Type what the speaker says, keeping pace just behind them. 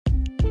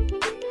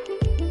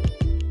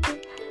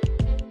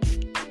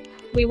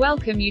We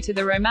welcome you to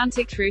the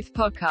Romantic Truth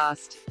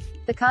Podcast.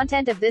 The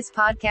content of this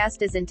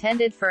podcast is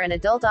intended for an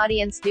adult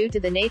audience due to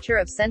the nature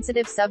of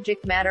sensitive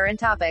subject matter and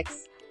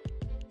topics.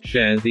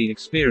 Share the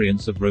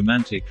experience of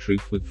Romantic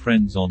Truth with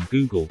friends on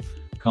Google,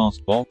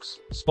 Castbox,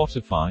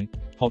 Spotify,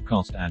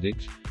 Podcast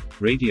Addict,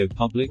 Radio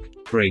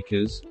Public,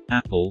 Breakers,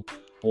 Apple,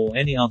 or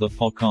any other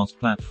podcast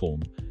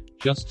platform.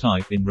 Just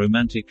type in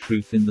Romantic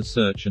Truth in the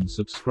search and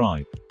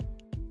subscribe.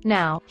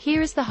 Now,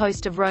 here is the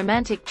host of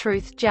Romantic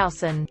Truth,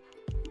 Jowson.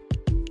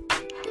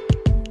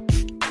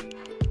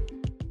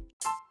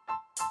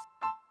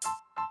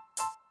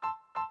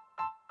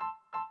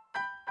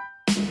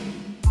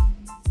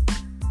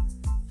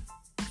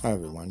 Hi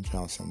everyone,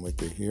 Johnson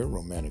with you here,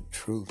 Romantic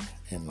Truth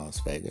in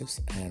Las Vegas,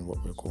 and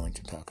what we're going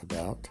to talk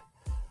about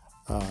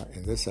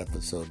in this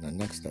episode and the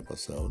next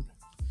episode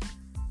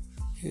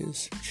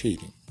is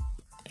cheating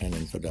and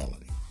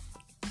infidelity.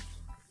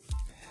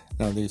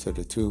 Now these are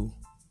the two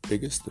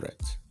biggest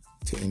threats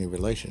to any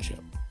relationship.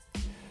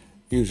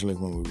 Usually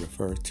when we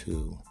refer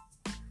to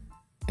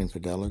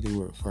infidelity,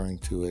 we're referring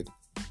to it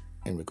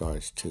in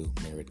regards to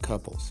married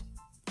couples.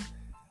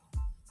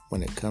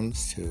 When it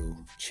comes to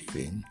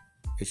cheating,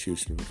 it's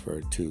usually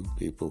referred to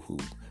people who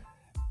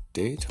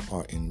date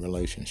or in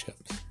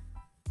relationships.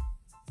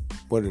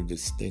 What are the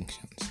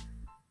distinctions?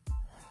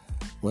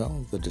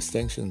 Well, the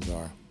distinctions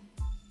are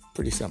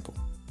pretty simple.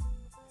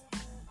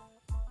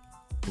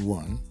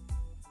 One,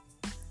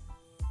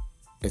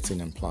 it's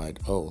an implied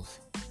oath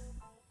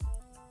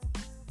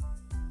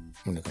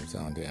when it comes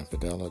down to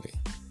infidelity.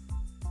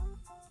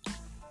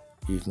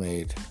 You've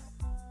made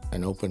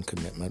an open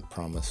commitment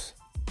promise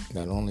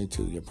not only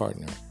to your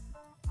partner,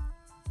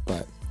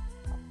 but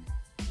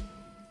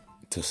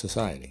to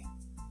society,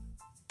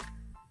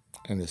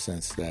 in the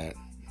sense that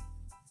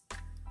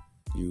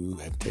you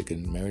have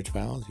taken marriage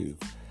vows, you've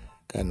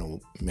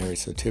gotten a marriage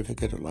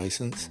certificate or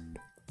license,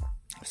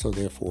 so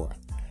therefore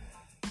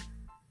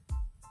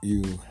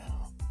you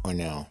are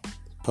now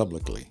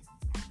publicly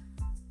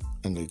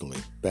and legally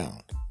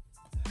bound.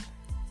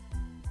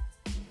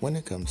 When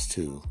it comes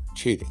to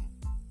cheating,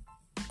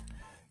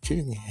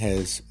 cheating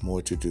has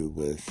more to do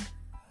with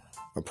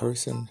a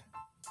person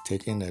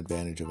taking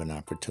advantage of an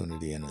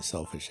opportunity in a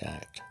selfish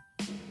act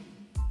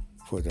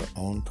for their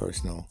own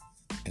personal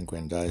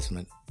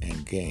aggrandizement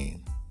and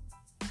gain,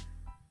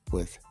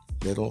 with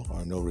little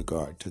or no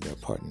regard to their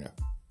partner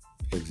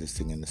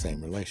existing in the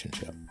same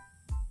relationship.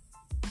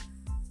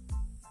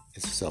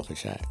 It's a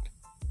selfish act.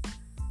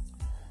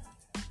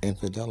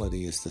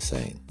 Infidelity is the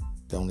same.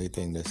 The only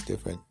thing that's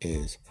different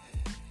is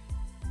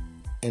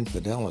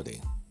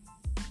infidelity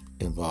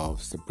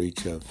involves the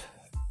breach of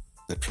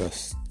the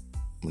trust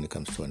when it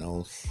comes to an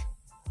oath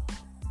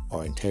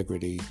or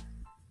integrity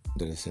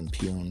that is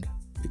impugned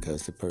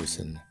because the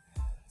person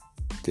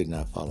did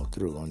not follow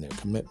through on their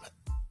commitment.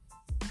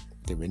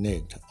 They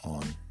reneged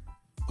on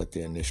what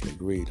they initially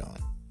agreed on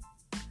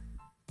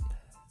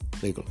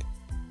legally.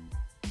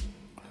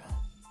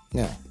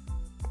 Now,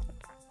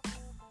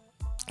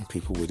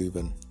 people would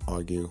even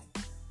argue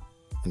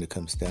when it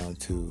comes down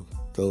to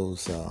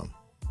those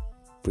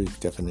brief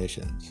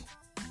definitions.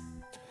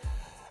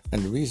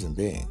 And the reason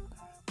being,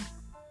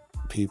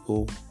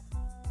 people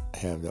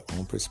have their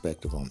own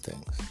perspective on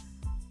things.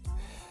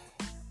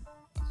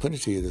 Put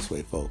it to you this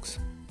way, folks.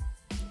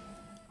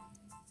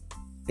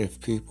 If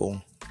people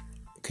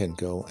can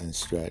go and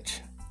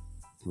stretch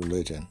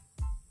religion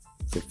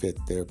to fit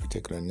their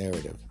particular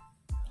narrative,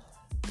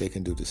 they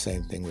can do the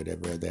same thing with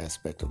every other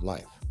aspect of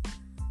life.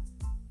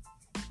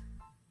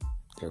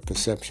 Their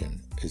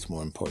perception is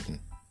more important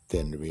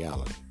than the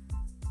reality.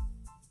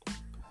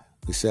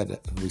 We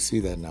see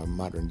that in our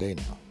modern day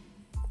now,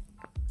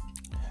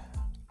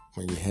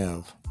 when you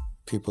have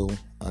people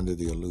under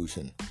the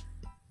illusion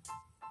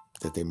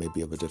that they may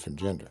be of a different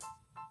gender,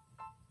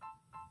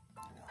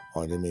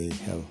 or they may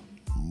have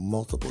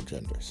multiple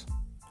genders,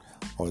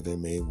 or they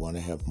may want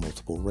to have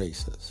multiple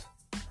races,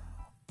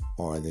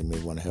 or they may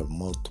want to have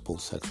multiple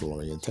sexual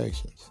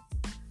orientations.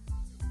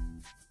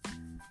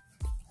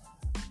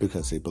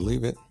 Because they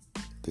believe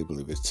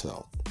it's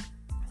so.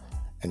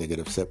 And they get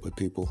upset with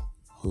people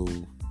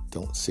who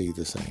don't see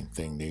the same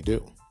thing they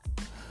do.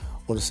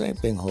 Well, the same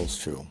thing holds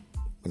true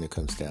when it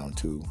comes down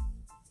to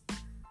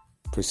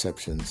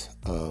perceptions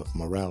of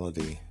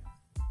morality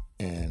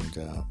and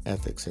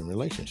ethics in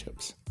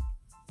relationships.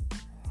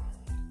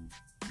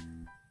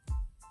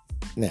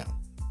 Now,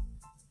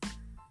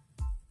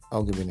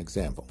 I'll give you an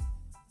example.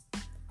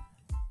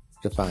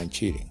 Define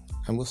cheating,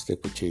 and we'll stick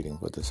with cheating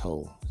for this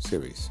whole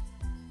series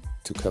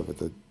to cover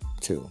the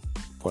two,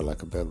 for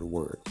lack of a better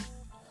word.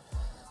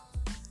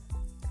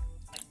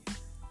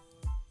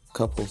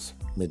 Couples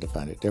may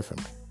define it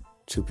differently.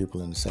 Two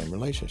people in the same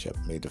relationship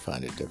may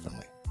define it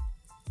differently.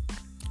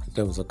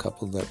 There was a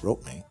couple that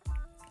wrote me,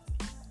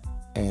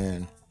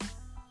 and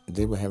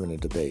they were having a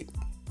debate.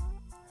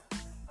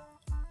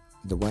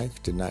 The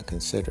wife did not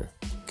consider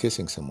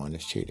kissing someone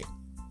as cheating.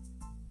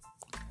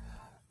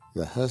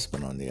 The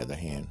husband, on the other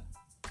hand,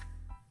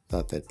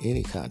 thought that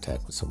any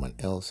contact with someone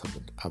else of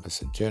the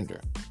opposite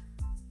gender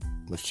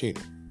was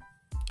cheating.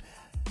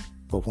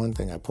 But one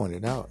thing I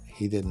pointed out,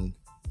 he didn't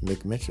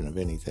make mention of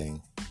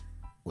anything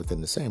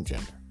within the same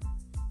gender.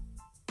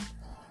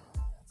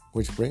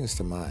 Which brings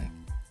to mind,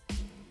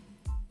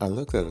 I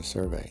looked at a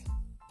survey,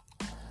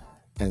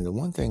 and the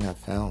one thing I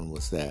found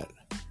was that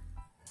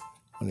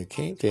when it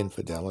came to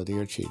infidelity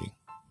or cheating,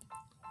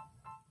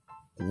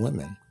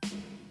 women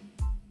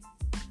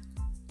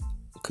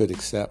could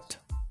accept,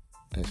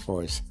 as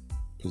far as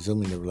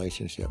resuming the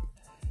relationship,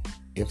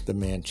 if the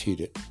man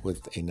cheated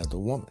with another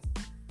woman.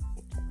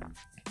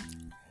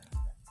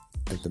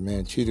 If the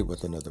man cheated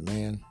with another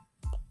man,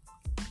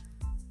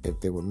 if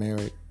they were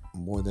married,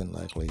 more than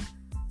likely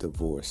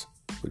divorce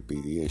would be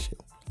the issue.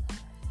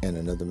 And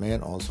another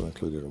man also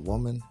included a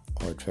woman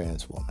or a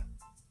trans woman.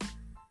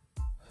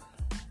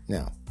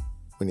 Now,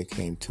 when it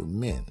came to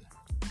men,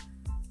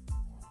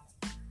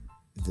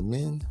 the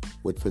men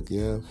would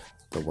forgive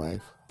the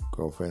wife,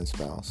 girlfriend,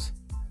 spouse,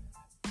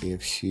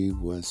 if she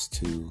was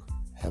to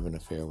have an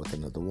affair with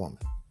another woman.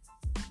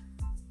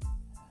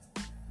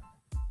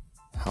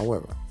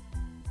 However,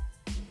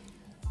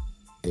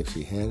 if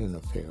she had an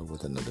affair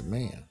with another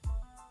man,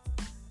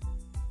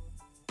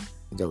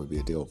 that would be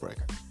a deal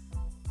breaker.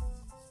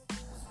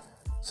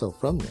 So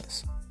from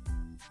this,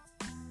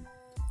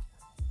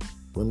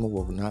 women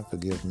will not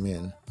forgive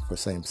men for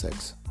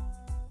same-sex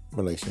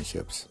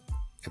relationships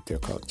if they're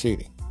caught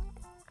cheating.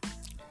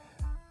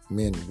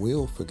 Men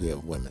will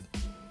forgive women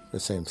for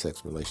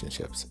same-sex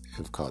relationships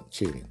if caught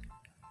cheating.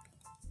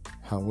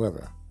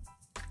 However,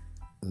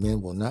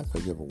 men will not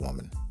forgive a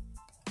woman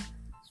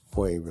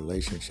for a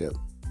relationship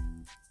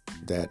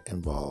that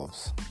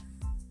involves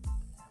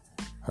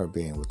her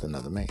being with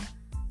another man.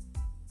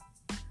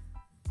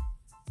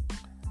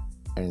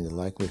 And the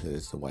likelihood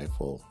is the wife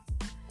will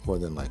more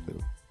than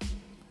likely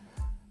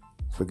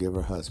forgive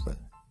her husband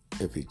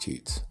if he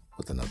cheats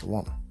with another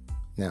woman.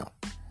 Now,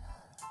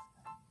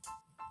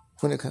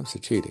 when it comes to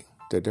cheating,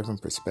 there are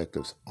different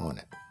perspectives on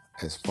it,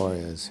 as far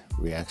as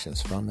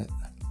reactions from it,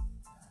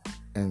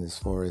 and as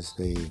far as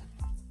the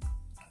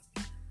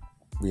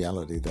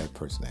reality that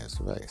person has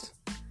to face.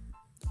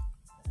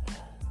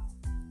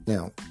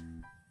 Now,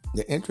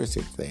 the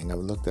interesting thing, I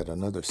looked at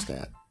another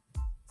stat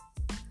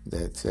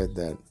that said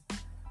that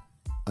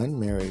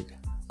unmarried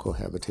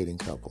cohabitating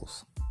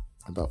couples,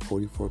 about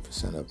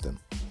 44% of them,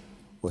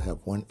 will have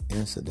one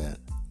incident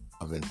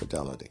of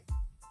infidelity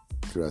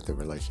throughout their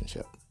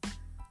relationship.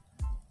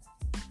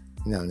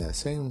 Now, in that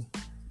same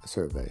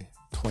survey,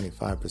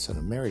 25%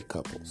 of married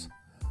couples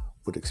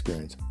would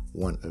experience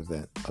one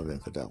event of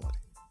infidelity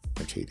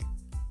or cheating.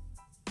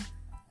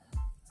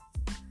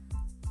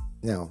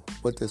 Now,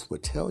 what this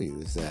would tell you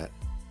is that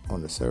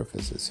on the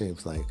surface, it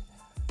seems like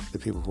the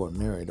people who are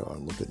married are a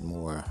little bit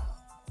more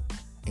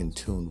in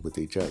tune with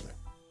each other,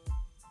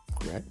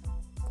 correct?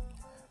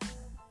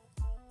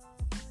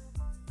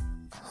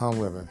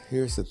 However,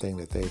 here's the thing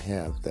that they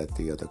have that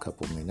the other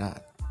couple may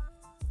not.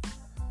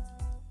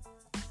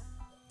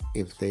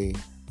 If they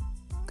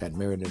got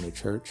married in a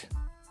church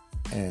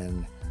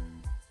and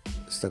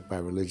stuck by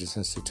religious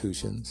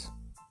institutions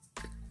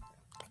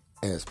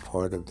as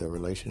part of their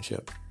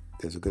relationship,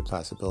 there's a good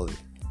possibility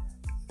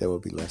there will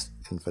be less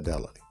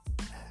infidelity.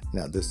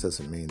 Now, this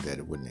doesn't mean that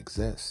it wouldn't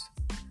exist,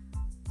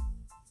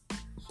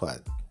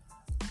 but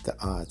the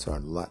odds are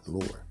a lot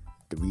lower.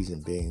 The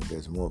reason being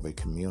there's more of a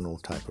communal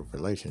type of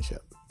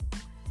relationship.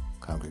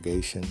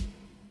 Congregation,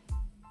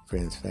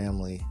 friends,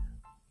 family,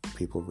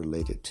 people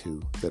related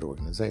to that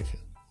organization,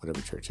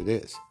 whatever church it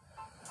is.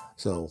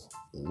 So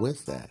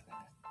with that,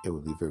 it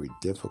would be very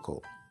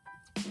difficult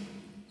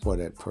for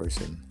that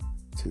person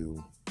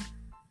to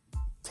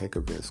take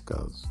a risk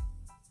of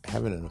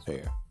having an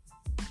affair,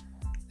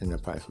 and the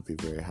price would be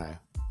very high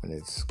when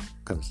it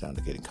comes down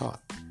to getting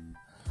caught.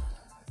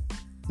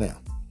 Now,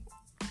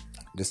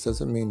 this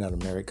doesn't mean that a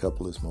married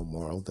couple is more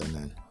moral than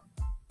an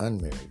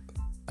unmarried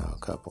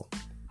couple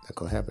that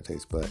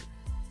cohabitates, but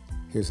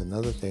here's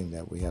another thing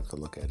that we have to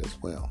look at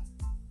as well.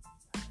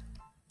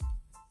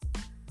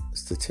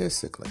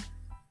 Statistically,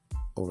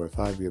 over a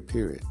 5-year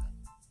period,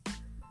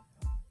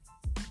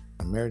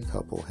 a married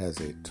couple has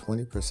a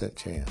 20%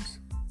 chance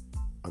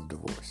of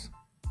divorce.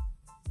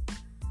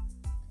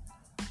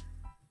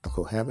 A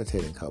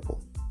cohabitating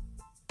couple,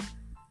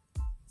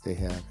 they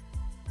have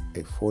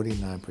a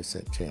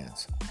 49%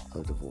 chance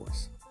of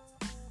divorce.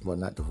 Well,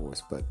 not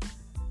divorce, but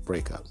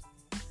breakup.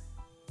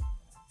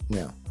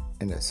 Now,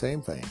 in that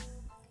same vein,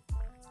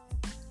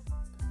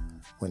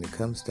 when it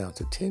comes down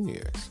to 10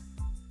 years,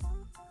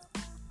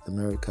 the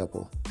married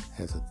couple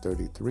has a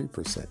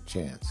 33%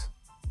 chance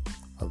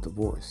of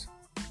divorce.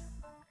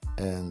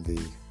 And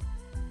the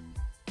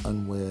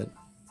unwed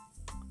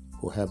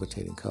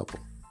cohabitating couple,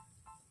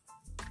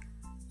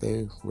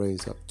 they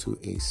raise up to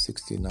a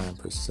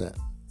 69%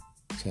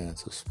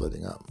 chance of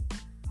splitting up.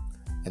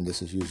 And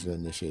this is usually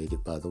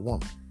initiated by the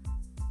woman.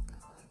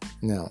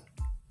 Now,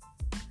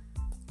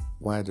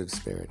 why the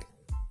disparity?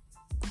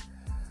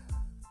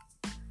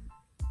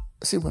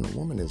 See, when a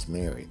woman is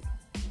married,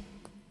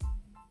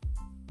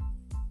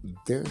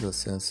 there's a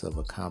sense of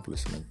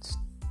accomplishment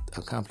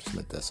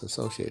that's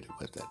associated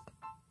with it.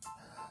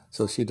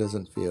 So she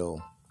doesn't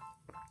feel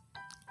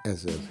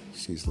as if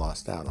she's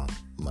lost out on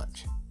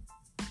much.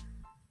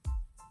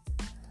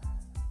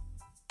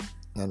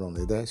 Not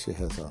only that, she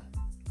has a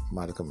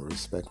modicum of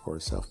respect for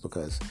herself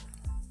because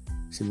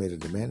she made a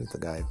demand that the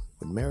guy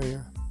would marry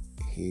her.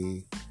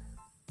 He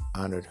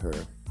honored her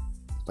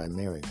by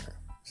marrying her.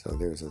 So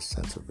there's a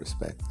sense of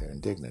respect there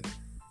and dignity.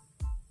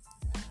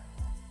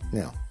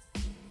 Now,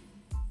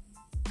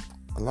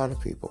 a lot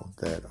of people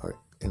that are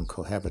in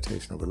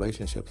cohabitational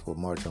relationships will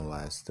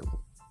marginalize the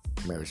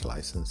marriage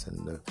license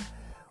and the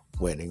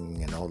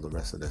wedding and all the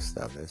rest of this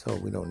stuff. They say, oh,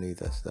 we don't need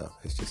that stuff.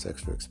 It's just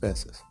extra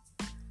expenses.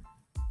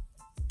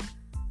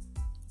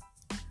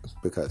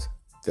 Because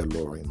they're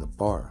lowering the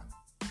bar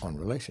on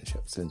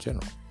relationships in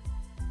general.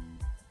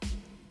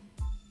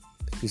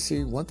 You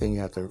see, one thing you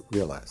have to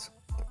realize,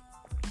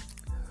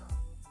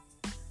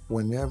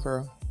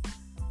 whenever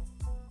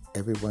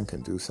everyone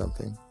can do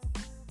something,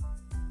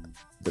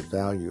 the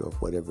value of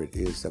whatever it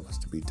is that was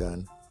to be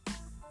done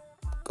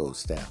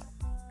goes down,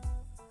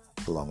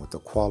 along with the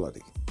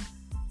quality.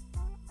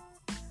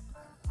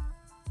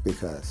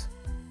 Because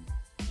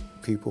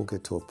people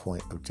get to a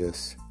point of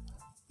just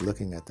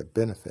looking at the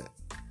benefit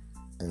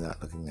and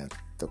not looking at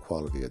the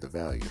quality of the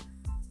value.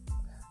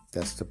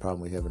 That's the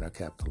problem we have in our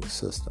capitalist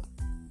system.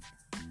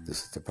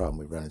 This is the problem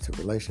we run into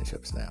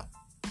relationships now.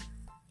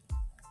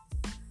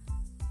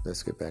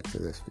 Let's get back to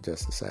this for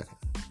just a second.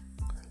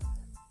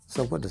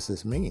 So what does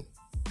this mean?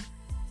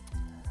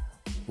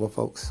 Well,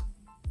 folks,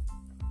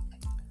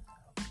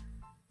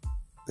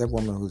 that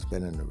woman who's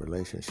been in a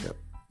relationship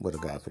with a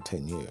guy for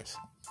 10 years,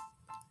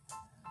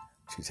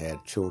 she's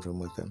had children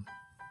with him.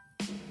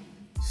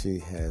 She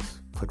has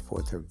put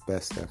forth her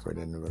best effort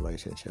in the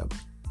relationship.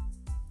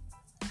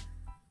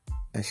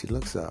 And she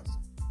looks up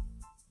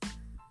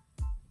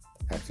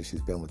after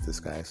she's been with this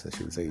guy since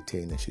she was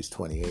 18 and she's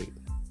 28.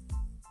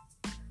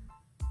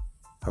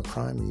 Her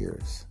prime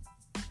years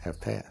have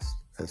passed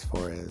as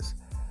far as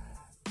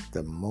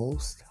the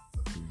most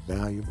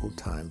valuable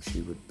time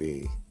she would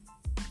be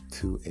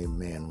to a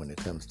man when it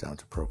comes down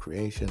to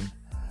procreation,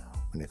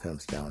 when it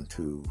comes down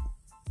to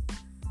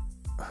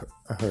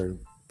her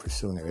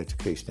pursuing her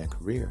education and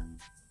career.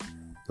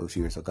 Those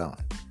years are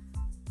gone.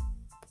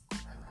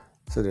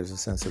 So there's a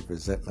sense of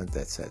resentment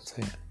that sets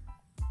in.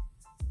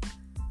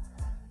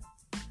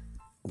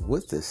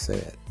 With this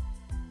said,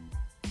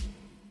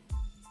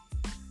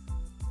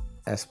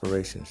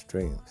 aspirations,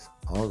 dreams,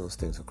 all those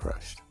things are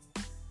crushed.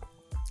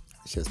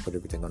 She just put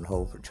everything on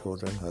hold for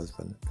children,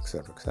 husband,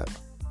 etc., etc.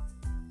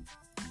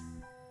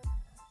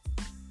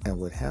 And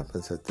what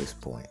happens at this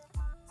point,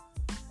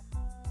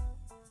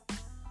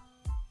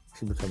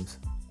 she becomes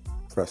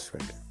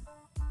frustrated.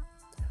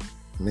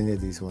 Many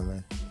of these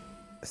women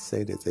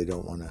say that they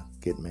don't want to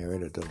get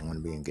married or don't want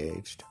to be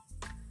engaged,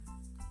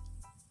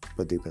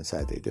 but deep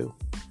inside they do.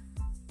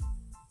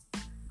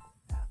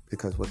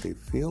 Because what they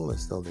feel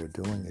as though they're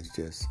doing is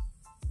just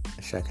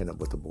shacking up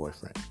with a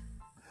boyfriend.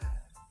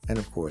 And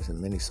of course, in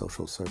many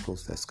social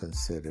circles, that's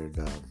considered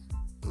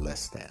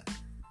less than.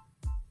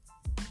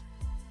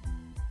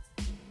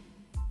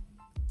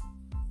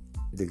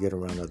 They get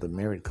around other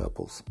married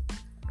couples,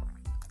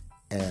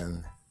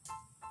 and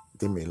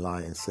they may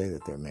lie and say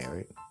that they're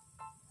married,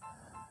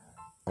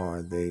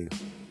 or they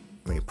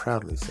may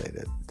proudly say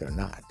that they're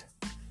not.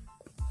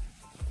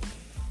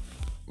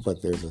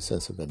 But there's a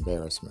sense of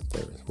embarrassment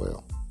there as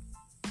well.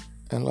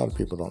 And a lot of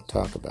people don't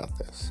talk about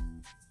this.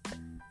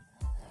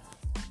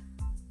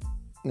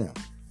 Now,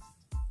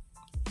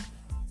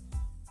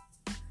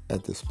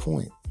 at this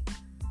point,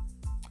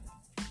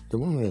 the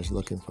woman is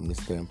looking from the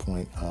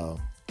standpoint of,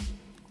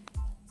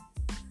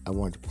 I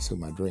want to pursue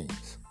my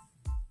dreams.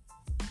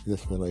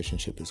 This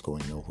relationship is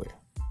going nowhere.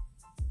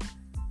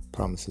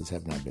 Promises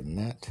have not been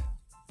met.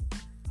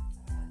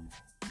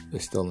 We're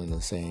still in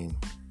the same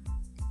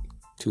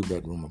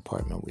 2-bedroom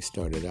apartment we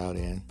started out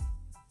in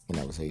when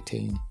I was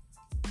 18.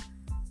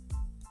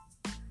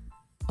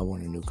 I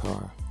want a new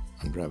car.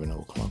 I'm driving an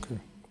old clunker.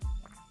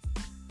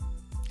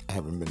 I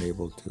haven't been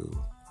able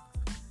to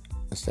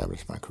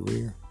establish my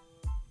career.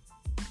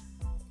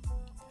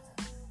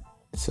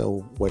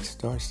 So what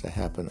starts to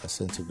happen, a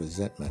sense of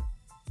resentment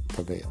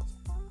prevails.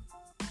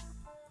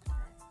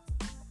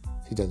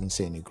 She doesn't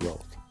see any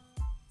growth.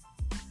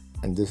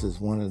 And this is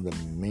one of the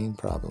main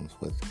problems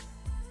with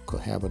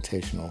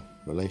cohabitational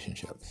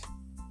relationships.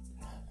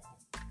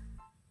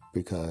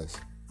 Because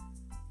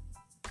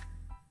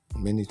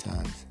many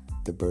times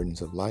the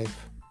burdens of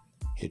life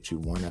hit you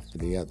one after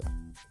the other.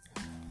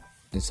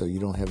 And so you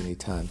don't have any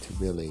time to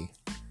really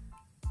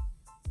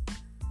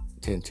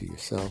tend to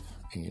yourself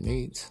and your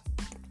needs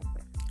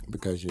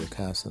because you're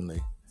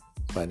constantly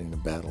fighting the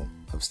battle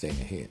of staying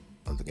ahead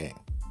of the game.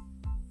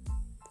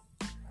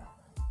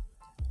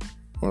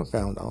 What I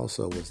found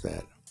also was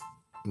that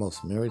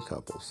most married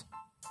couples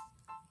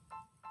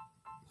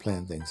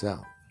plan things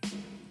out.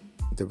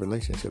 The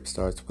relationship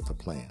starts with a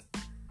plan.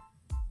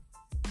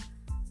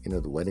 You know,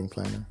 the wedding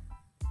planner,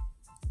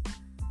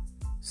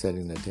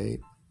 setting the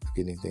date,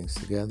 getting things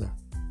together,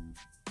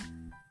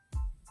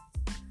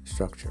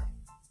 structure.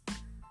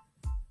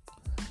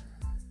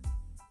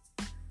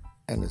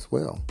 And as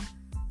well,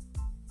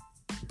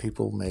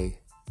 people may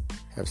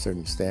have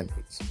certain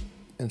standards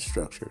and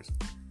structures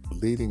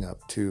leading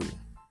up to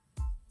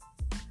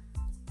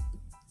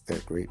their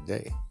great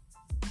day.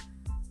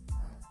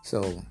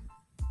 So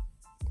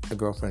a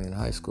girlfriend in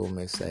high school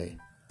may say,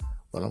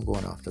 well, I'm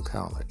going off to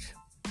college.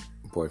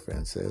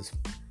 Boyfriend says,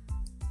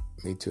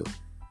 me too.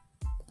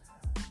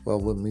 Well,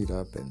 we'll meet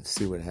up and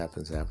see what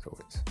happens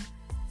afterwards.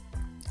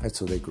 That's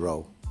so they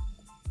grow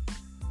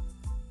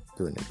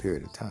during that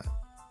period of time.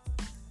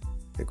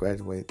 They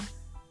graduate,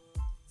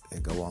 they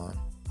go on,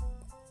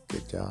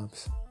 get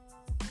jobs,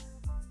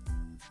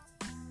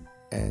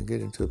 and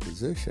get into a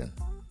position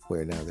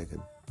where now they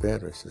can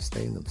better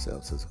sustain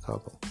themselves as a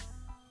couple.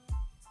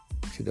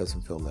 She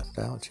doesn't feel left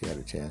out. She had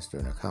a chance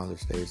during her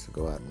college days to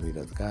go out and meet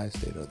other guys,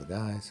 date other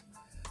guys,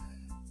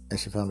 and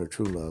she found her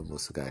true love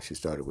was the guy she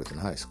started with in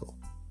high school.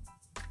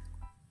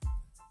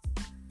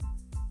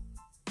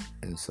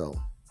 And so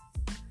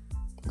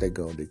they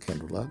go and they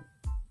kindle up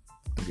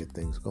and get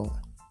things going.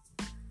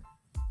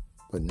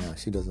 But now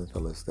she doesn't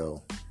feel as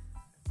though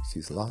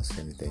she's lost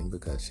anything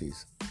because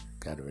she's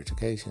got her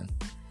education,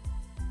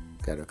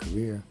 got her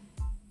career.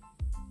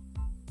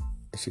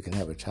 She can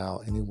have a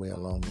child anywhere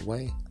along the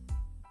way.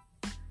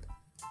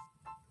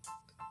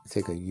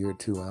 Take a year or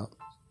two out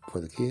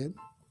for the kid,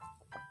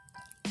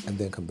 and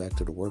then come back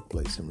to the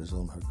workplace and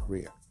resume her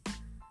career.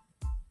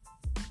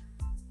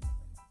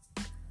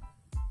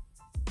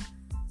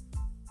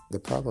 The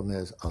problem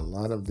is a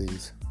lot of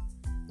these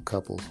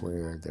couples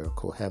where they're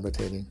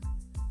cohabitating,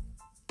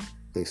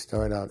 they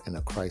start out in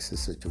a crisis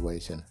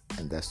situation,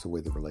 and that's the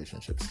way the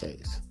relationship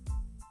stays.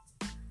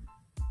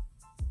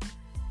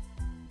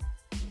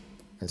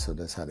 And so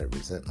that's how that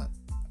resentment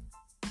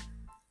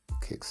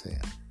kicks in.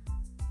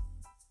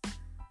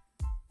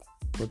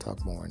 We'll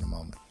talk more in a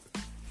moment.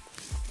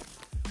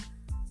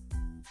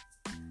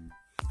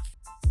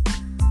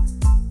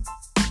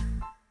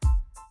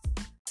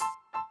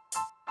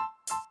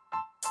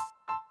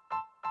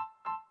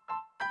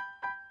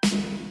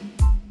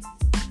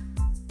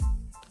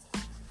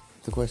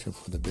 The question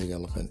for the big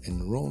elephant in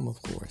the room, of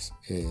course,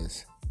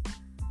 is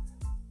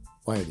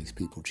why are these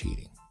people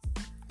cheating?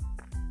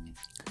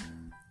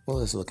 Well,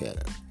 let's look at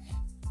it.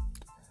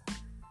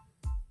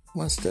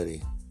 One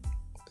study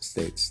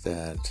states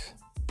that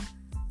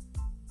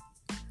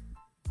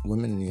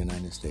women in the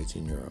United States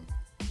and Europe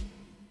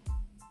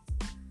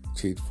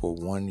cheat for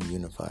one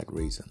unified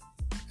reason,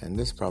 and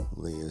this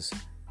probably is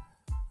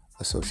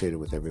associated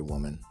with every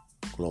woman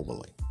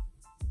globally.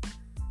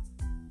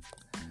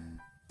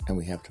 And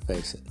we have to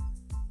face it.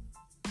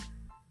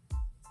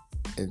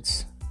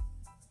 It's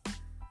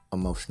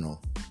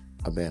emotional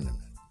abandonment.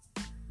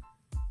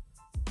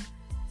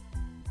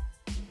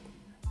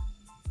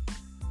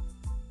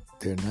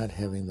 They're not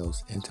having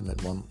those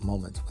intimate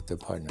moments with their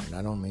partner. And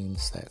I don't mean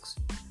sex.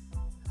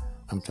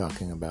 I'm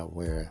talking about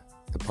where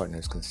the partner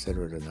is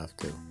considerate enough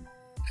to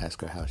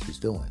ask her how she's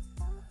doing,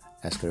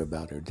 ask her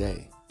about her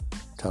day,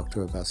 talk to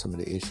her about some of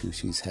the issues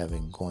she's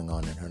having going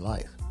on in her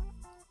life,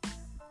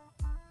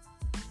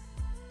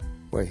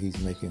 where he's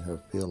making her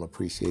feel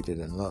appreciated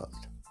and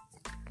loved,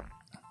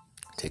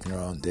 taking her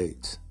on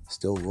dates,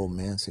 still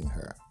romancing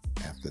her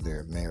after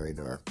they're married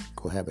or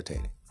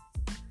cohabitating.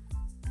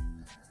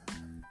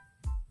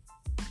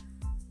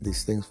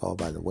 These things fall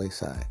by the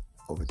wayside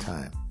over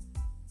time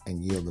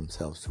and yield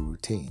themselves to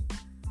routine.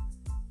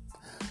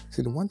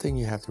 See, the one thing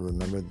you have to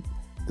remember,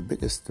 the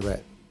biggest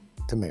threat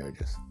to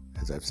marriages,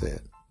 as I've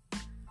said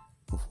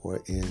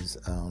before, is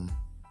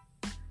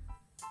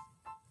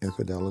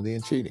infidelity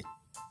and cheating.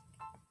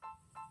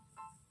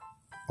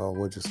 Well,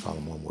 we'll just call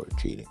them one word,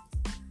 cheating.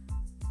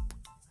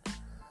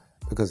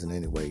 Because in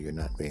any way, you're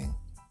not being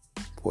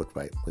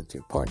forthright with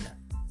your partner.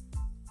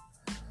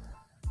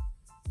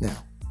 Now,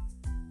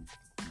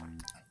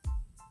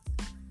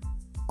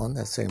 on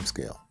that same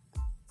scale,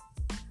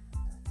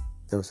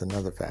 there was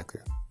another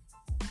factor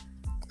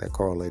that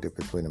correlated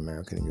between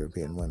American and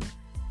European women.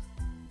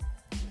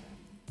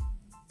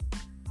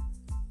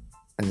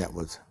 And that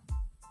was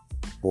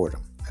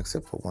boredom,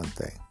 except for one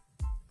thing.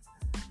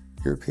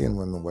 European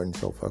women weren't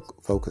so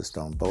focused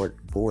on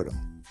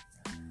boredom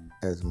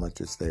as much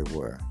as they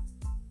were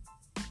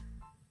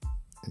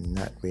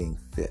not being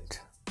fit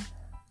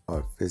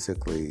or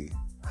physically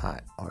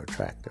hot or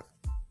attractive.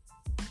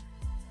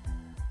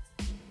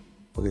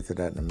 We'll get to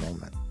that in a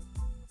moment.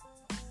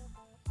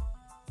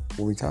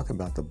 When we talk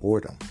about the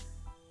boredom,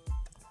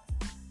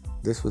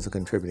 this was a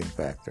contributing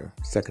factor,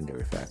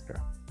 secondary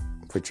factor,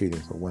 for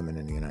cheating for women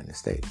in the United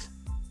States.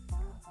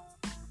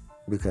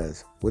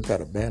 Because with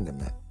that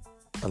abandonment,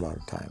 a lot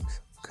of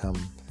times comes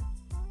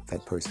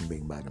that person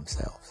being by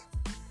themselves.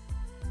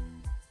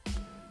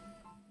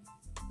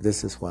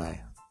 This is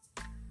why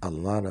a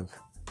lot of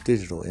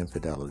digital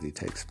infidelity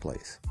takes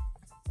place.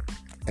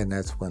 And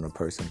that's when a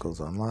person goes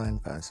online,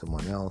 finds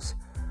someone else,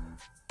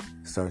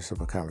 starts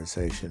up a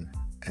conversation,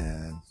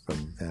 and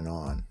from then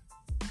on,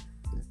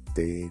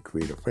 they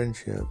create a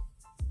friendship,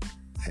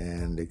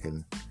 and they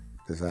can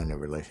design a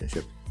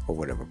relationship for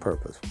whatever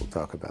purpose. We'll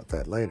talk about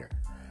that later.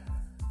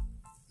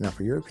 Now,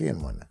 for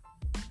European women,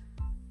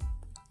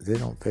 they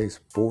don't face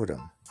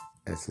boredom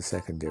as a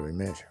secondary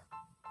measure.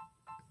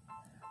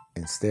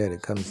 Instead,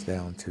 it comes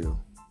down to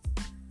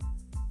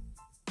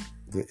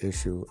the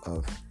issue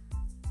of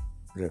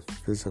their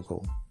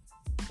physical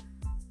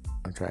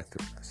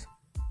attractiveness.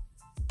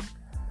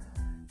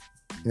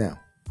 Now,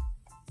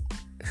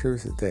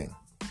 here's the thing.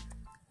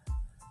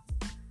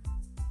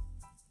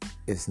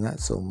 It's not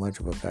so much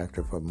of a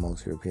factor for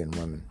most European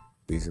women.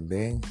 Reason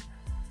being,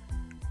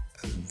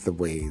 the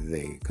way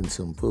they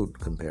consume food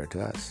compared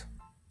to us.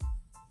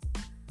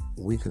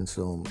 We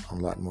consume a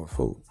lot more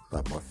food, a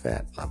lot more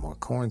fat, a lot more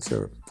corn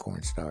syrup,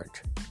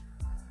 cornstarch.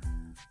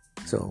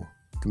 So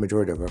the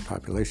majority of our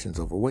population is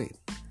overweight.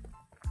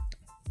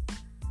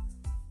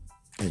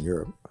 In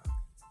Europe,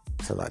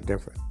 it's a lot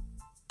different.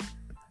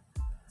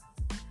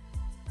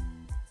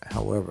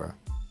 However,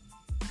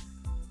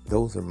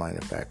 those are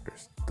minor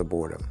factors, the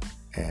boredom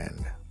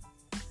and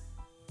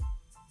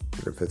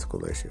the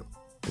physical issue.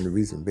 And the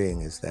reason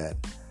being is that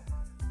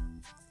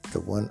the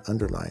one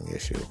underlying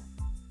issue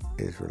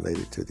is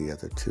related to the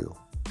other two.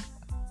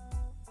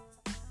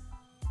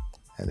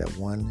 And that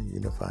one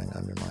unifying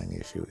underlying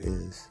issue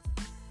is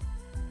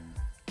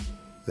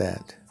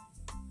that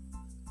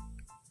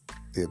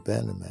the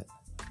abandonment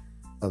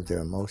of their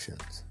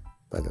emotions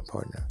by their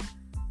partner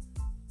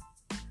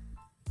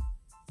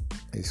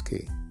is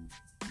key.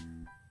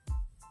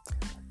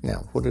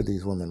 Now, what are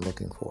these women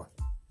looking for?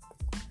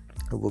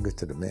 We'll get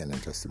to the men in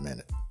just a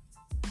minute.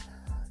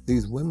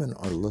 These women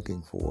are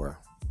looking for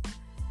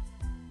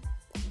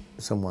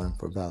someone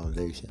for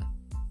validation,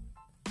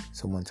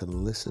 someone to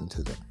listen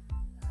to them,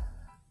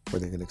 where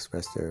they can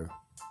express their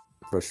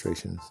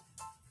frustrations,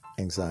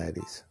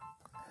 anxieties.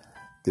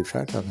 They've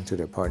tried talking to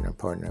their partner.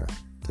 Partner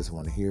doesn't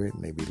want to hear it,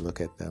 maybe look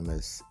at them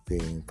as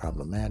being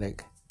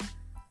problematic.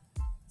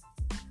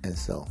 And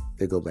so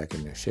they go back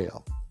in their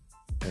shell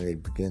and they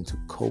begin to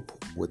cope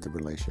with the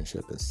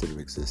relationship instead of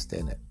exist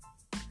in it.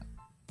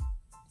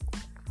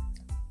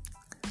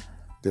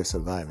 They're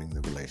surviving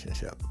the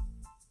relationship.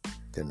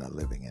 They're not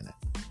living in it.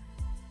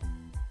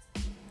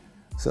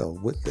 So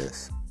with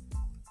this,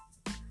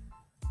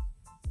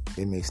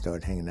 they may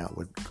start hanging out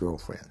with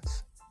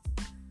girlfriends.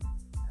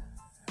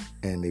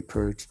 And they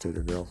purge to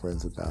their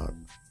girlfriends about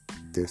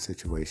their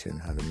situation,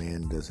 how the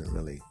man doesn't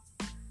really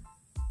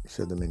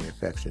show them any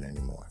affection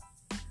anymore.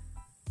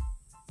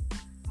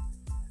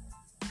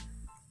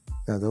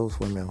 Now, those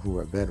women who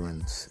are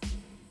veterans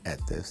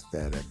at this,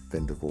 that have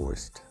been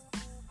divorced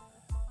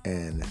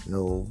and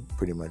know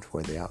pretty much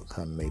where the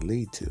outcome may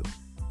lead to,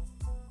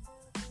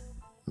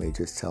 may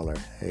just tell her,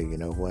 hey, you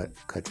know what,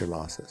 cut your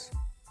losses.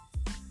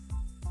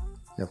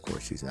 And of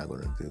course, she's not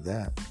going to do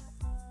that.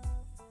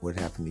 What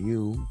happened to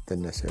you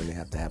doesn't necessarily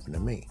have to happen to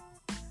me,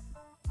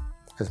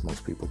 as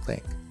most people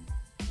think.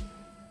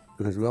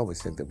 Because we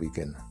always think that we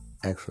can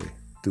actually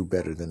do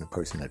better than the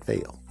person that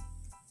failed.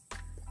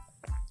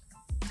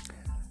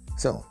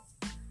 So,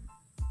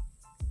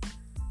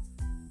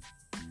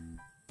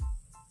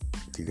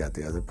 you got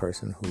the other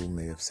person who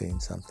may have seen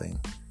something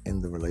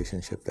in the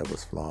relationship that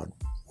was flawed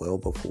well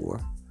before,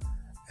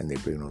 and they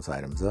bring those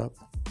items up,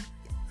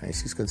 and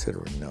she's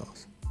considering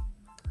those.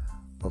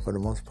 But for the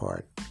most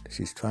part,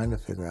 she's trying to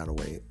figure out a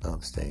way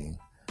of staying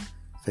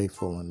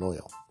faithful and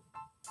loyal.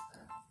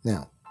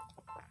 Now,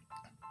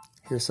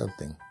 here's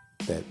something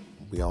that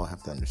we all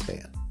have to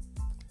understand.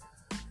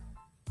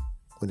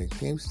 When it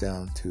comes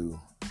down to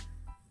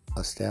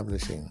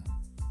establishing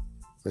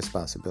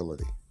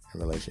responsibility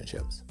in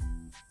relationships,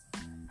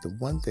 the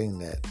one thing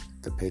that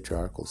the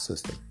patriarchal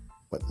system,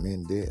 what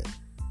men did,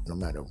 no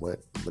matter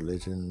what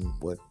religion,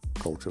 what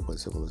culture, what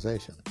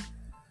civilization,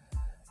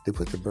 they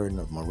put the burden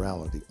of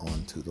morality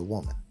onto the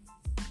woman.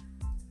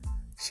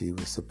 She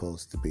was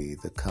supposed to be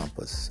the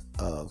compass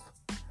of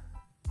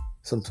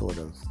some sort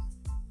of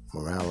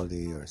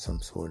morality or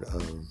some sort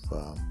of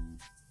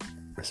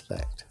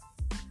respect,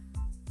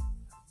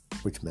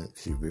 which meant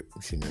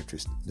she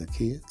nurtures the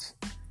kids.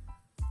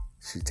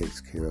 She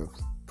takes care of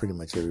pretty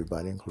much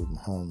everybody, including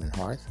home and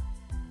hearth.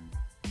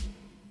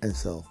 And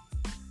so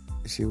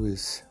she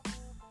was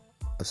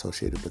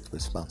associated with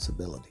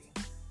responsibility,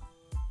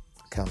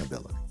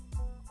 accountability.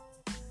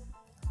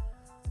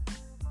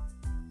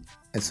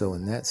 And so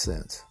in that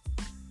sense,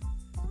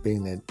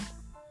 being that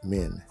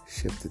men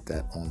shifted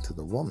that onto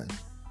the woman,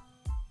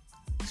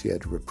 she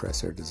had to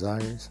repress her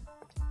desires.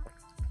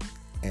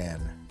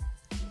 And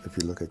if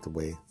you look at the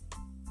way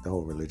the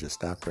whole religious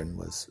doctrine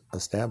was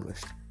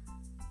established,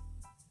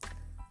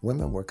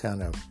 women were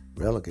kind of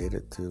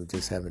relegated to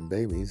just having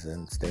babies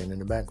and staying in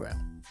the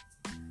background.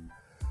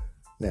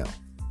 Now,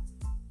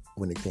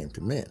 when it came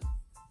to men,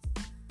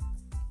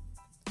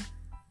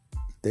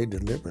 they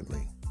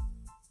deliberately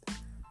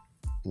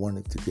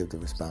wanted to give the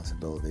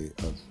responsibility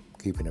of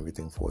keeping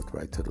everything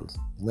forthright to the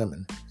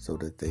women so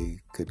that they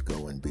could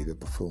go and be the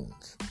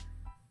buffoons.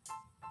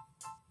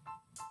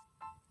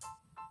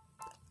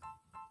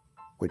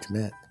 Which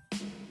meant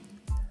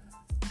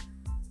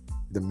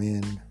the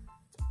men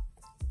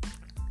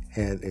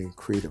had a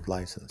creative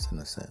license in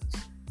a sense.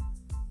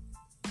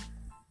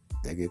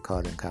 They get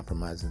caught in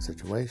compromising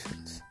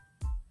situations.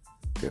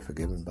 They're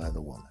forgiven by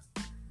the woman.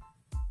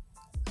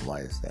 Why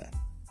is that?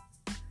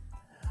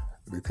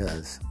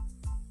 Because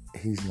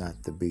he's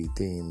not to be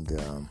deemed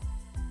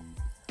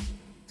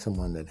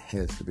someone that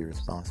has to be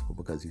responsible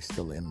because he's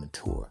still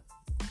immature.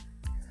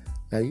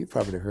 Now, you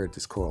probably heard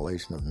this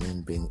correlation of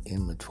men being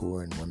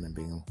immature and women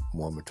being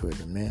more mature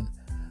than men.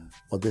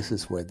 Well, this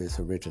is where this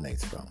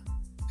originates from.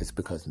 It's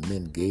because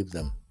men gave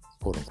them,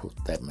 quote unquote,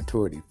 that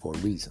maturity for a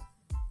reason.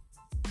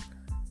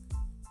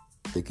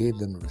 They gave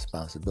them the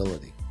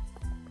responsibility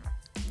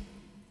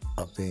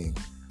of being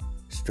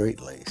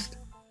straight-laced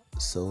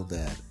so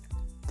that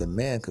the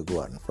man could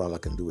go out and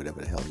frolic and do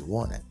whatever the hell he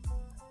wanted,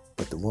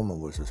 but the woman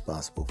was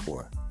responsible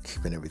for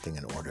keeping everything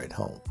in order at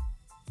home.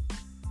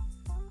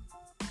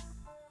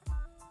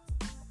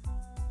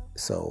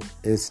 So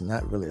it's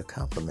not really a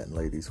compliment,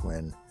 ladies,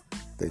 when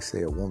they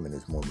say a woman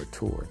is more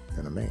mature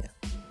than a man,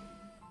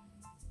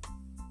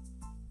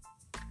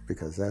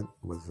 because that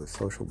was a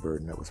social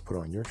burden that was put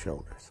on your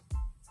shoulders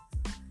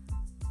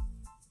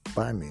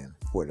by men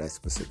for that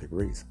specific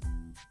reason.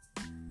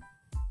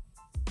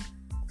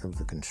 It was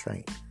a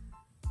constraint.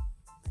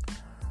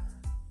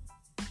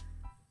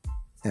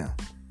 Now,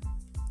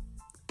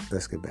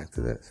 let's get back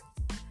to this.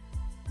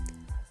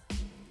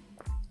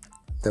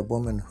 The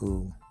woman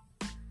who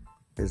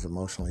is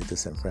emotionally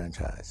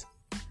disenfranchised,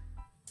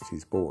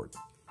 she's bored.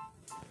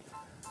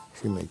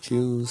 She may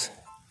choose,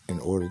 in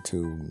order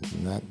to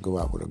not go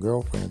out with her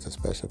girlfriends,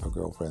 especially if her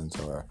girlfriends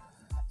are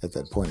at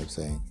that point of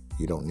saying,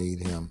 you don't need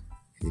him,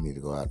 you need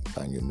to go out and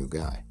find your new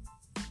guy.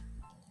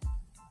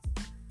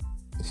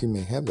 She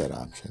may have that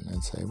option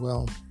and say,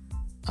 well,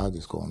 I'll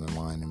just go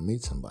online and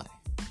meet somebody.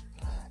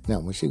 Now,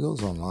 when she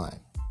goes online,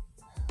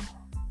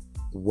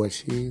 what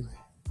she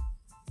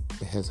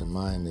has in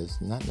mind is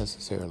not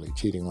necessarily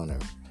cheating on her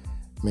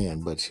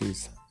man, but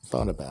she's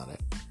thought about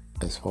it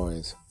as far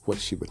as what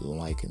she would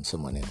like in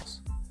someone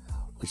else,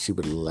 what she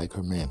would like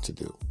her man to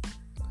do.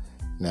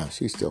 Now,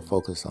 she's still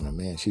focused on her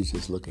man. She's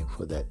just looking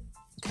for that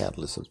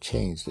catalyst of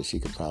change that she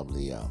could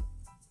probably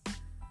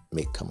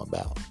make come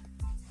about.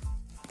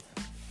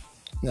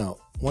 Now,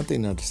 one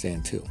thing to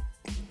understand too,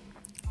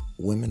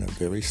 women are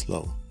very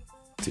slow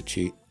to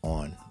cheat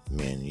on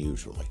men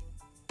usually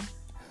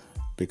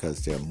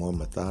because they're more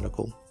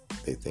methodical,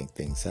 they think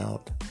things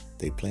out,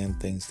 they plan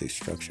things, they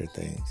structure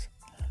things.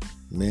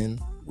 Men,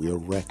 we are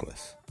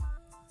reckless.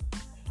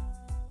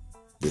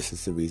 This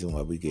is the reason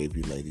why we gave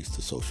you ladies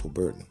the social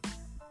burden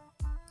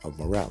of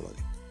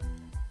morality.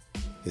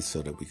 It's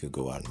so that we could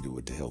go out and do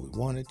what the hell we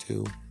wanted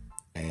to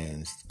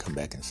and come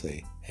back and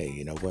say, hey,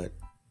 you know what?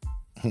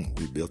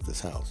 We built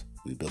this house.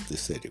 We built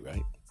this city,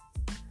 right?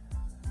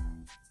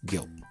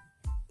 Guilt.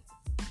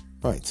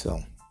 Right,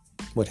 so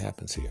what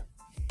happens here?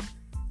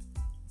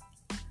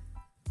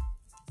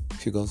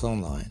 She goes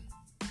online.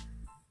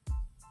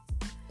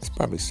 This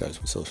probably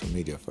starts with social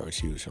media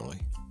first, usually.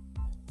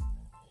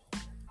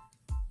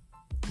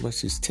 But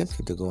she's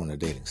tempted to go on a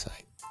dating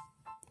site.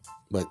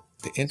 But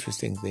the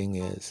interesting thing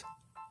is,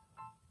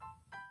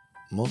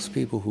 most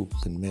people who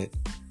commit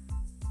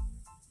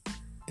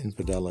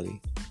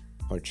infidelity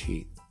or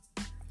cheat,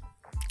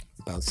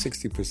 about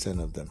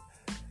 60% of them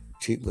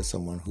cheat with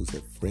someone who's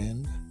a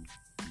friend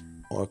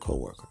or a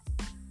coworker.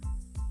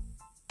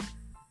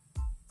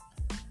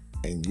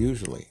 And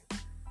usually,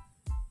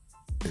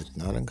 it's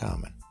not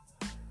uncommon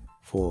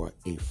for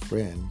a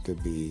friend to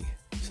be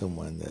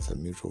someone that's a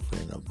mutual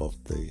friend of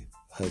both the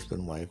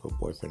husband, wife, or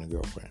boyfriend and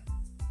girlfriend.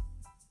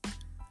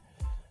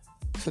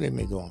 So they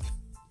may go on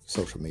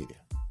social media.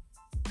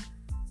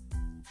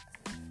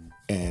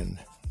 And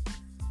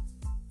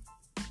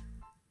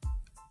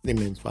they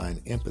may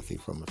find empathy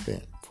from a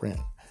friend.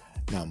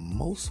 Now,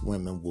 most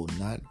women will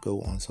not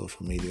go on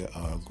social media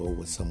or go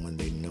with someone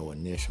they know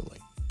initially,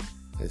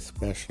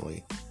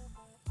 especially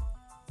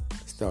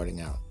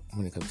starting out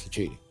when it comes to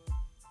cheating.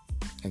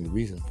 And the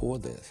reason for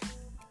this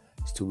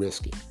is too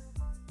risky.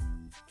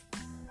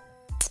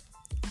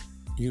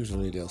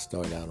 Usually they'll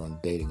start out on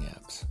dating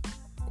apps,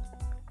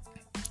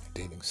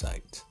 dating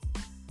sites.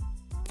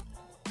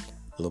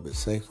 A little bit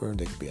safer,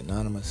 they can be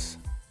anonymous.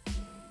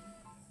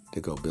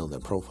 They go build their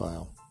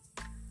profile.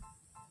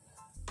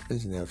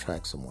 And they'll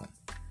track someone.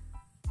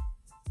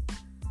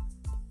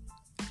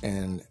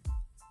 And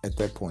at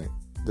that point,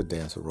 the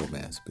dance of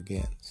romance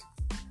begins.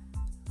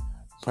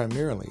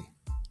 Primarily,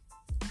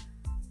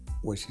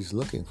 what she's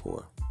looking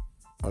for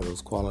are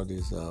those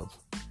qualities of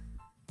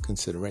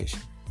consideration,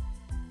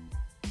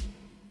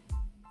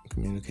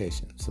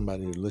 communication,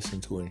 somebody to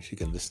listen to her and she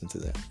can listen to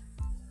them.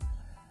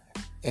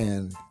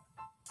 And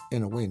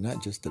in a way,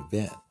 not just to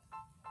vent,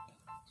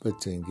 but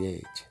to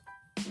engage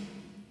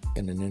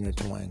in an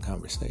intertwined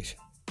conversation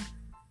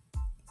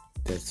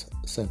that's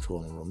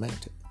sensual and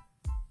romantic.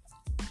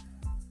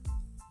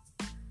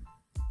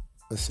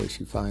 Let's say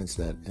she finds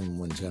that in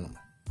one gentleman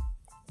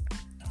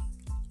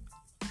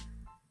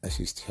as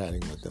she's chatting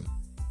with them.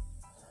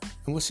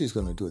 And what she's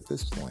going to do at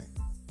this point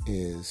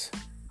is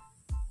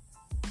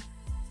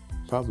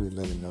probably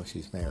let him know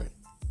she's married.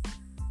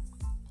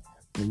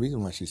 The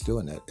reason why she's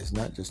doing that is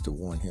not just to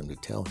warn him to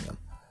tell him,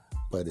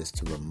 but it's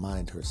to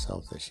remind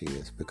herself that she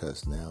is,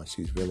 because now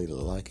she's really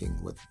liking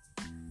what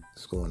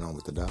what's going on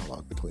with the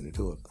dialogue between the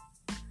two of them.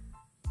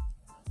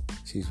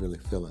 She's really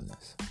feeling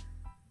this.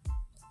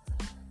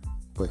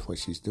 But what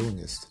she's doing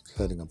is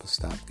setting up a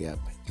stopgap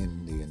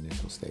in the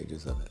initial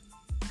stages of it.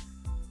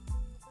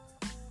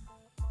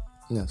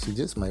 Now, she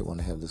just might want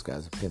to have this guy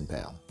as a pen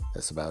pal.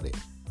 That's about it.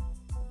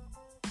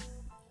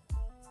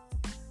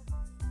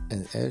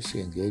 And as she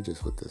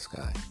engages with this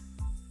guy,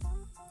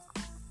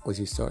 what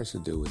she starts to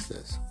do is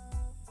this.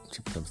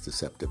 She becomes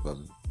deceptive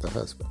of the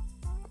husband.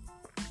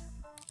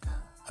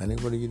 Honey,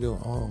 what are you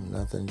doing? Oh,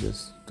 nothing,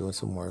 just doing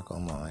some work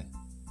online.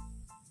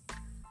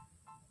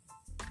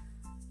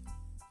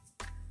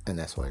 And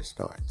that's where it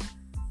starts.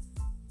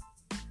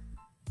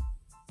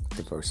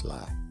 The first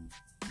lie.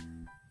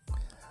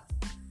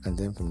 And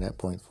then from that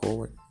point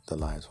forward, the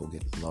lies will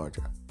get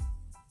larger.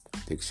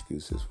 The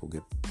excuses will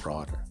get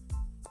broader.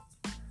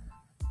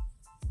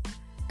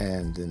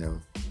 And then there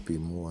will be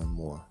more and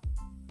more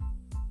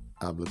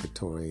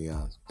obligatory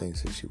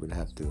things that she would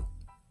have to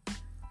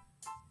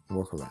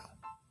work around.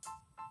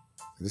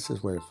 This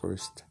is where it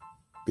first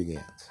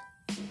begins.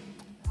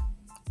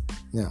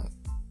 Now,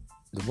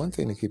 the one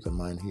thing to keep in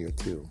mind here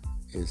too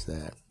is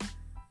that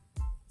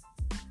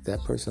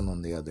that person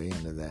on the other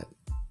end of that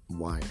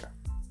wire,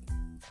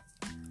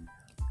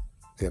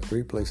 there are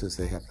three places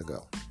they have to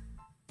go: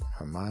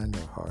 her mind,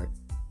 her heart,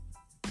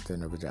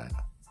 then her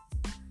vagina.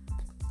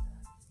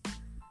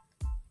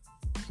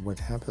 What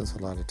happens a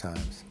lot of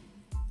times,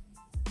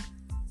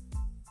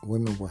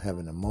 women will have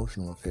an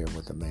emotional affair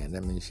with a man.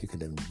 That means she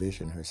could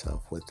envision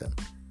herself with them.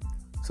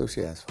 So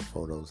she asks for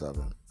photos of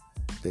him.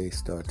 They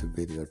start to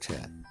video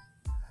chat.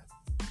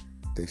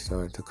 They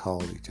start to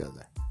call each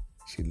other.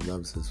 She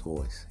loves his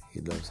voice.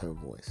 He loves her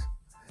voice.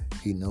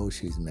 He knows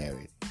she's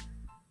married.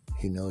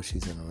 He knows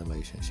she's in a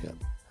relationship.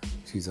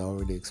 She's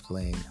already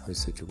explained her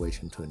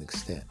situation to an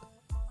extent.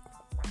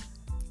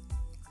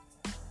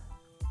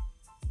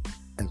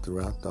 And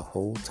throughout the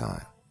whole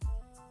time,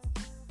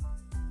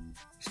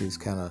 she's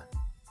kind of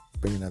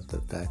bringing up the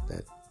fact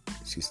that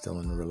she's still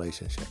in a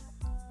relationship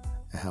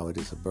and how it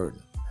is a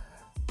burden.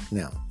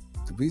 Now,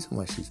 the reason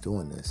why she's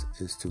doing this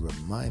is to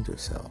remind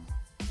herself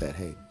that,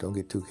 hey, don't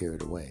get too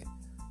carried away,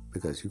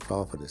 because you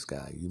fall for this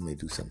guy, you may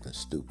do something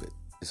stupid.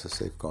 It's a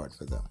safeguard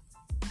for them.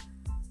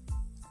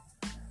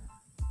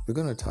 We're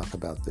going to talk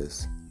about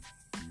this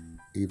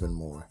even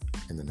more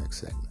in the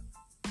next segment.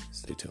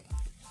 Stay tuned.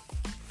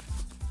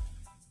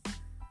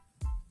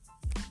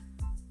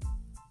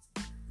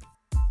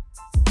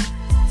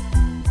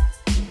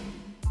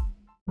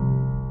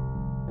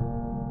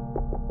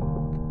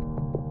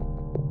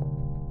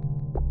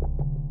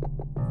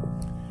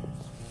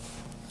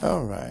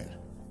 All right,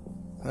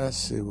 let's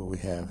see what we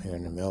have here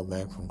in the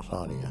mailbag from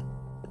Claudia.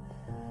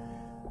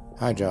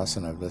 Hi,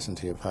 Jocelyn. I've listened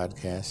to your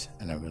podcast,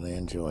 and I really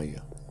enjoy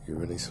you. You're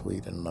really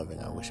sweet and loving.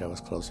 I wish I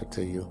was closer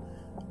to you.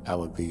 I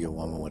would be your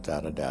woman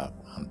without a doubt.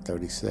 I'm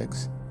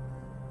 36.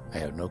 I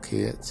have no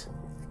kids.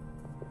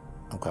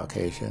 I'm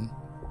Caucasian.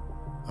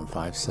 I'm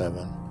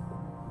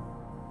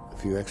 5'7", a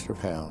few extra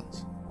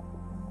pounds.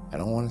 I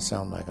don't want to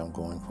sound like I'm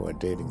going for a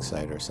dating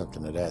site or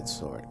something of that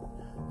sort.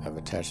 I've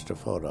attached a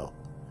photo.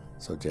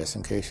 So just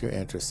in case you're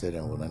interested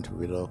and willing to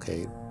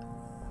relocate,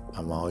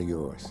 I'm all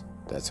yours.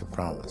 That's a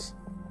promise.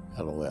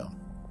 LOL.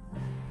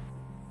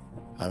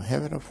 I'm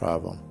having a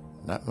problem,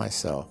 not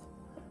myself,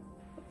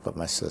 but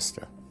my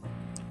sister.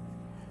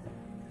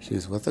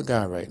 She's with a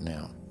guy right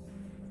now,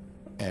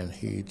 and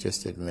he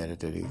just admitted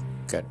that he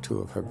got 2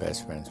 of her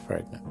best friends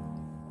pregnant.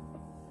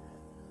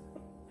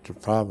 The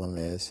problem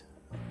is,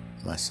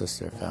 my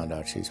sister found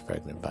out she's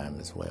pregnant by him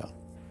as well.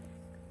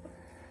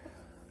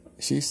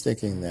 She's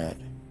thinking that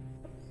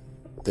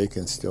they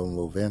can still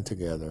move in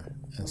together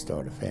and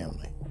start a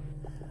family.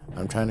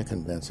 I'm trying to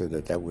convince her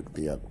that that would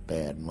be a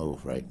bad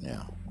move right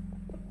now,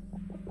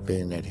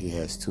 being that he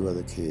has 2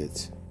 other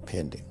kids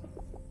pending.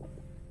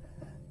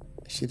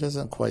 She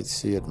doesn't quite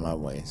see it my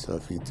way, so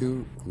if you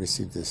do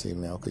receive this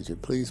email, could you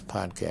please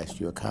podcast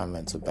your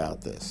comments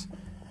about this?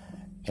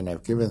 And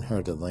I've given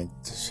her the link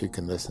so she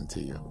can listen to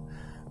you,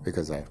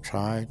 because I've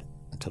tried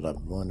until I'm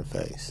blue in the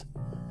face,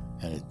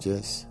 and it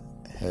just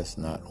has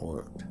not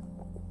worked.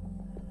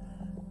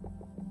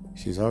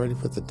 She's already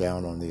put the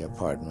down on the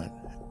apartment.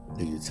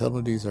 The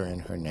utilities are in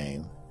her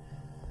name.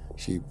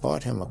 She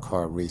bought him a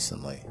car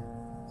recently.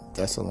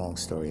 That's a long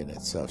story in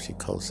itself. She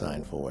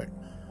co-signed for it,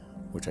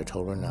 which I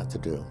told her not to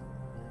do.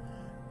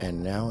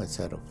 And now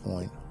it's at a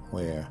point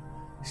where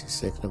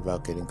she's thinking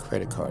about getting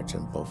credit cards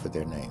in both of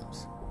their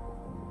names.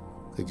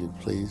 Could you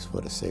please,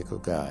 for the sake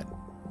of God,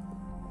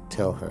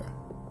 tell her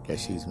that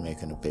she's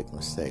making a big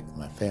mistake?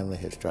 My family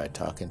has tried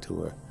talking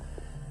to her,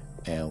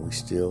 and we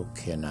still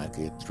cannot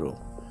get through.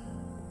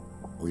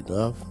 We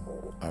love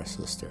our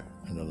sister,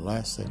 and the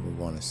last thing we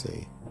want to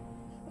see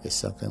is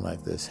something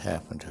like this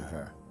happen to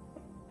her.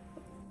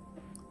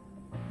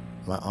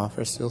 My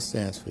offer still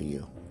stands for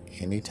you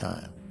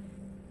anytime.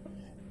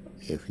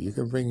 If you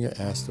can bring your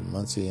ass to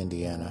Muncie,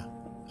 Indiana,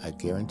 I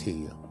guarantee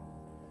you,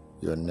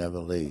 you'll never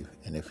leave.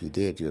 And if you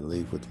did, you'll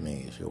leave with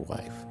me as your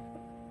wife.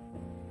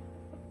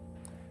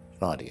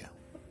 Claudia,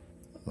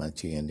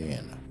 Muncie,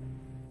 Indiana.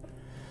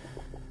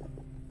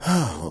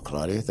 Well,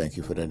 Claudia, thank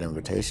you for that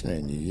invitation.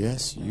 And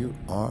yes, you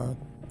are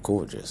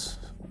gorgeous.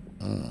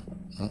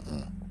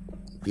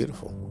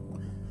 Beautiful.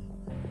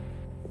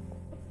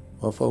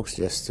 Well, folks,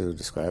 just to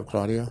describe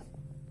Claudia,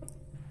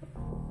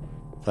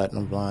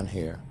 platinum blonde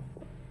hair,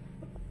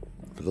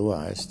 blue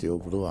eyes, still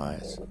blue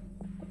eyes,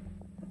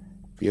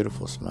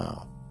 beautiful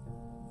smile.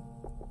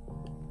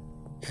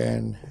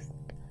 And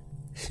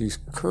she's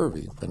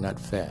curvy, but not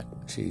fat.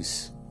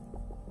 She's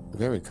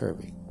very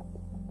curvy.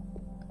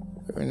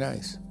 Very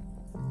nice.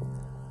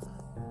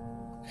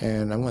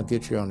 And I'm going to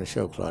get you on the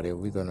show, Claudia.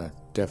 We're going to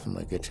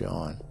definitely get you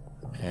on,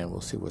 and we'll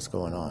see what's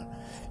going on.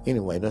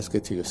 Anyway, let's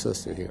get to your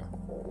sister here.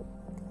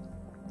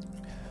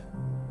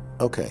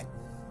 Okay.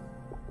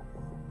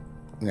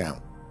 Now,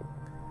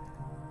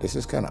 this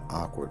is kind of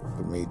awkward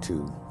for me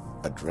to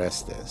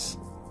address this,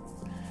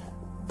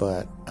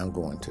 but I'm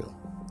going to.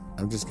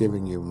 I'm just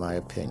giving you my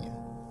opinion.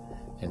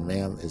 And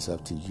ma'am, it's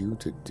up to you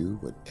to do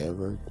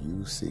whatever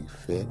you see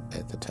fit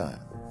at the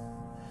time.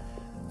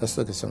 Let's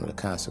look at some of the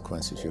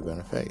consequences you're going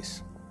to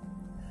face.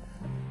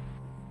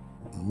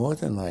 More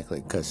than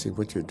likely, because see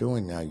what you're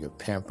doing now, you're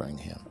pampering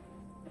him.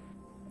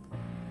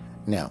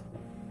 Now,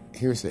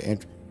 here's the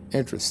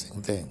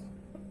interesting thing.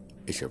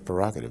 It's your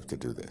prerogative to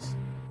do this.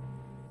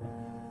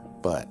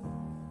 But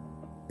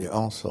you're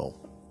also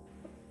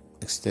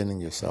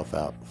extending yourself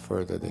out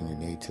further than you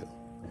need to.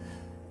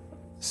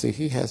 See,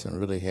 he hasn't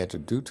really had to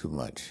do too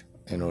much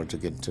in order to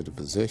get into the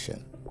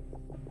position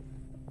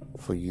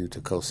for you to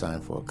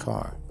co-sign for a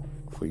car,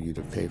 for you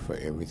to pay for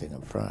everything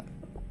up front.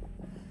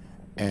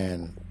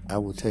 And I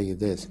will tell you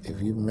this,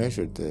 if you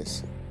measured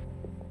this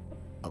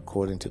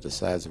according to the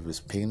size of his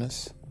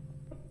penis,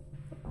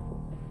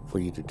 for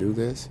you to do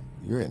this,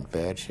 you're in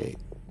bad shape.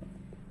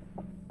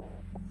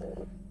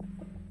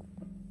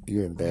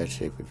 You're in bad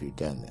shape if you've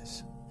done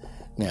this.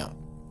 Now,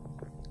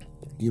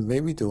 you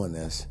may be doing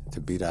this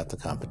to beat out the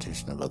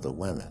competition of other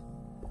women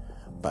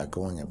by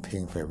going and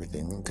paying for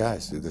everything. And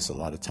guys do this a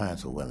lot of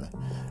times with women.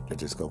 They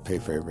just go pay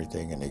for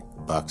everything and they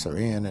box her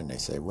in and they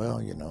say,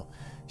 well, you know,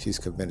 she's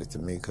committed to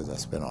me because I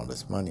spent all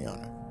this money on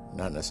her.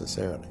 Not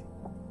necessarily.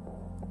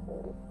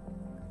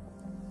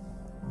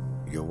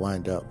 You'll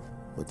wind up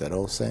with that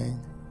old saying,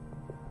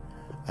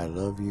 I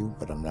love you,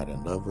 but I'm not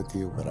in love with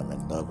you, but I'm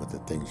in love with the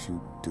things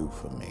you do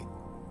for me.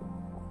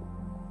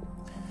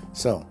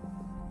 So,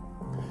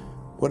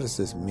 what does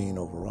this mean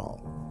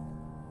overall?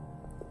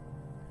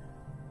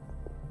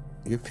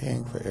 You're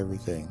paying for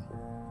everything.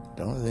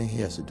 The only thing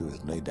he has to do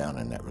is lay down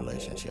in that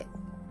relationship.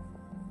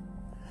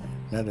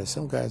 Now, there's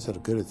some guys that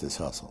are good at this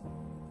hustle.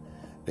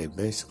 They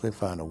basically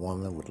find a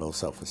woman with low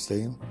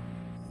self-esteem,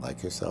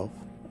 like yourself.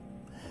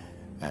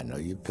 I know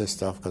you're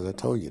pissed off because I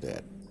told you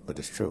that, but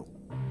it's true.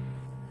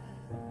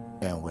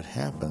 And what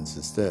happens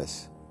is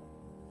this.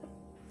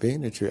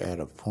 Being that you're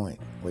at a point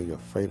where you're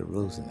afraid of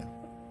losing him,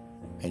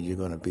 and you're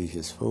going to be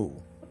his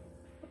fool,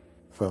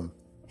 from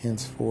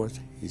henceforth,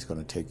 he's going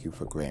to take you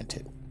for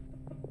granted.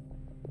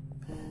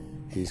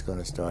 He's going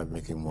to start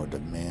making more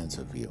demands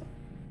of you.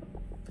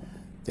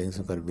 Things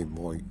are going to be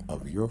more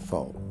of your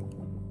fault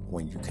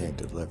when you can't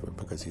deliver,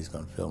 because he's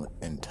going to feel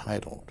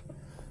entitled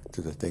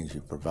to the things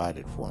you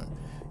provided for him.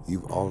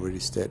 You've already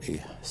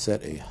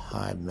set a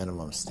high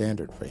minimum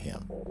standard for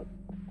him.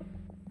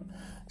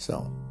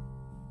 So,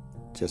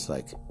 just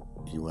like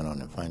you went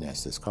on and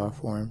financed this car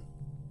for him,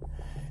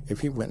 if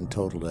he went and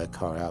totaled that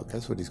car out,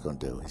 guess what he's going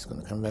to do? He's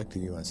going to come back to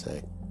you and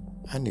say,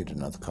 I need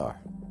another car.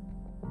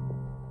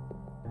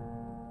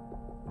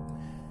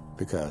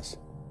 Because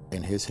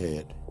in his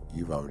head,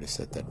 you've already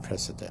set that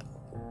precedent.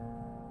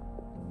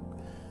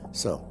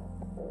 So,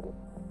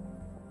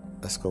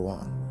 let's go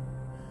on.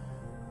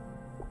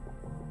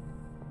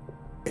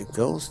 It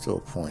goes to a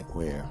point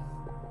where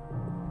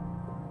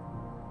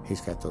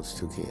he's got those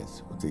 2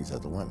 kids with these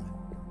other women.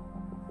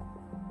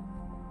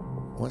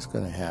 What's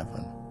going to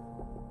happen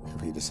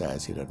if he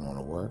decides he doesn't want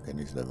to work and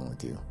he's living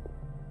with you?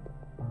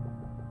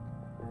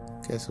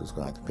 Guess who's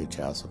going to have to pay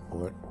child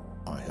support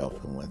or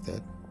help him with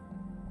it?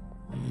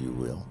 You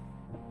will.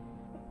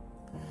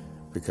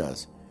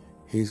 Because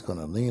he's going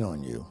to lean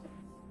on you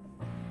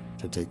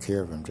to take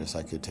care of him just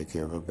like you take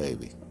care of a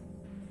baby.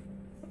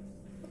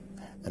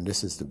 And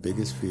this is the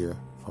biggest fear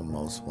for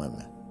most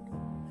women,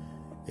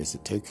 is to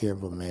take care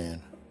of a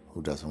man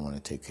who doesn't want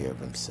to take care of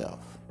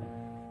himself.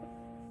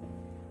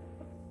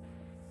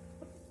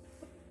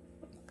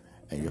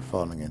 And you're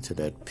falling into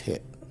that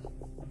pit.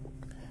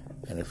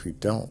 And if you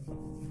don't,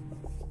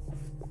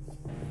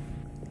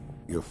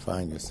 you'll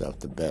find yourself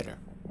the better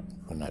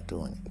for not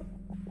doing it.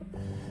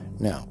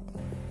 Now,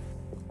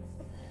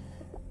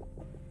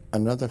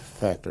 another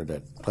factor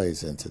that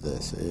plays into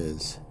this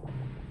is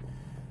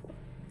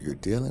you're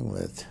dealing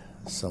with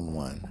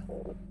someone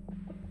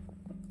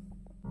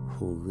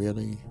who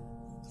really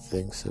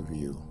thinks of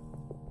you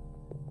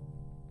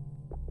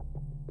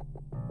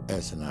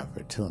as an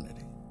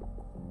opportunity.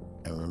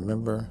 And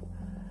remember,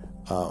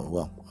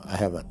 I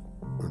haven't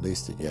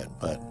released it yet,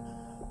 but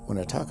when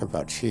I talk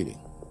about cheating,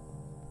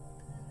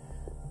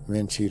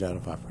 men cheat out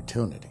of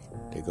opportunity.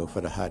 They go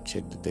for the hot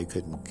chick that they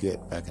couldn't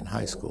get back in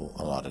high school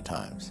a lot of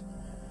times.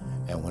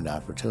 And when the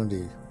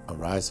opportunity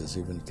arises,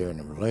 even if they're in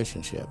a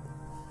relationship,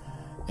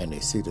 and they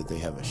see that they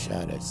have a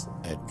shot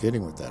at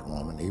getting with that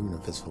woman, even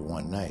if it's for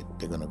one night,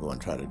 they're going to go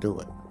and try to do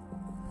it.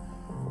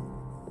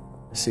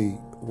 See,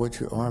 what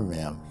you are,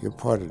 ma'am, you're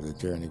part of the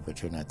journey,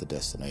 but you're not the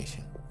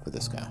destination for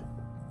this guy.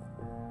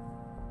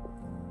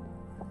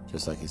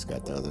 Just like he's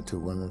got the other 2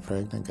 women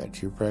pregnant,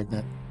 got you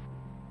pregnant,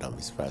 don't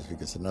be surprised if he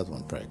gets another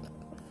one pregnant.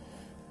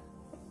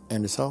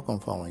 And it's all going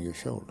to fall on your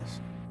shoulders.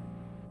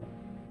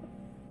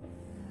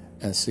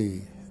 And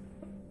see,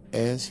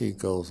 as he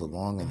goes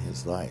along in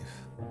his life,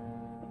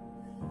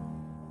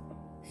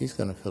 he's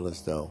going to feel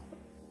as though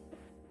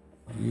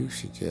you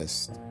should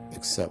just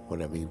accept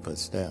whatever he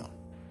puts down.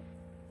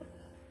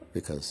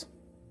 Because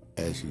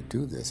as you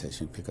do this, as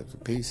you pick up the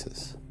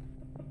pieces,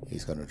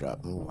 he's going to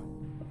drop more.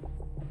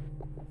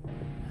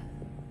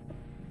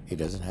 He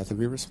doesn't have to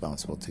be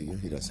responsible to you.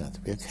 He doesn't have to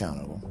be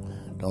accountable.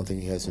 Don't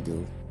think he has to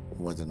do,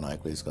 more than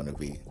likely he's going to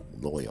be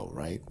loyal,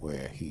 right?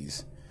 Where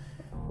he's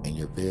in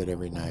your bed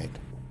every night,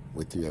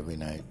 with you every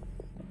night.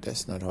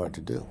 That's not hard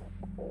to do.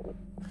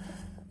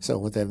 So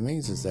what that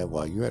means is that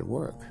while you're at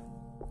work,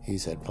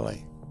 he's at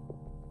play.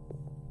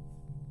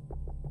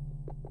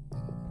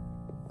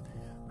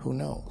 Who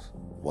knows?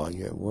 While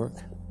you're at work,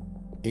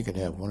 he could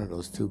have one of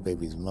those 2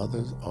 babies'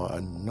 mothers or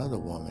another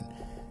woman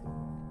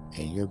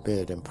in your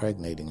bed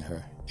impregnating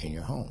her in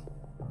your home.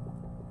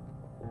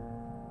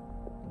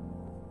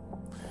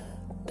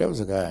 There was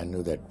a guy I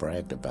knew that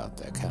bragged about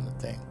that kind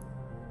of thing.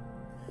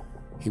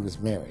 He was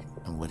married,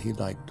 and what he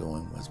liked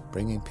doing was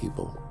bringing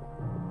people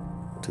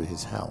to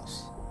his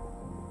house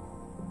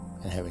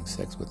and having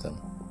sex with them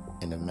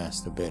in the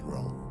master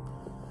bedroom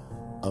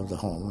of the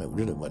home. It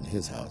really wasn't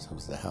his house. It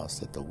was the house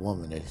that the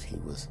woman that he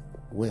was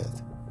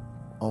with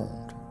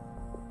owned.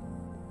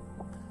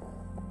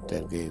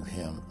 That gave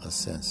him a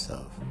sense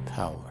of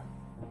power.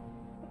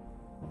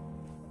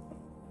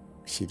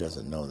 She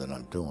doesn't know that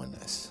I'm doing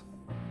this.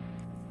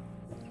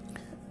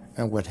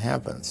 And what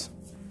happens,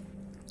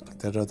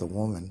 that other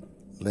woman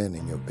laying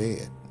in your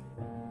bed,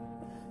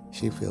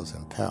 she feels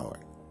empowered.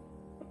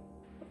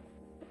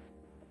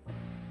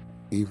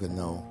 Even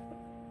though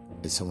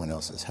it's someone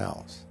else's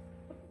house.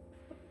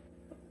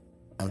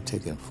 I'm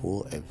taking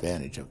full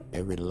advantage of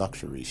every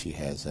luxury she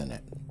has in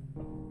it.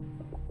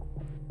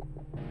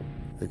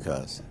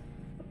 Because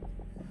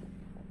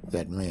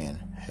that man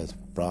has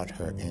brought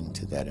her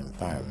into that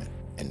environment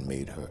and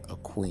made her a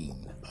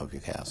queen of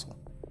your castle.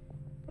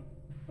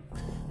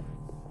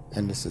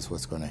 And this is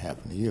what's going to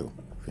happen to you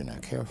if you're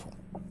not careful.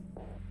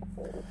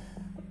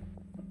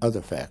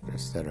 Other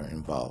factors that are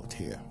involved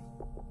here.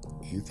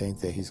 You think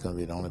that he's going to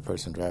be the only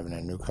person driving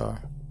that new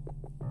car?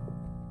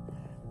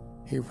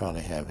 He'll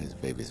probably have his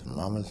baby's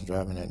mamas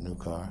driving that new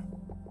car,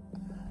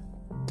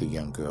 the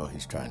young girl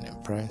he's trying to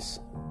impress,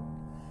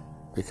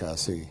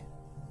 because, see,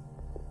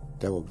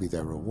 that will be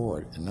their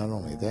reward. And not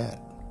only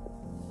that,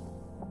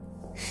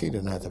 she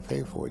didn't have to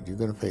pay for it. You're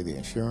going to pay the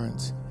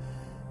insurance.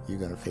 You're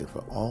going to pay for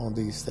all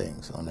these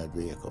things on that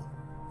vehicle.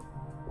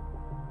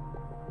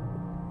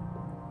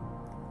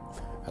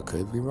 I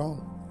could be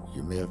wrong.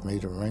 You may have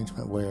made an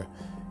arrangement where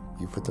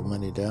you put the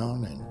money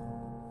down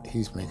and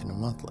he's making the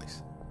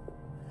monthlies.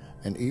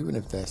 And even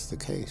if that's the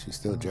case, you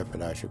still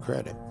jeopardize your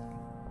credit.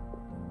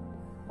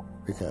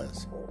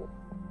 Because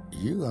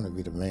you're going to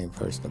be the main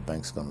person the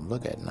bank's going to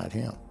look at, not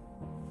him.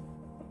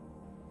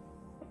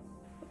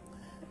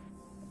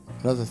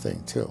 Another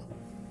thing, too,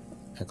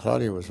 and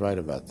Claudia was right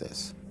about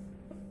this,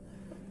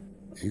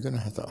 you're going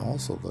to have to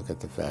also look at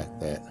the fact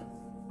that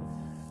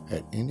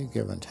at any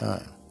given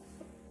time,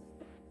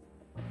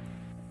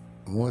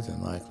 more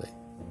than likely,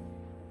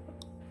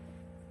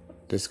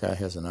 this guy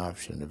has an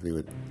option to be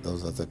with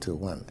those other 2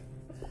 women.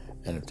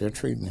 And if they're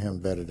treating him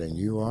better than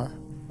you are,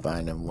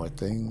 buying him more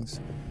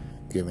things,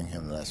 giving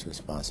him less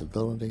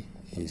responsibility,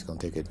 he's going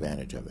to take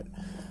advantage of it.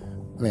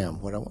 Ma'am,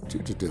 what I want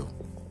you to do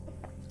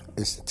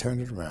is to turn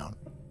it around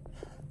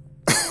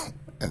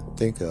and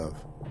think of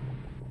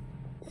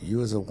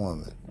you as a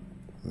woman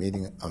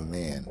meeting a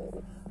man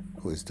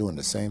who is doing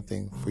the same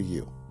thing for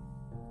you.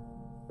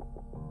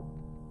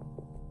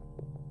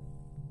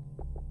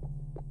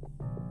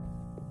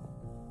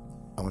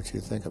 I want you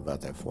to think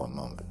about that for a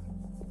moment.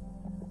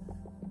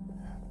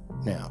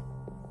 Now,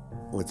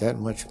 with that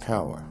much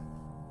power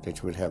that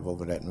you would have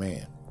over that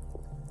man,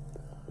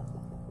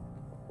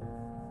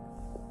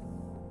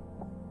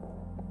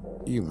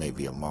 you may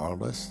be a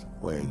moralist,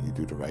 where you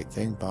do the right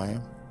thing by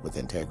him with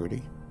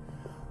integrity,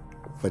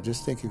 but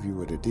just think if you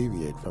were to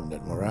deviate from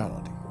that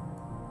morality,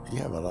 you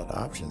have a lot of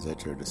options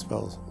at your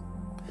disposal.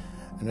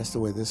 And that's the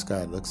way this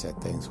guy looks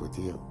at things with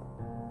you.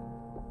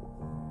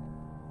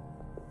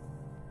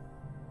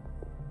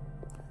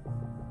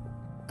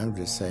 I'm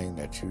just saying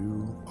that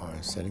you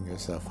are setting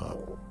yourself up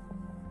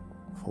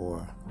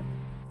for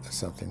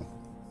something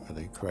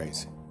really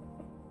crazy.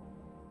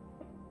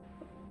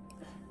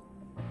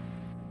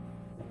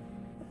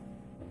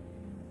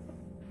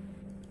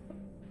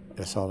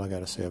 That's all I got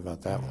to say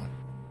about that one.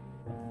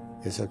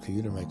 It's up to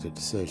you to make the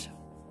decision.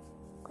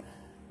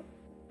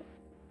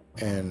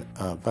 And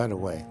by the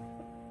way,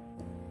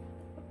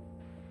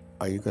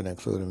 are you going to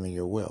include him in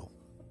your will?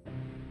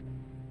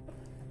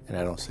 And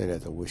I don't say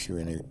that to wish you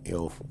any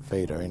ill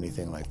fate or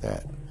anything like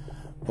that.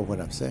 But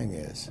what I'm saying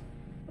is,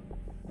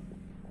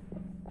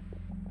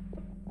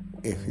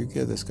 if you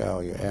give this guy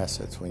all your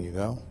assets when you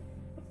go,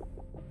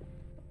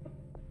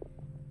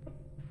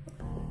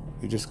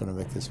 you're just going to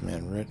make this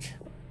man rich,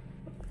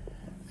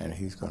 and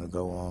he's going to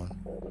go on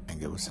and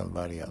get with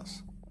somebody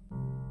else.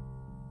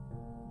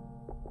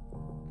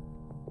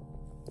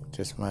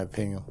 Just my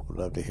opinion. Would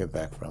love to hear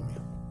back from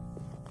you.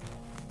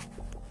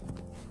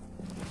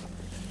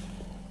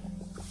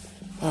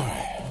 All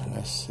right,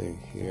 let's see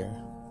here.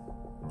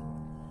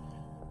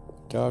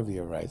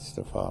 Darvia writes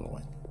the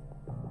following.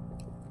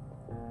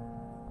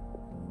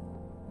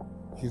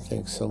 You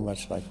think so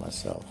much like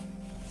myself.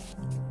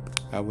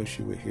 I wish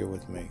you were here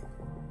with me.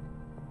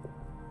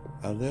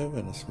 I live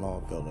in a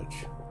small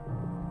village.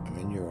 I'm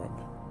in Europe.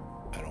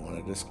 I don't want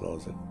to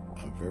disclose it.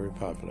 I'm very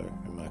popular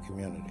in my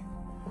community.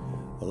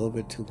 A little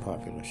bit too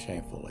popular,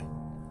 shamefully.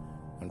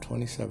 I'm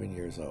 27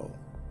 years old,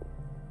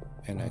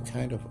 and I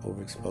kind of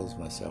overexposed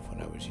myself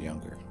when I was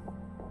younger.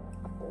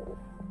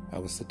 I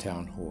was the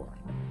town whore.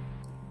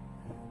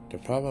 The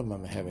problem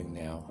I'm having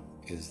now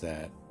is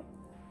that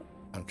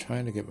I'm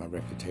trying to get my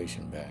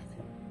reputation back.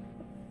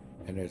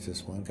 And there's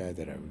this one guy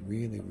that I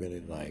really,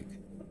 really like,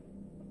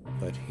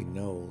 but he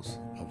knows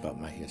about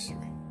my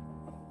history.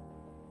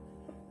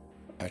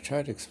 I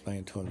tried to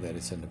explain to him that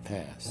it's in the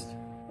past,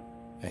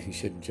 and he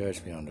shouldn't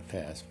judge me on the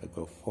past, but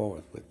go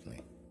forward with me.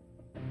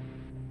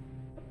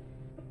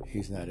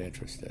 He's not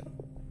interested.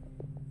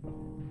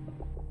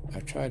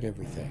 I've tried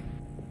everything.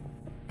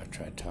 I've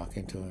tried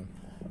talking to him,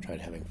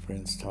 tried having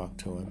friends talk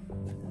to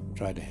him,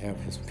 tried to have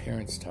his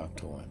parents talk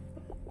to him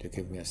to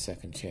give me a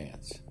second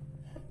chance.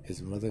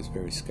 His mother's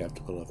very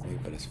skeptical of me,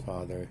 but his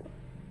father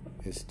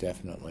is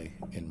definitely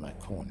in my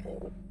corner.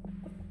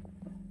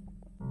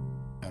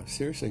 I'm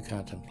seriously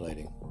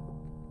contemplating,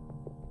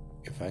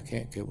 if I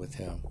can't get with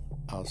him,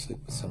 I'll sleep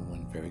with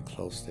someone very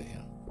close to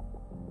him.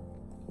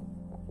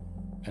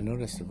 I know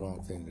that's the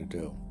wrong thing to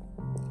do,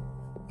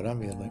 but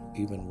I'm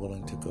even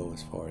willing to go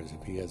as far as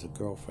if he has a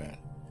girlfriend,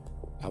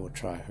 I would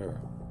try her,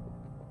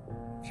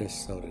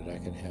 just so that I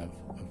can have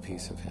a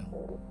piece of him.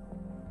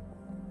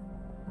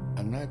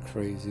 I'm not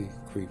crazy,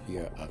 creepy,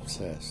 or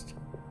obsessed.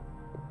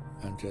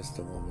 I'm just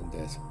a woman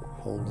that's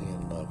wholly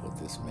in love with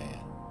this man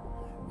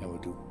and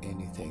would do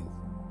anything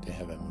to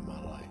have him in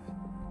my life.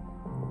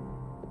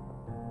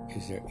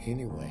 Is there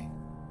any way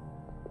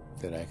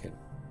that I could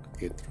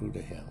get through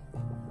to him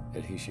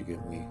that he should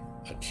give me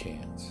a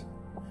chance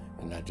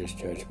and not just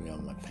judge me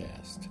on my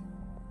past?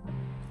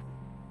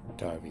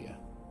 Darvia,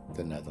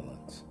 the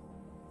Netherlands.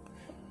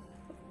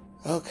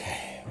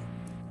 Okay,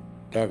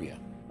 Darvia.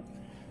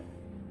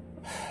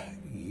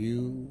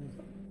 You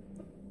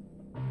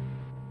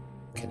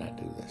cannot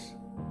do this.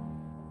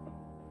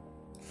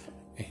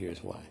 And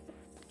here's why.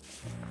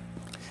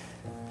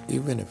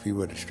 Even if you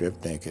were to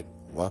strip naked,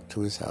 walk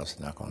to his house,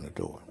 knock on the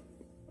door,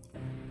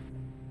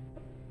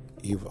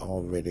 you've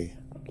already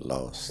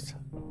lost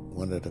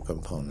one of the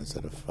components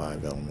of the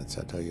 5 elements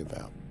I tell you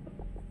about.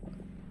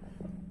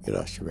 You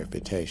lost your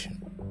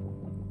reputation.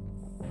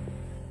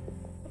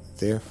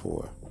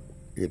 Therefore,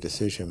 your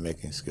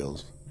decision-making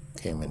skills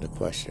came into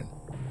question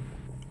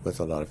with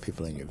a lot of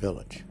people in your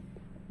village.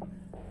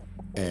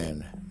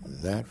 And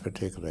that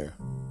particular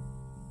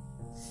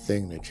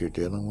thing that you're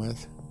dealing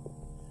with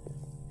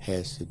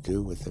has to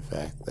do with the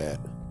fact that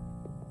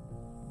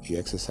you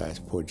exercise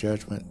poor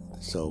judgment,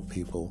 so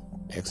people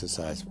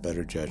exercise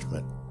better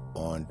judgment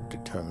on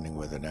determining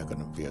whether they're going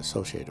to be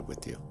associated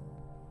with you.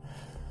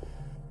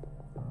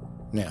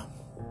 Now,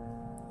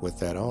 with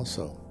that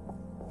also,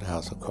 the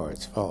house of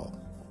cards fall,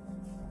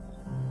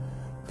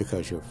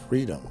 because your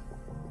freedom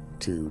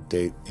to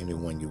date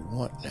anyone you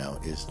want now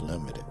is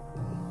limited.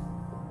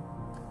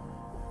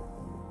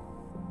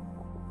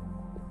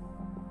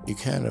 You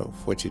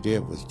what you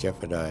did was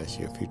jeopardize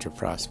your future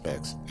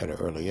prospects at an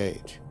early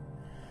age.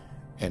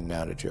 And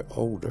now that you're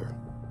older,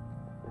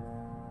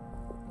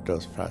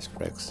 those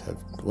prospects have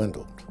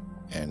dwindled.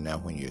 And now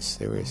when you're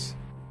serious,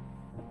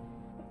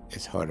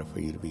 it's harder for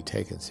you to be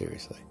taken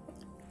seriously.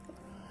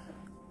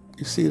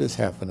 You see this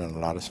happen in a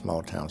lot of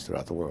small towns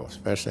throughout the world,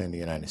 especially in the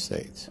United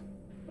States.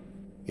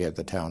 You have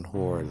the town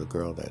whore, the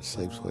girl that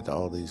sleeps with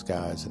all these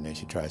guys, and then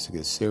she tries to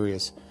get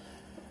serious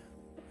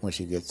when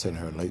she gets in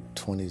her late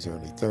 20s,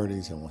 early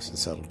 30s, and wants to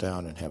settle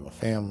down and have a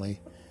family,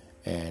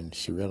 and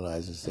she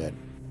realizes that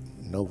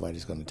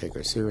nobody's going to take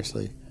her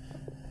seriously.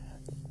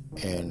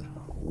 And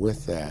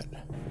with that,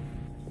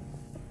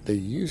 they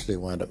usually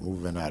wind up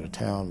moving out of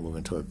town,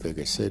 moving to a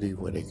bigger city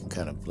where they can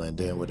kind of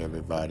blend in with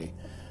everybody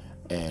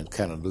and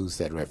kind of lose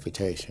that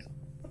reputation.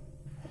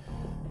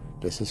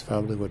 This is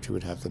probably what you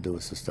would have to do,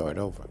 is to start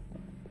over.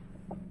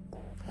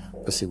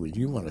 But see, when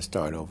you want to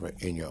start over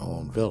in your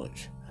own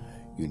village,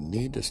 you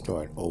need to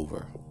start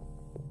over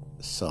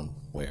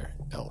somewhere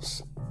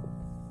else.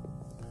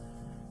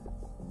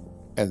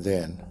 And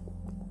then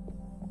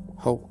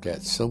hope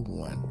that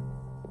someone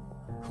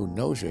who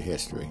knows your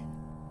history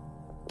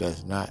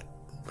does not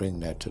bring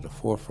that to the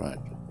forefront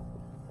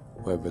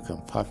where it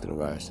becomes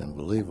popularized and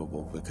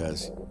believable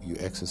because you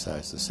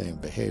exercise the same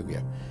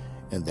behavior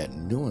in that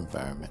new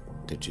environment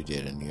that you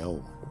did in the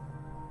old one.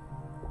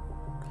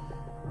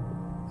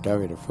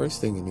 Daria, the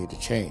first thing you need to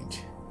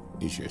change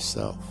is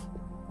yourself.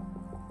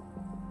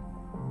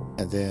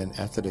 And then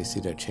after they see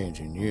that change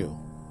in you,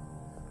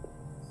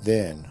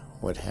 then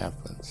what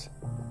happens?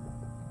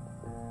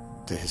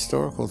 The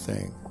historical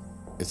thing,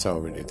 it's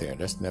already there.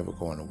 That's never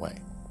going away.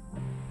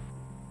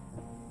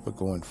 But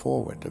going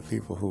forward, the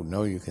people who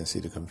know you can see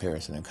the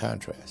comparison and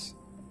contrast.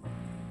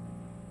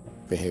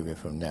 Behavior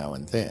from now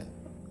and then.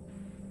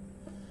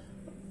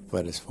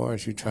 But as far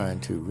as you trying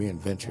to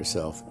reinvent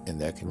yourself in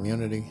that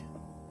community,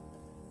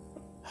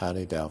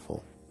 highly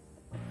doubtful.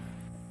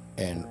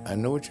 And I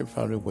know what you're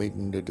probably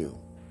waiting to do.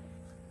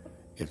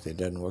 If it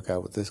doesn't work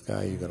out with this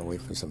guy, you're going to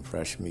wait for some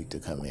fresh meat to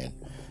come in.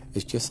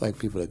 It's just like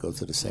people that go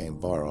to the same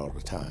bar all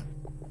the time.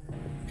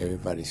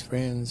 Everybody's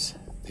friends.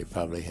 They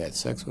probably had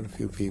sex with a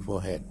few people,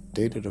 had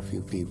dated a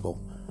few people,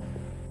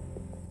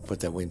 but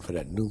they're waiting for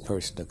that new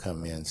person to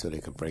come in so they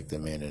could break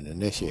them in and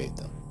initiate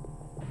them.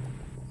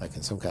 Like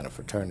in some kind of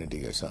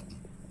fraternity or something.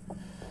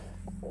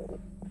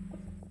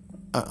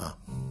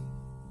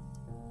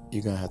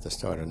 You're going to have to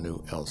start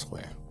anew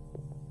elsewhere.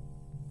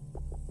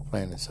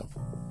 Plain and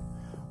simple.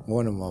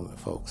 More in a moment,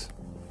 folks.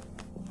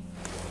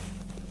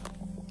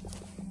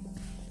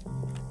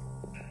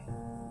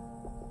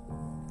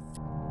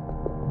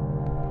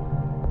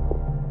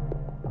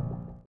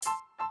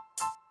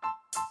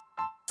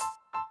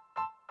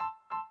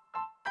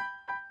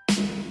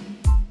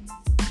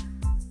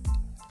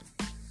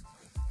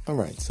 All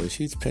right, so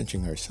she's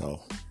pinching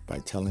herself by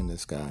telling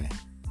this guy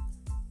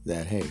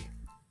that, hey,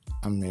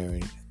 I'm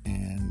married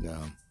and,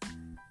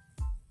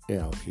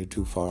 you're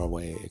too far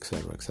away,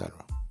 etc., etc.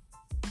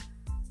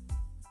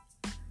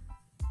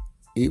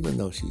 Even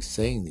though she's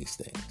saying these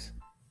things,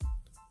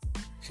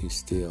 she's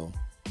still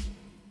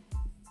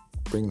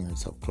bringing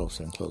herself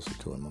closer and closer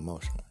to him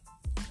emotionally.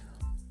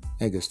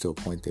 It gets to a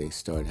point they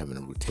start having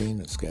a routine,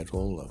 a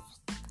schedule of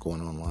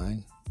going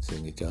online,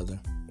 seeing each other.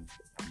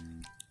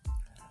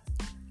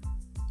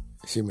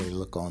 She may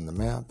look on the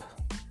map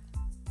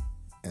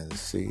and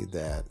see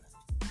that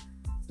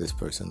this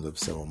person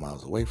lives several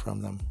miles away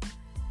from them.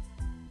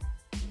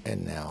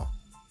 And now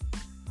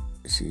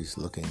she's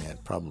looking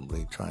at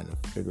probably trying to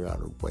figure out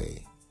a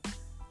way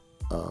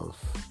of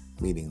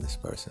meeting this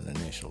person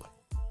initially.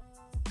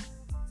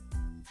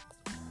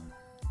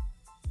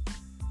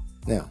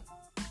 Now,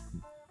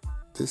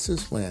 this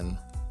is when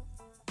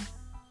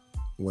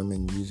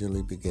women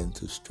usually begin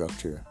to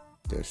structure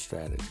their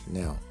strategy.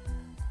 Now,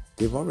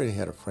 they've already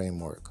had a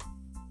framework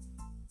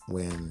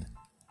when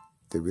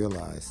they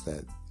realize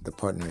that the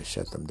partner has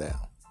shut them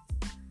down.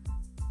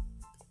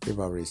 They've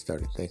already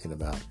started thinking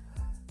about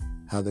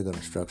how they're going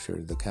to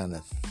structure the kind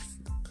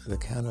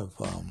of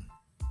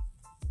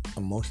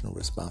emotional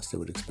response they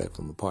would expect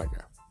from a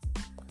partner.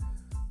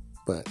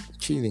 But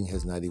cheating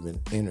has not even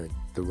entered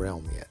the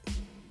realm yet.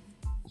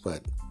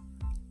 But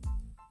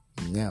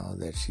now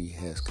that she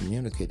has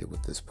communicated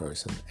with this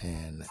person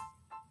and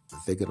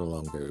they get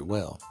along very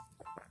well,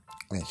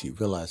 and she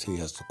realized he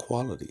has the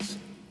qualities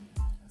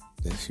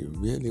that she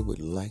really would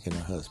like in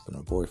her husband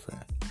or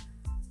boyfriend,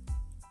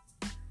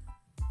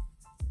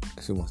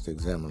 she wants to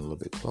examine a little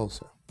bit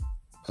closer.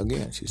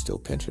 Again, she's still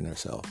pinching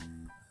herself.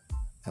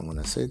 And when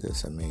I say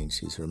this, I mean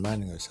she's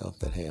reminding herself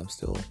that, hey, I'm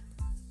still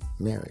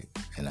married,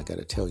 and I got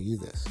to tell you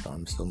this, so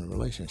I'm still in a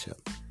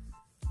relationship.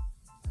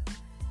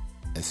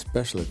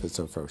 Especially if it's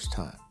her first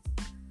time.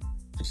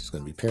 And she's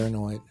going to be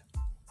paranoid,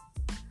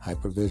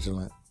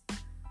 hypervigilant.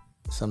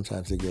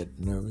 Sometimes they get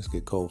nervous,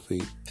 get cold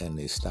feet, and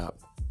they stop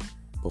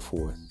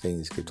before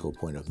things get to a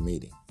point of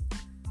meeting.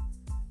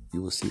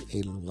 You will see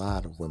a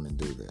lot of women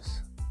do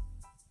this.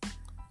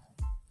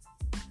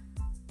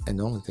 And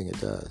the only thing it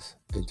does,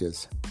 it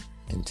just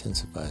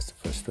intensifies the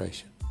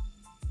frustration.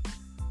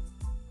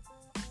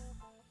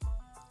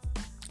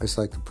 It's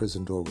like the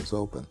prison door was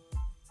open,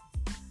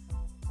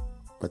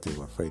 but they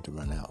were afraid to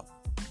run out.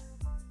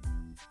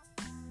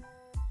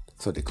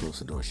 So they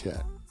closed the door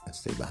shut and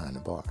stayed behind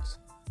the bars.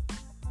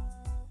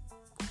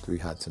 3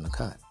 hots in a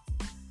cot.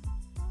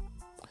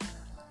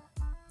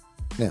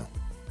 Now,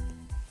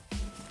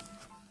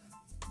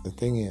 the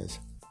thing is,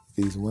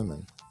 these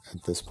women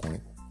at this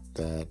point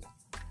that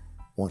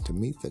want to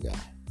meet the guy,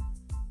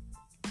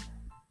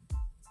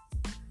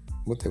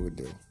 what they would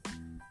do,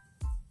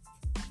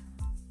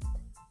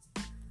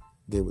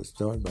 they would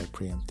start by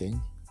preempting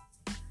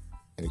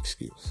an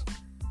excuse.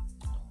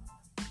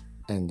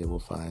 And they will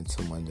find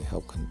someone to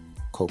help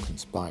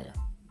co-conspire.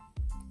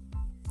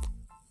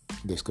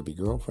 This could be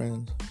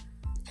girlfriends,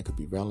 it could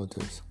be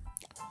relatives,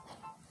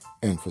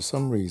 and for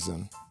some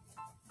reason,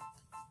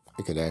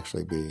 it could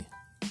actually be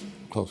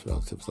close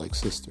relatives like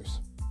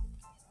sisters,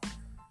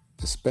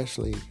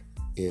 especially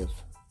if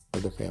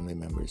other family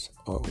members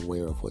are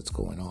aware of what's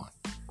going on,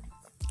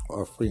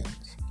 or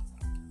friends.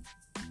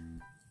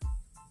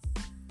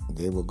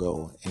 They will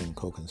go and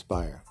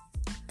co-conspire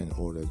in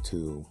order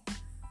to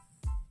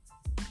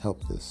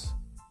help this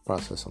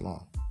process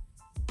along.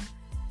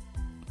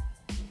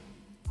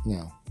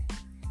 Now,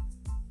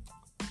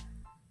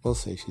 we'll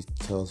say she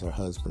tells her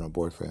husband or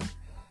boyfriend,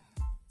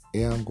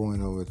 yeah, I'm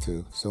going over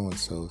to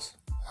so-and-so's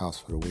house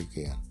for the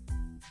weekend.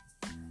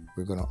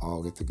 We're going to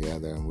all get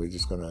together and we're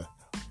just going to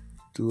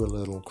do a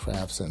little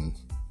crafts and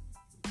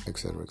et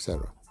cetera, et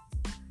cetera.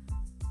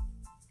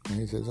 And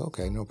he says,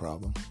 okay, no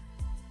problem.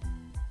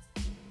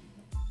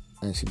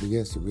 And she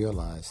begins to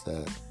realize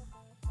that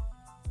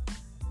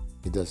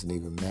it doesn't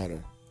even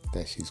matter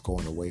that she's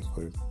going away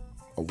for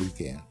a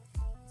weekend.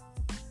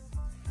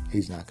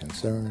 He's not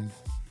concerned.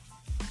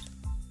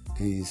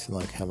 He's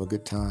like, have a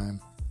good time.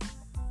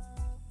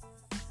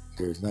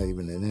 There's not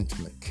even an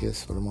intimate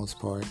kiss for the most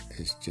part.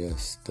 It's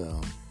just,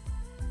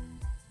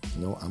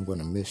 no, I'm going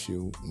to miss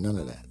you. None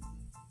of that.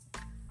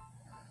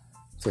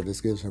 So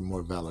this gives her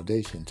more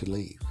validation to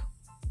leave.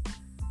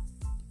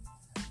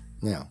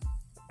 Now,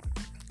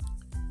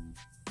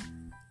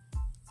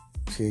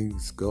 she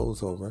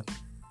goes over,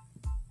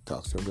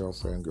 talks to her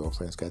girlfriend.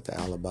 Girlfriend's got the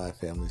alibi.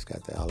 Family's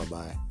got the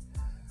alibi.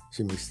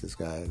 She meets this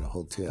guy at a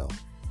hotel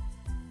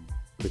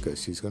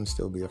because she's going to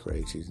still be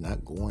afraid. She's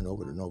not going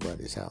over to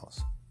nobody's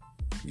house,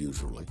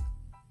 usually.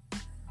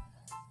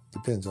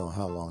 Depends on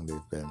how long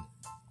they've been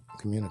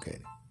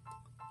communicating.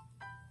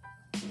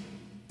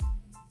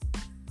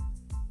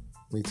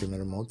 Meets him at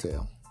a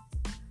motel.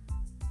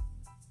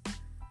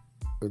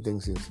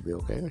 Everything seems to be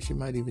okay, or she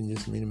might even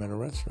just meet him at a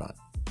restaurant.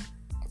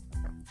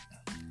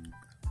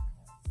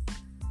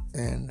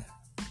 And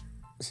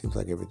it seems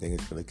like everything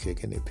is really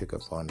kicking. They pick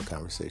up on the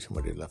conversation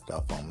where they left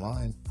off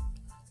online.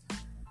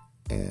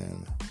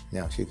 And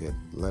now she could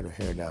let her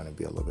hair down and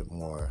be a little bit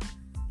more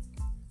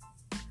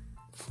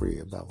free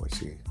about what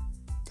she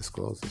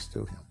discloses to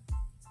him.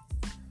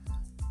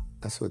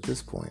 And so at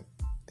this point,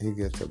 he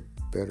gets a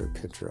better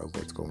picture of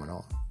what's going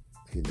on.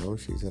 He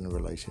knows she's in a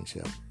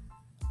relationship.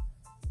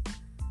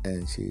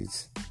 And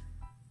she's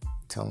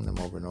telling him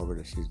over and over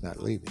that she's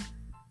not leaving.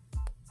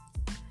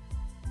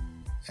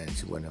 And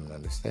she wanted him to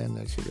understand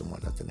that. She didn't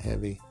want nothing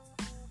heavy.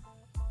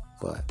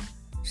 But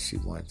she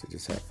wanted to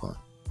just have fun.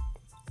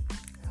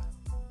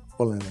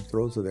 Well, in the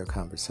throes of their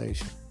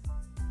conversation,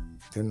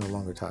 they're no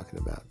longer talking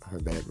about her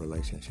bad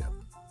relationship.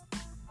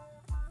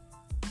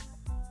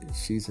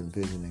 She's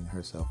envisioning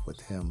herself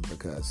with him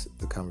because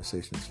the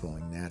conversation is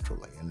flowing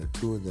naturally. And the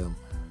two of them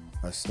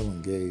are so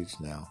engaged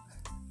now.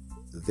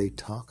 They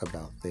talk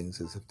about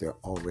things as if they're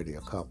already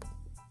a couple.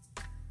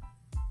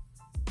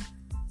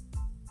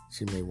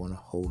 She may want to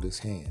hold his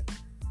hand.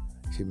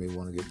 She may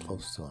want to get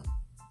close to him.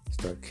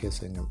 Start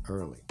kissing him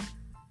early.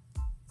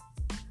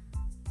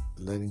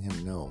 Letting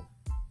him know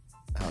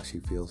how she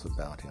feels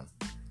about him.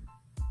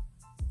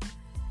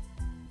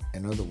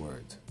 In other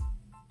words,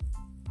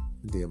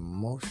 the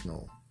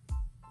emotional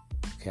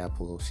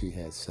capital she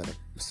had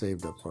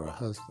saved up for her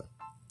husband,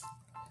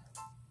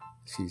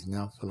 she's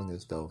now feeling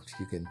as though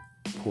she can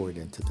pour it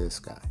into this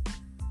guy.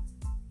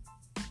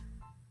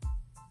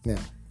 Now,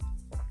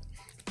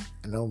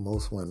 I know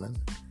most women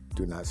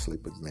do not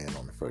sleep with men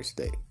on the first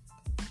date.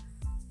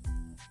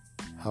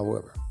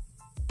 However,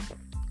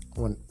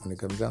 when it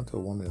comes down to a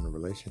woman in a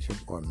relationship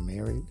or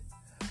married,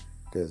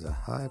 there's a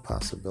high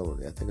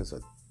possibility, I think it's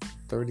a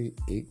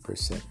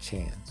 38%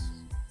 chance,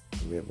 I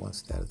read one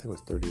stat, I think it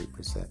was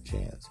 38%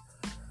 chance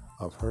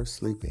of her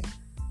sleeping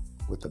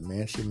with the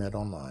man she met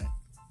online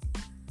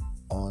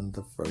on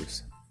the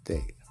first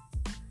date.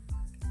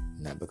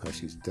 Not because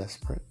she's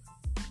desperate,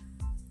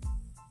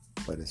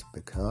 but it's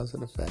because of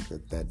the fact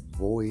that that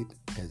void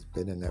has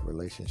been in that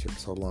relationship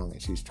so long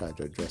and she's tried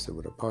to address it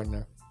with her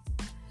partner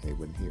and he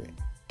wouldn't hear it.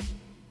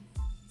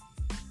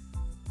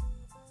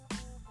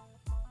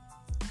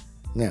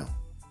 Now,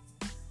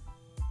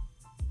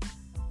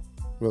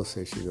 we'll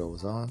say she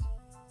goes on.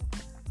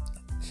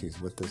 She's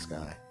with this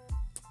guy.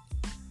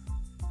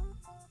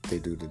 They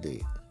do the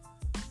deed.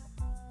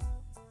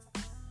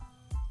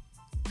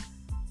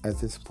 At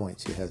this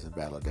point, she has a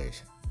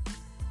validation.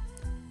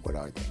 What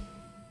are they?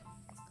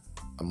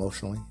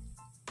 Emotionally,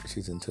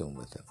 she's in tune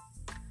with him.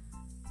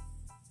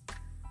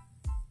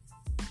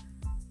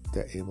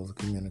 They're able to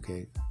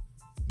communicate.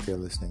 They're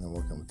listening and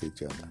working with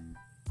each other.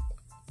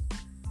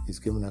 He's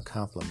given her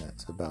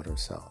compliments about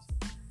herself.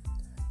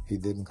 He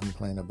didn't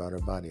complain about her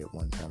body at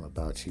one time,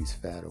 about she's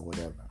fat or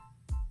whatever.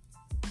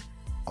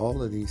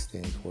 All of these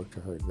things worked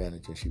to her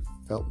advantage, and she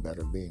felt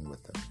better being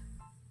with him.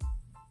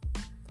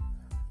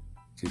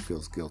 She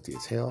feels guilty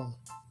as hell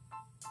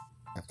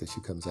after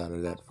she comes out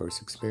of that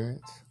first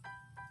experience.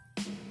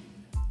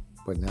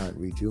 But now it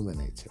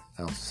rejuvenates her.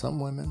 Now, some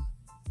women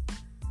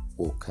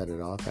will cut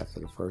it off after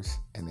the first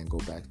and then go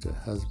back to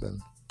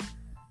husband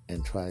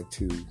and try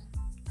to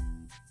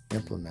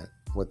implement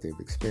what they've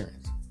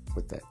experienced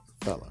with that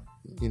fella.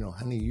 You know,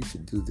 honey, you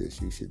should do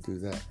this, you should do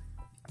that.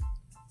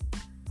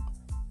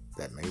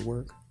 That may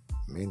work,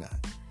 may not.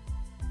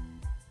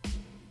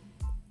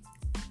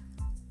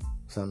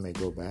 Some may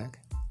go back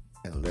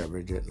and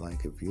leverage it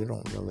like, if you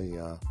don't really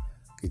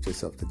get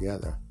yourself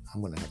together,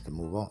 I'm going to have to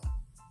move on.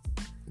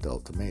 The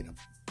ultimatum.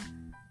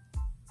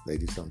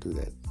 Ladies, don't do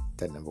that.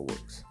 That never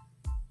works.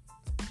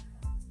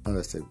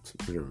 unless it's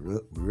a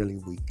really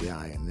weak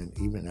guy, and then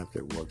even after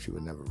it works, you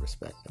would never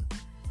respect him.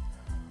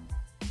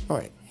 All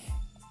right.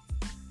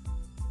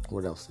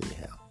 What else do you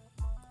have?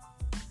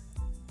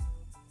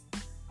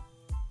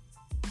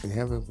 You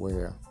have it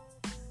where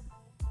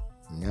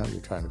now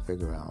you're trying to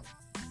figure out,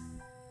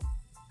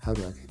 how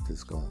do I keep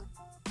this going?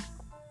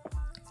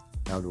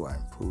 How do I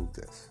improve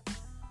this?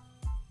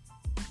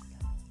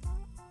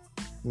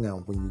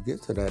 Now, when you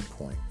get to that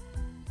point,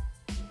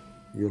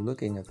 you're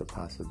looking at the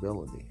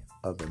possibility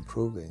of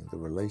improving the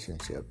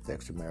relationship, the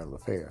extramarital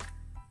affair,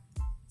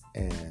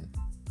 and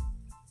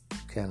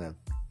kind of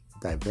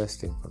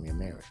divesting from your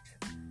marriage,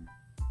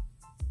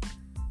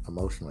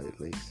 emotionally at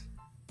least.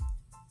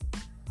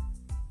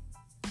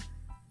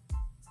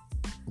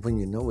 When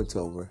you know it's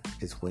over,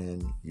 it's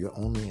when you're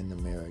only in the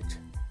marriage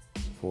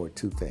for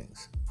two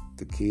things: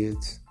 the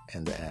kids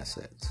and the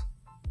assets.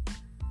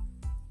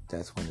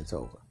 That's when it's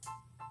over.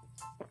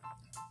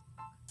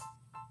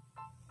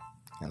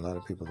 And a lot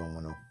of people don't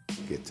want to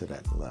get to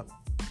that level.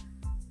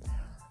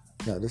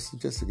 Now, this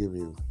is just to give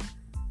you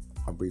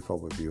a brief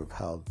overview of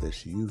how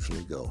this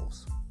usually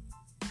goes.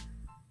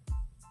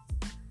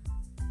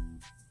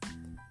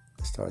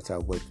 It starts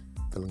out with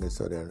feeling as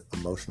though they're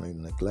emotionally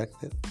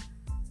neglected,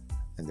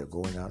 and they're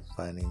going out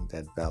finding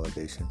that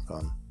validation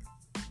from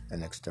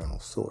an external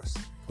source,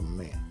 from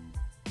a man.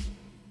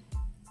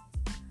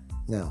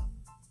 Now,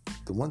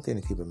 the one thing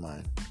to keep in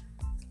mind,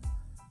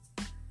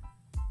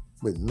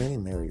 with many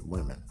married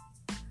women,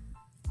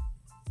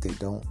 they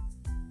don't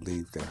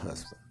leave their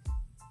husband.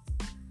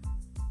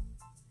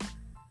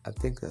 I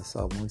think I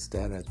saw one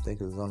stat, I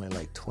think it was only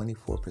like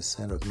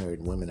 24% of married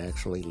women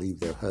actually leave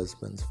their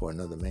husbands for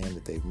another man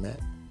that they've met.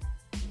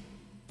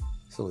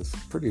 So it's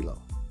pretty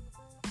low.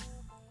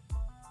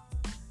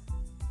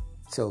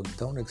 So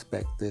don't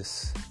expect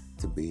this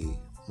to be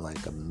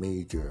like a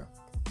major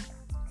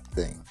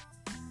thing.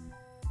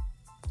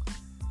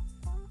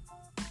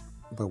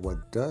 But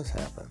what does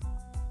happen,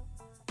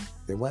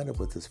 they wind up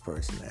with this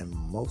person, and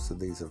most of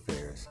these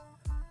affairs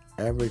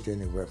average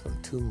anywhere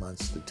from 2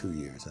 months to 2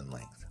 years in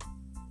length.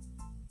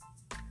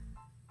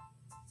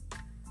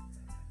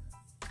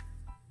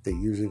 They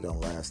usually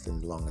don't last any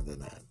longer than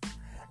that.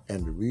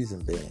 And the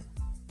reason being,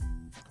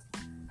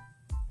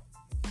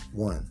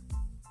 one,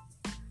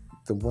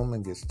 the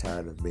woman gets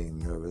tired of being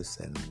nervous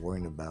and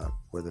worrying about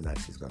whether or not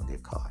she's going to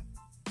get caught.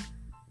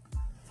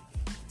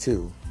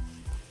 Two,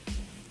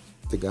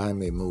 the guy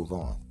may move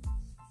on,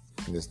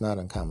 and it's not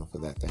uncommon for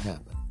that to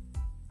happen.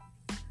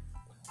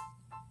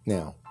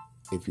 Now,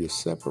 if you're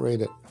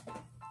separated,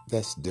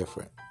 that's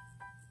different.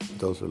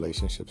 Those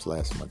relationships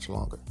last much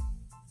longer.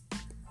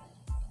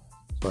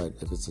 But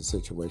if it's a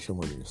situation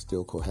where you're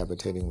still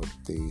cohabitating with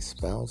the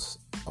spouse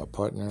or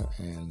partner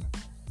and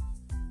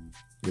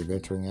you're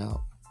venturing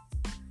out,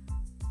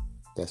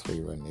 that's where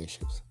you run into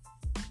issues.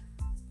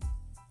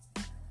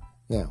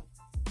 Now,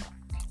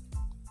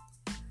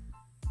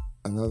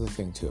 another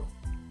thing too.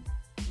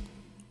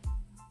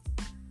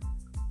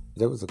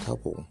 There was a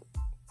couple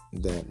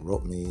that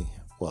wrote me,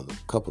 well, the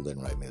couple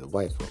didn't write me, the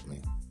wife wrote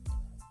me,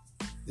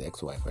 the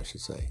ex-wife I should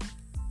say,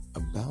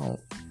 about,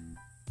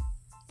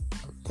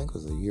 I think it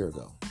was a year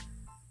ago.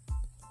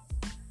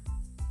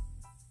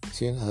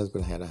 She and her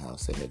husband had a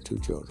house, they had 2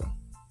 children.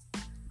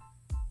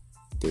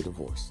 They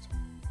divorced.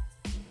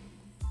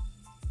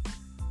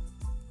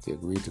 They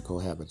agreed to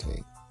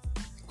cohabitate,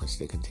 which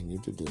they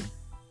continued to do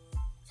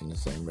in the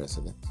same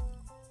residence.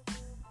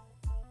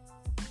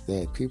 They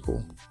had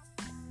people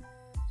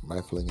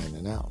rifling in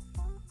and out.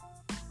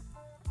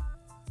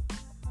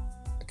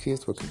 The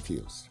kids were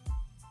confused.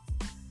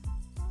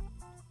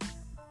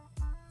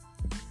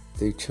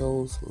 They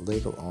chose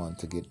later on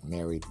to get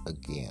married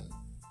again.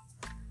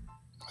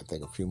 I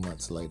think a few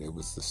months later. It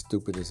was the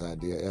stupidest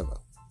idea ever.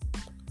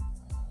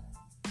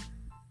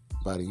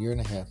 About a year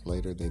and a half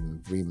later, they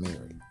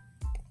remarried.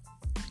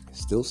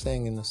 Still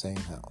staying in the same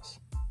house.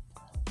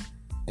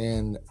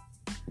 And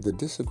the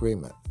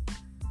disagreement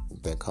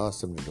that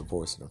caused them to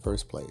divorce in the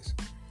first place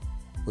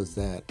was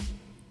that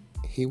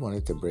he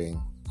wanted to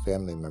bring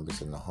family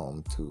members in the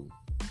home to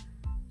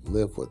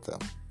live with them.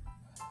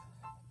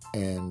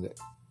 And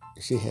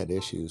she had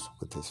issues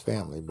with his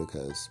family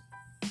because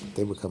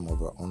they would come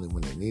over only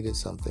when they needed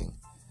something,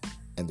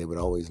 and they would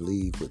always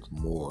leave with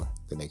more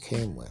than they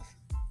came with,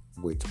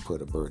 which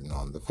put a burden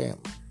on the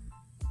family.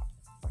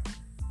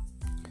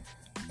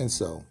 And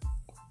so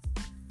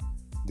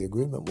the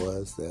agreement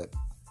was that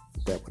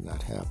that would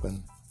not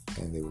happen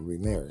and they would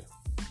remarry.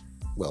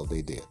 Well,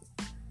 they did.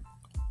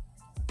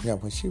 Now,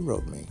 when she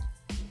wrote me,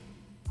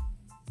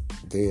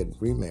 they had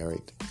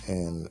remarried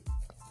and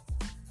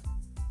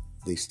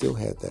they still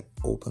had that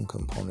open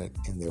component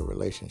in their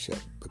relationship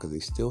because they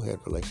still had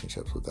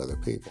relationships with other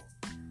people.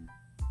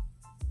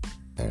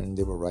 And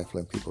they were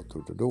rifling people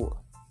through the door.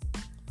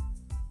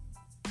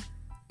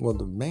 Well,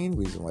 the main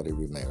reason why they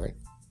remarried,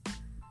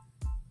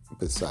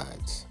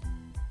 besides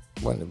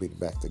wanting to be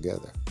back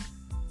together,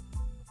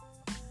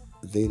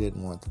 they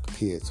didn't want the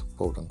kids,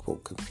 quote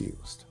unquote,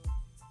 confused.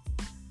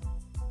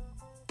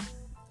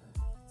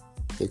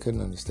 They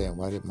couldn't understand,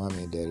 why did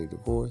mommy and daddy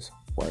divorce?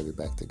 Why are they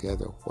back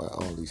together? Why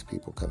are all these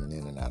people coming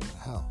in and out of the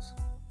house?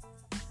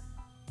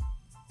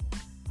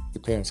 The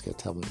parents kept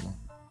telling them,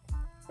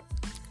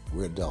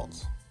 we're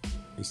adults.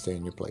 You stay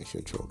in your place,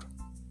 your children.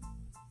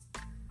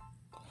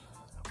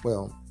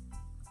 Well,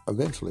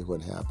 eventually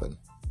what happened,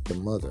 the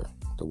mother,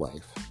 the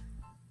wife,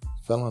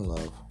 fell in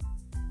love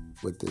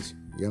with this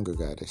younger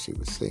guy that she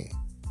was seeing.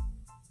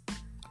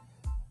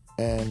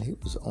 And he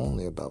was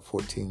only about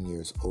 14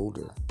 years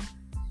older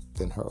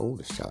than her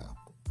oldest child.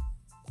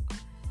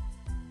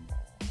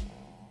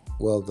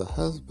 Well, the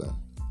husband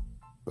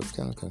was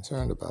kind of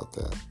concerned about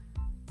that.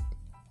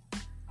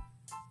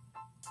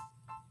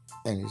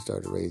 And he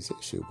started to raise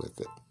issue with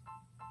it.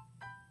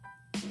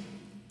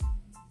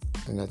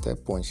 And at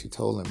that point, she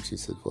told him, she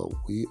said, well,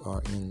 we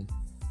are in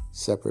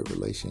separate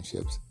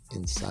relationships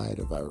inside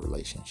of our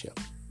relationship.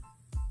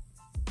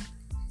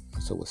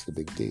 So what's the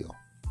big deal?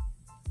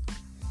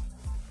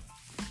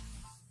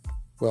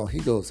 Well, he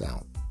goes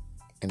out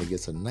and he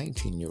gets a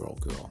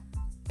 19-year-old girl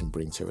and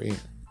brings her in.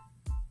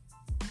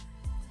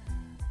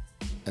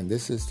 And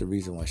this is the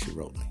reason why she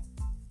wrote me.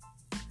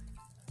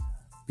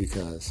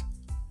 Because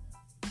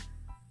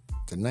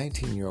the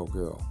 19-year-old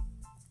girl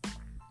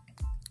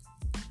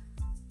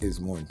is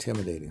more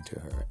intimidating to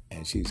her,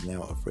 and she's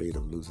now afraid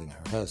of losing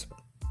her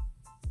husband.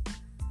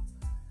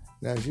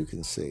 Now, as you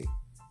can see,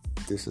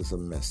 this is a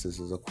mess. This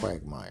is a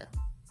quagmire.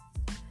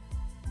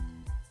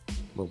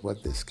 But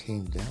what this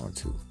came down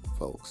to,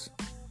 folks,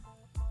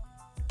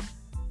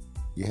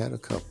 you had a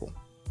couple.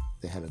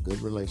 They had a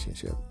good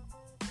relationship,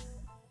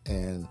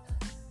 and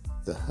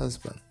the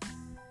husband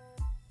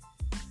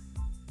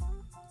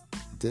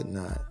did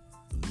not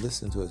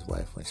listen to his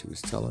wife when she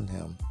was telling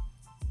him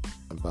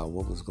about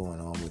what was going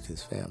on with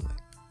his family.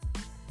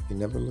 He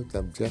never looked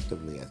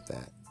objectively at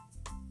that.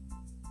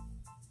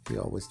 He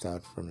always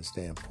thought from the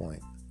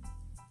standpoint,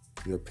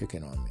 you're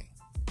picking on me.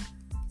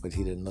 But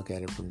he didn't look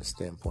at it from the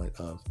standpoint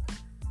of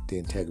the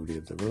integrity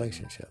of the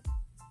relationship.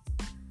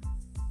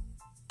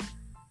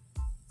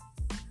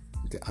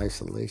 The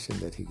isolation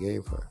that he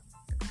gave her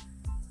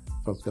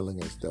from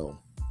feeling as though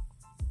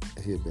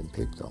he had been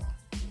picked on.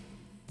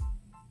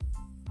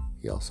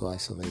 He also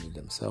isolated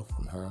himself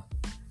from her.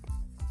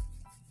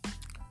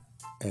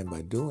 And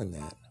by doing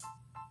that,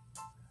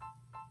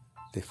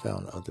 they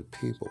found other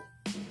people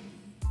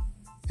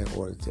in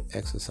order to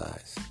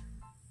exercise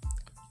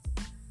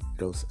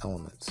those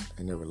elements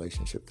in their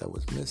relationship that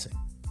was missing.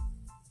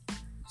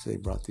 So they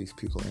brought these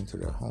people into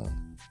their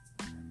home,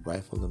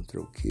 rifled them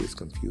through, kids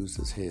confused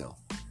as hell.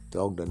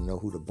 Dog doesn't know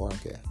who to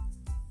bark at.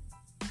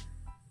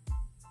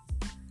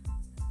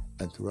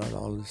 And throughout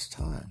all this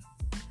time,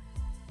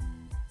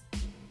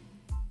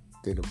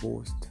 they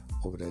divorced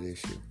over that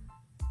issue,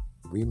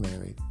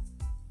 remarried,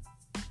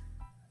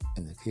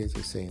 and the kids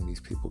are saying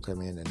these people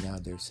come in, and now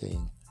they're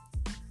saying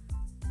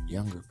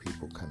younger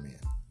people come in.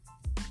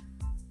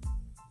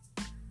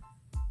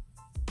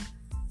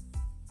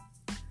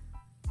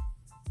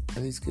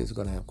 And these kids are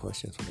going to have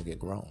questions when they get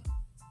grown.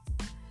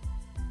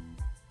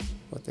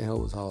 What the hell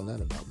was all that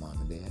about, Mom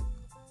and Dad?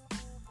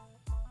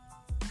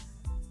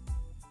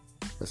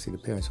 But see, the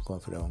parents are going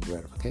for their own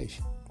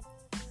gratification.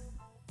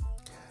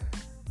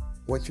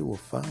 What you will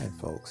find,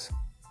 folks,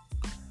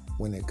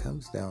 when it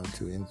comes down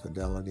to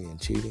infidelity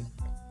and cheating,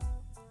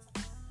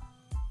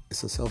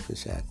 it's a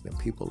selfish act, and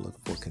people look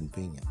for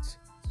convenience,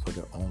 for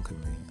their own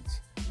convenience,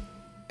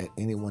 at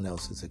anyone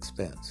else's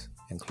expense,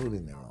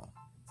 including their own.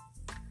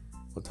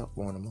 We'll talk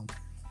more in a moment.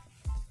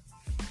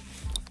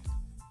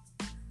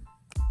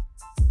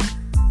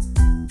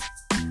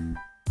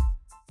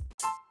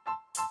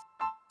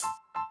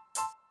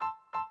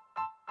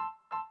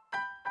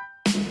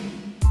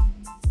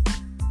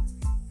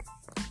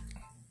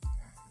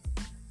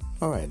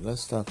 All right,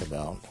 let's talk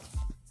about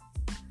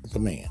the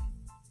man.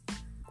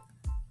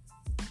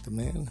 The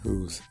man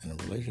who's in a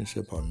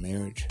relationship or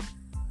marriage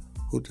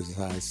who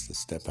decides to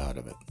step out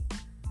of it.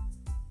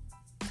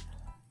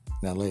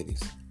 Now,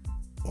 ladies,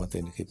 one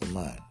thing to keep in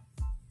mind,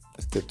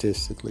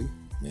 statistically,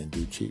 men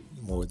do cheat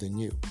more than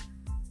you.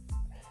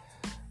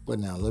 But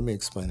now, let me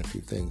explain a few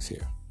things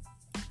here.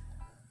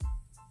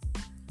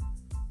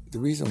 The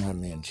reason why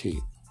men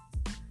cheat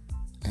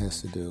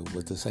has to do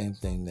with the same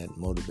thing that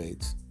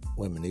motivates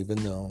women,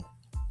 even though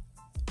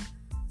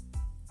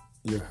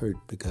you're hurt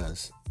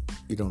because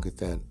you don't get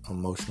that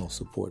emotional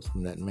support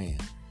from that man.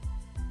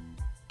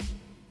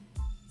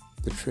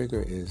 The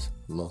trigger is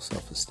low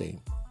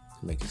self-esteem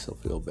to make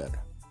yourself feel better.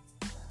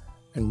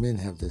 And men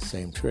have this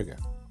same trigger,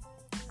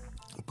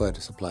 but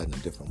it's applied in a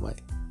different way.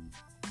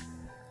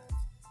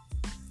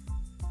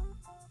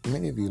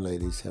 Many of you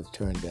ladies have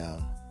turned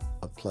down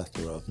a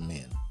plethora of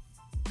men.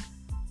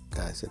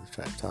 Guys that have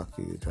tried to talk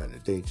to you, tried to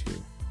date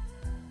you.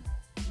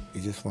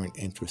 You just weren't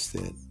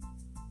interested.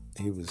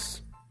 He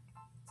was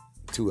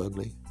too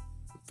ugly.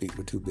 Feet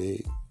were too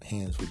big.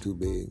 Hands were too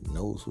big.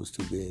 Nose was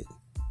too big.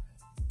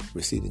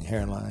 Receding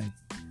hairline.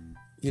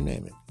 You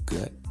name it.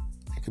 Gut.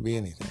 It could be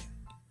anything.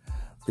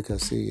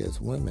 Because, see, as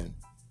women,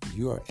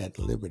 you are at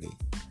liberty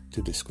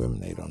to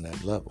discriminate on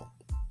that level.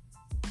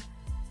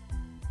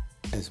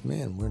 As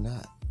men, we're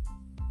not.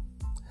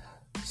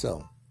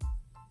 So,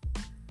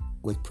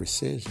 with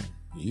precision,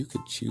 you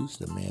could choose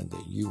the man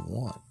that you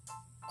want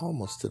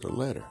almost to the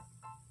letter.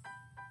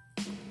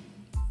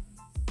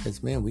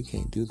 As men, we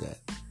can't do that.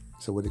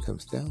 So what it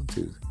comes down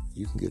to,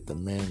 you can get the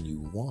man you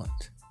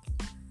want.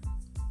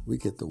 We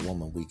get the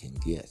woman we can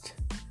get.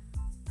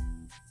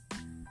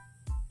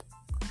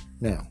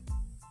 Now,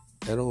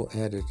 that old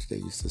adage they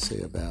used to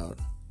say about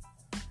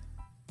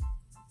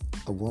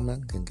a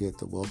woman can get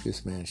the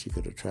wealthiest man she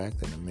could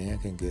attract, and a man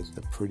can get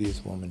the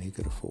prettiest woman he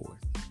could afford.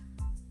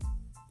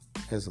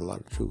 Has a lot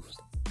of truth.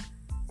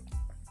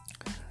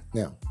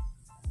 Now,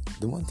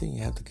 the one thing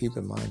you have to keep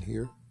in mind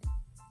here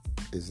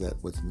is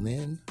that with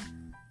men,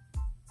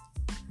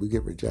 we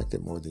get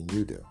rejected more than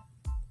you do.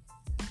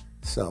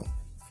 So,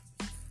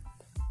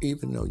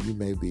 even though you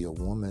may be a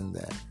woman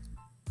that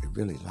they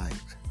really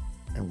liked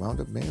and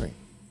wound up marrying,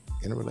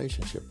 in a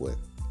relationship with,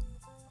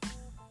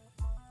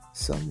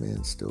 some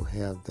men still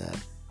have that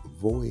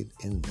void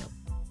in them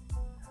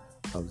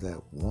of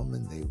that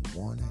woman they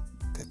wanted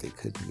that they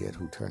couldn't get,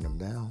 who turned them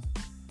down.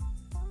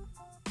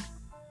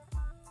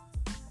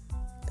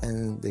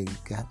 And they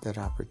got that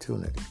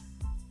opportunity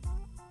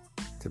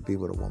to be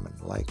with a woman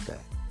like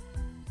that.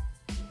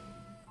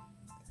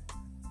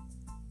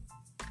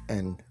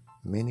 And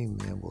many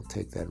men will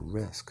take that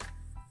risk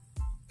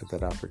if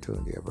that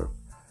opportunity ever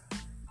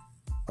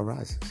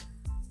arises.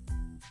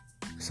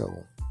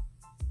 So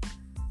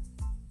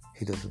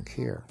he doesn't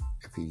care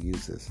if he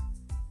uses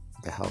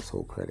the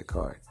household credit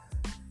card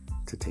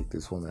to take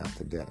this woman out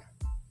to dinner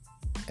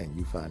and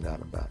you find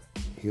out about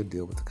it. He'll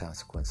deal with the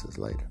consequences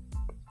later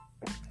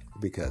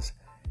because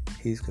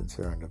he's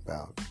concerned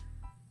about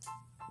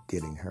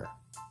getting her.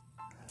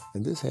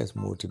 And this has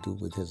more to do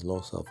with his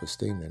low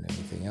self-esteem than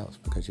anything else,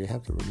 because you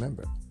have to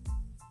remember,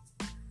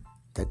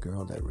 that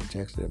girl that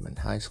rejected him in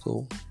high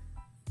school,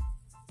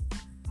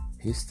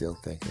 he's still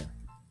thinking,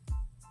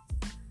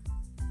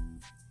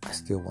 I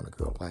still want a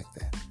girl like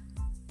that.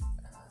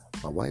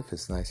 My wife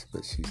is nice,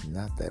 but she's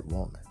not that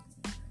woman.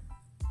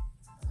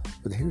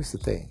 But here's the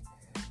thing.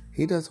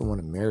 He doesn't want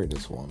to marry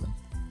this woman.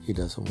 He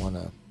doesn't want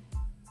to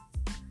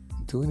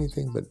do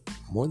anything but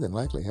more than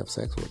likely have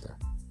sex with her.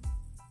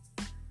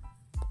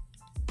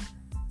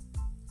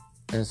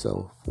 And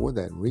so for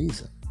that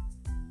reason,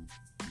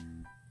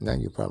 now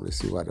you probably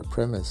see why the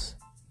premise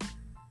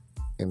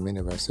in many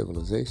of our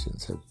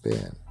civilizations have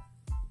been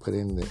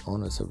putting the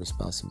onus of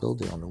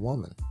responsibility on the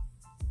woman,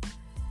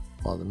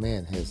 while the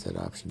man has that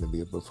option to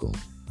be a buffoon.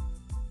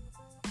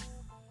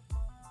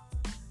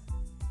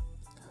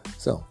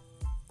 So,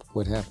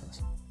 what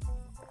happens?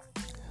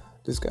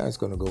 This guy's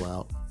going to go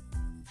out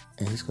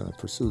and he's going to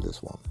pursue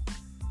this woman.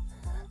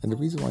 And the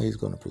reason why he's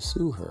going to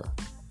pursue her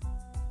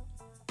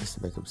is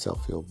to make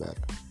himself feel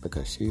better,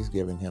 because she's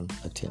giving him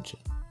attention.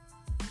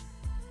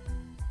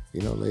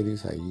 You know,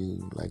 ladies, how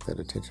you like that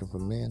attention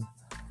from men?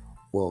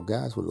 Well,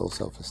 guys with low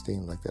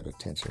self-esteem like that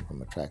attention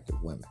from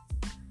attractive women.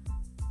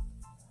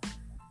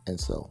 And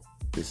so,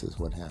 this is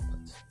what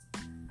happens.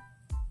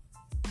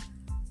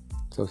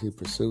 So he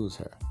pursues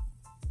her.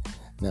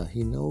 Now,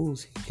 he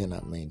knows he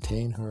cannot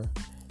maintain her.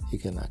 He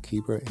cannot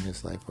keep her in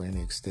his life for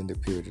any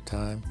extended period of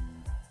time.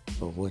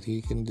 But what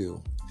he can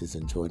do is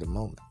enjoy the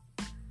moment.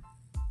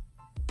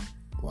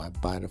 Why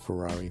buy the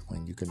Ferrari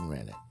when you can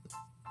rent it?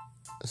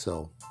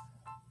 So,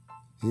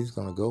 he's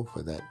going to go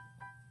for that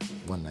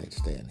one-night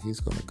stand. He's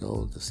going to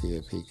go to see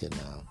if he can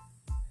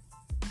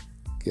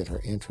get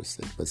her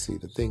interested. But see,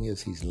 the thing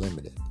is, he's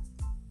limited,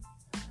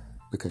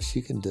 because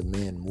she can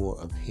demand more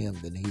of him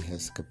than he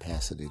has the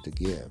capacity to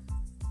give.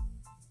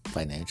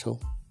 Financial,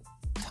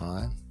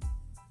 time,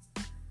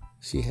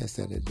 she has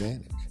that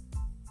advantage.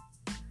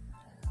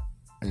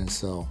 And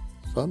so,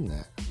 from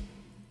that,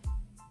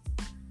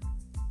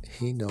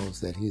 he knows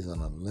that he's on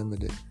a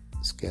limited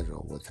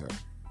schedule with her.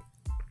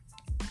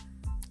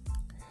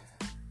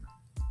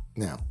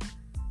 Now,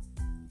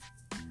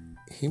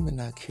 he may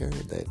not care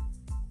that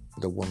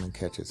the woman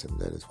catches him,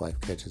 that his wife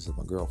catches him,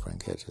 a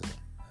girlfriend catches him,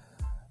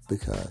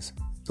 because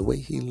the way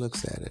he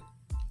looks at it,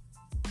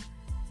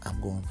 I'm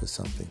going for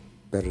something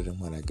better than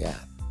what I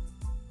got,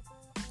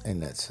 in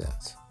that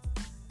sense.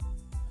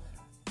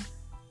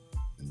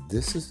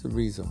 This is the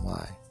reason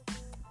why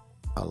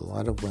a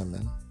lot of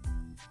women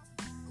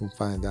who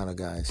find out a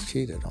guy has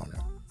cheated on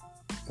her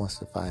wants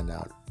to find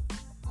out,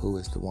 who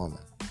is the woman?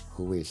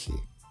 Who is she?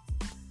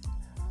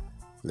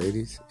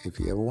 Ladies, if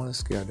you ever want to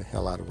scare the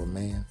hell out of a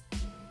man,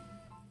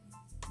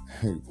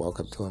 you walk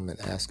up to him and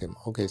ask him,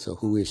 okay, so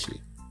who is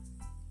she?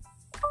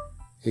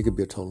 He could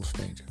be a total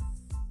stranger.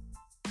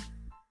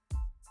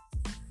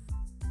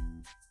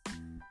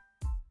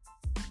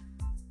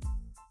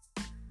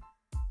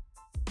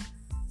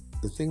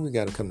 The thing we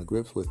got to come to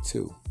grips with,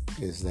 too,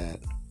 is that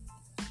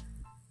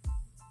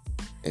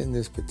in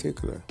this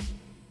particular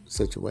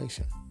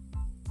situation,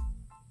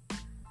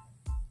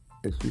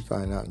 if you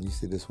find out and you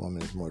see this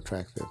woman is more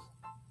attractive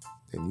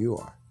than you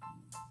are,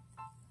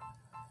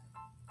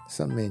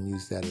 some men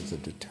use that as a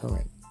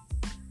deterrent,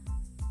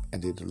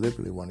 and they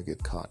deliberately want to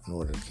get caught in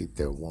order to keep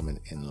their woman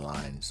in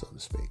line, so to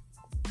speak.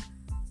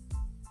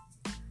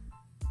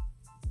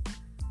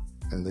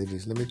 And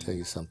ladies, let me tell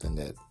you something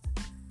that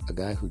a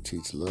guy who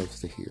cheats loves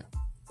to hear.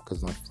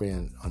 Because my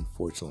friend,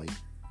 unfortunately,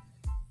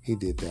 he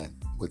did that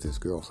with his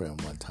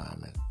girlfriend one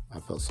time, and I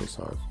felt so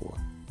sorry for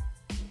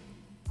her.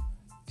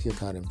 She had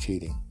caught him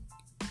cheating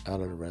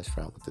out of the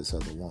restaurant with this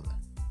other woman.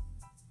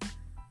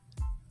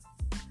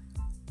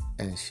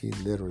 And she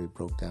literally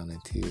broke down in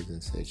tears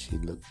and said she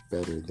looked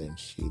better than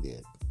she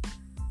did.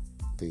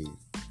 The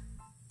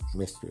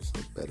mistress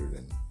looked better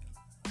than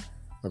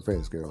my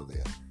friend's girl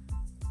did.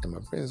 And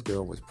my friend's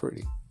girl was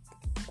pretty.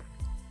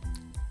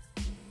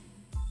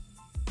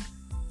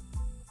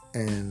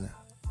 And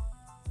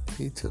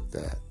he took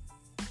that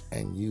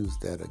and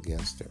used that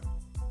against her.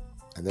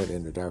 And that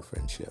ended our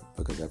friendship,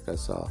 because after I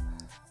saw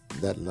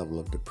that level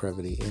of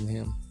depravity in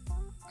him,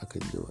 I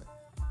couldn't do it.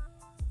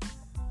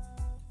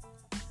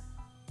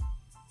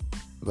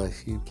 But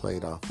he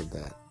played off of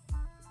that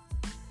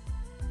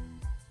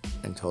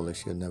and told her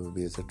she'll never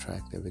be as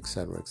attractive,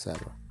 etc.,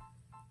 etc.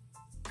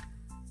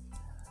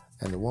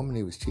 And the woman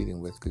he was cheating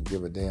with could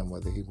give a damn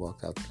whether he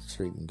walked out the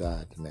street and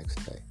died the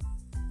next day.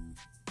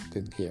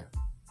 Didn't care.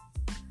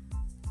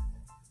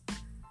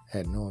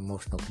 Had no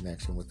emotional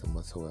connection with him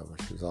whatsoever.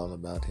 She was all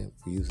about him,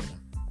 using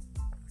him.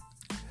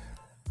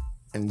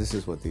 And this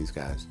is what these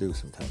guys do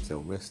sometimes.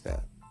 They'll risk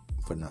that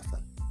for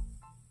nothing.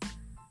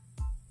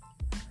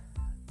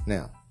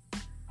 Now,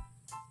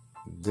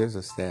 there's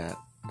a stat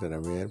that I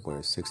read where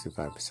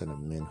 65% of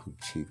men who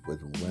cheat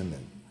with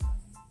women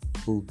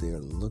who they're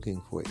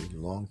looking for a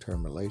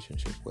long-term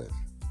relationship with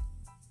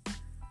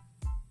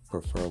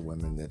prefer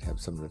women that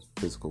have some of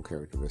the physical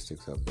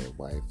characteristics of their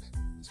wife,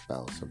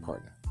 spouse, or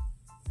partner.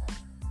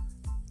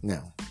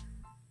 Now,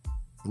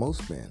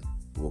 most men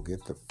will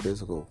get the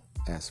physical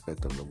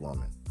aspect of the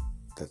woman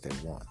that they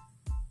want.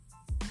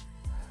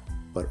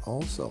 But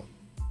also,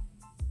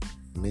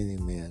 many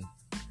men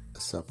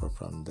suffer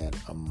from that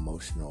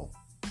emotional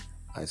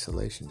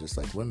isolation, just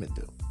like women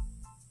do.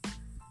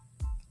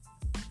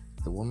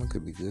 The woman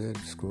could be good,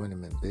 screwing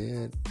him in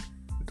bed,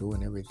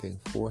 doing everything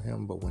for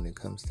him, but when it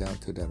comes down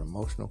to that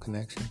emotional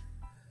connection,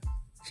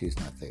 she's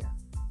not there.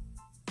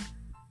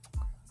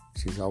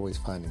 She's always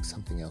finding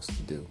something else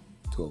to do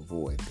to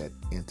avoid that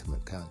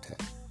intimate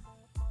contact.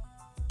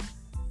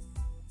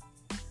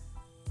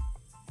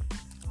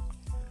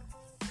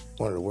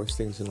 One of the worst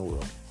things in the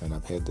world, and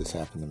I've had this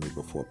happen to me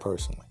before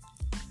personally.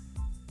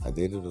 I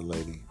dated a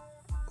lady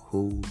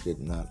who did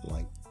not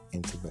like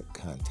intimate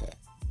contact.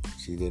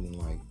 She didn't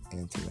like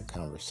intimate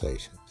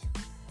conversations.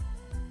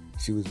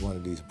 She was one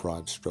of these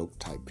broad stroke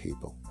type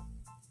people.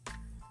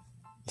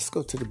 Let's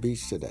go to the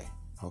beach today.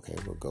 Okay,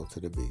 we'll go to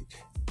the beach.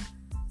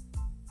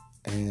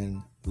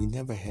 And we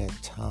never had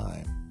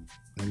time,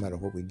 no matter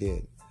what we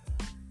did,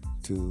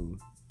 to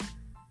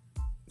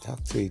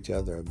talk to each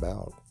other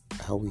about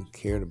how we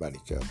cared about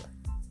each other.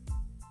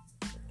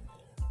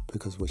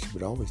 Because what she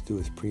would always do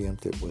is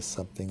preempt it with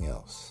something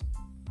else.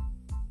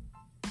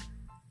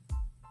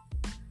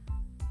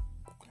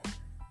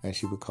 And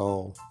she would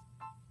call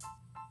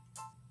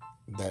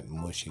that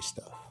mushy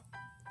stuff.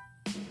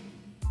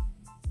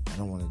 I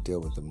don't want to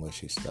deal with the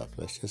mushy stuff.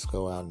 Let's just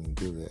go out and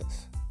do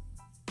this.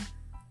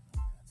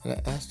 And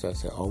I asked her, I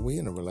said, are we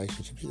in a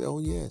relationship? She said, oh,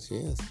 yes,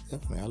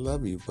 definitely. I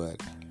love you,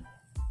 but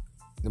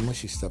the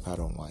mushy stuff I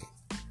don't like.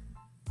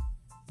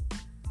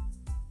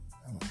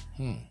 I'm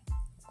like,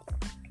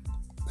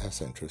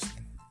 that's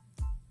interesting.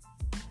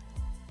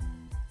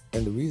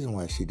 And the reason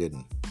why she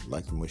didn't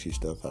like the mushy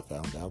stuff, I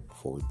found out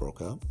before we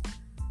broke up,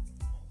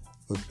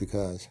 was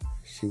because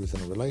she was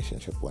in a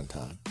relationship one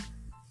time.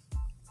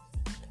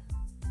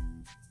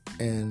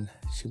 And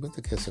she went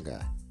to kiss a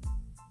guy.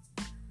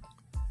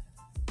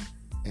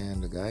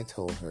 And the guy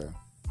told her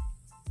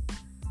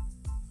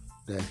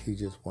that he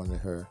just wanted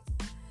her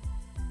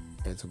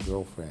as a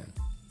girlfriend,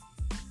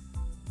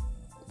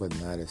 but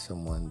not as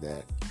someone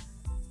that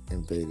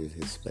invaded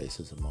his space,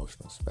 his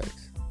emotional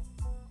space.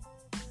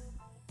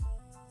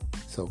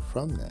 So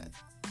from that,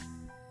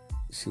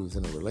 she was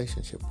in a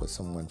relationship with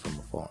someone from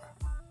afar.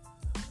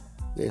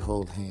 They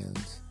hold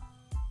hands,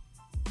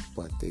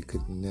 but they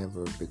could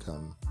never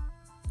become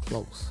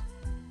close.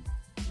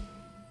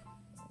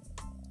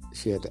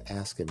 She had to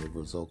ask him if it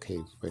was okay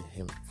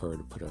for her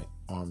to put her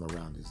arm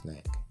around his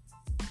neck.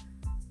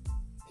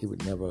 He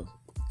would never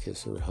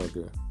kiss her, hug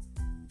her,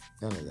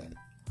 none of that.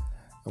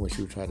 And when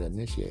she would try to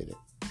initiate it,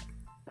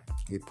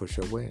 he'd push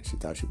her away, and she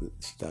thought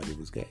he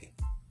was gay.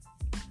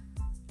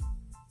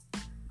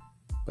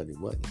 But he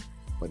wasn't.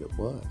 But it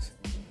was.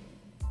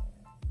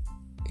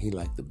 He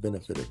liked the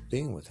benefit of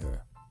being with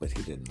her, but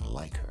he didn't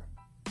like her.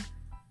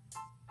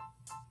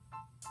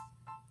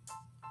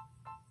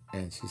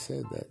 And she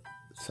said that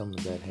some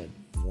of that had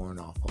worn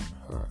off on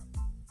her.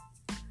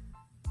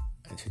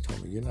 And she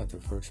told me, you're not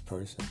the first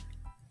person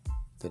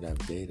that I've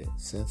dated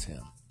since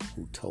him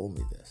who told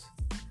me this.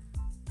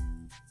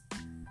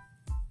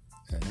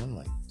 And I'm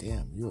like,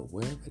 damn, you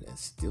aware of it and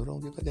still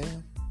don't give a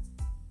damn?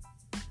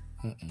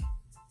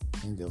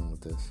 Ain't dealing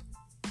with this.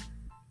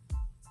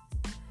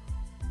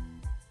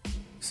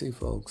 See,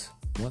 folks,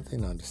 one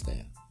thing to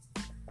understand.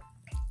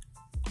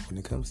 When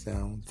it comes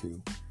down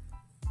to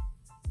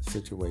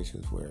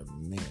situations where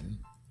men,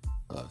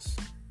 us,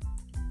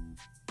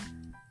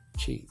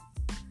 cheat.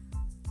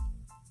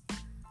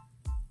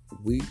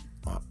 We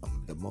are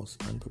the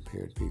most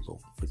unprepared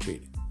people for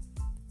cheating.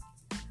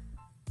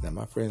 Now,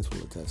 my friends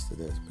will attest to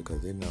this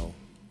because they know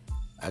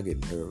I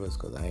get nervous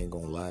because I ain't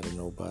going to lie to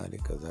nobody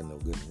because I know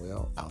good and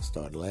well I'll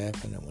start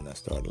laughing, and when I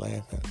start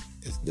laughing,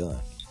 it's done.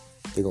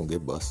 They're going to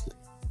get busted.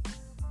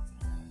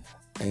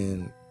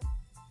 And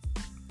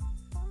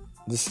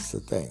this is the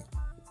thing.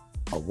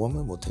 A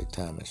woman will take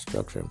time and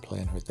structure and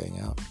plan her thing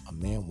out. A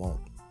man won't.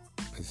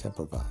 It's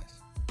improvised.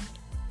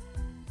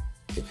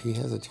 If he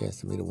has a chance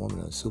to meet a woman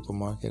in a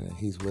supermarket and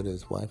he's with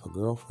his wife or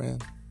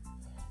girlfriend,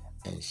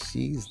 and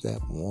she's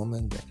that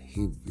woman that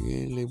he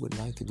really would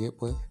like to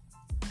get with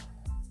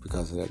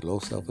because of that low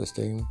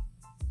self-esteem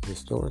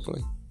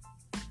historically,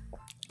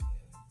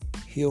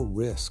 he'll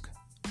risk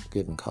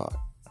getting caught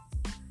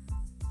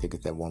to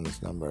get that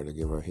woman's number, to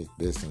give her his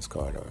business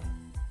card or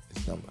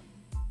his number.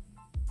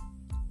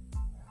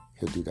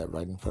 He'll do that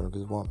right in front of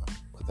his woman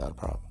without a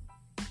problem.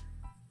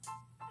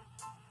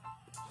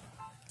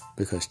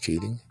 Because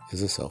cheating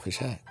is a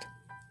selfish act.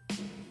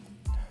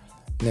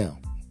 Now,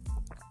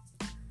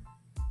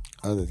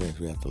 other things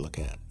we have to look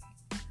at.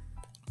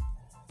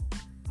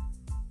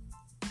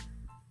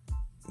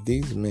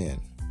 These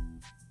men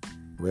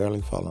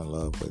rarely fall in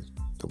love with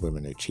the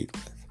women they cheat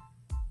with.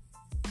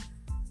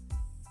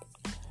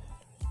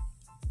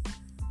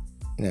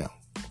 Now,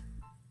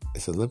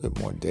 it's a little bit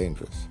more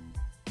dangerous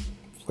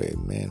for a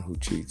man who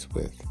cheats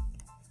with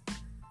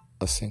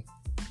a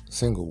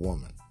single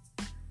woman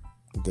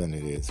than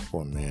it is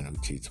for a man who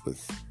cheats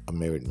with a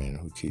married man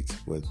who cheats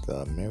with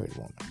a married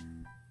woman.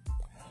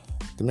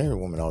 The married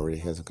woman already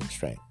has a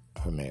constraint,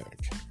 her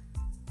marriage.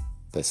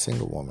 That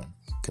single woman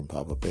can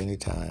pop up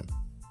anytime,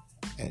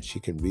 and she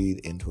can read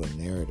into a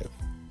narrative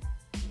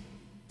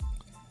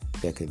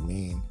that could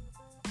mean,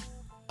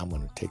 I'm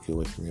going to take you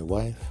away from your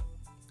wife,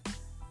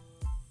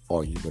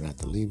 or you're going to have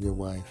to leave your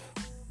wife,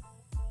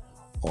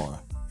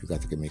 or you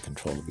got to give me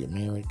control of your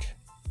marriage.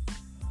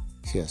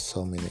 She has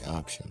so many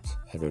options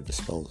at her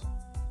disposal.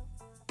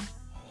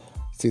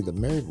 See, the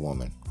married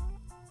woman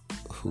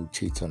who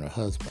cheats on her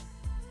husband,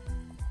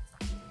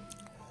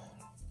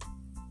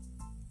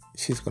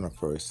 she's going to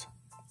first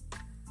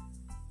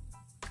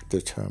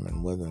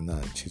determine whether or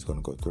not she's going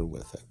to go through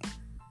with it.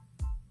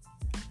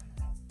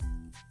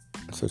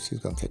 So she's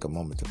going to take a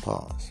moment to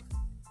pause.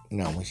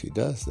 Now, when she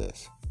does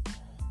this,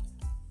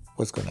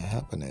 what's going to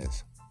happen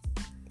is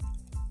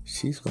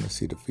she's going to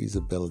see the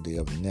feasibility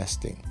of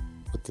nesting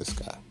with this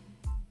guy.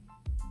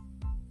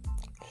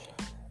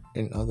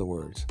 In other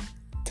words,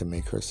 to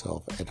make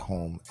herself at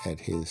home at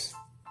his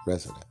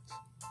residence.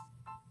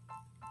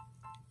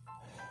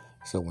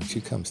 So when she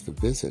comes to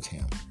visit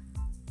him,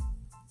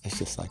 it's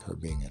just like her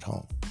being at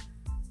home.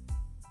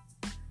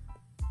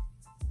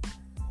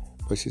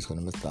 But she's going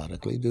to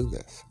methodically do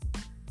this.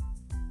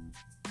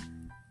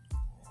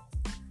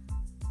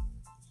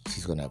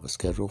 She's going to have a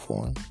schedule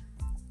for him.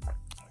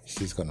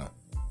 She's going to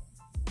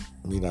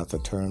read out the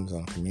terms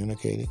on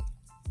communicating.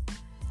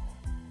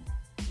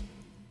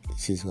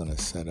 She's going to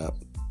set up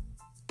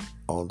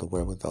all the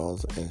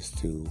wherewithals as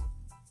to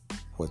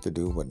what to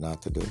do, what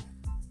not to do.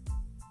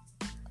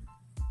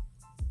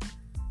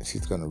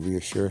 She's going to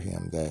reassure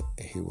him that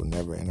he will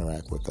never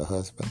interact with the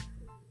husband.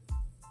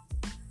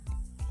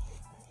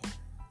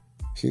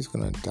 She's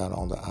going to dot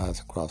all the I's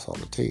and cross all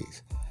the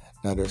T's.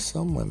 Now, there's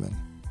some women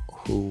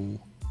who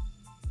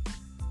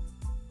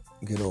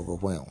get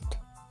overwhelmed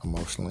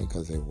emotionally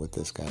because they're with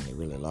this guy and they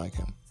really like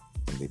him,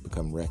 and they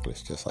become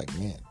reckless just like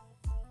men.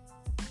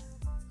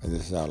 And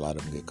this is how a lot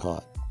of them get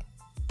caught.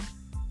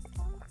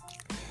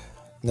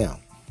 Now,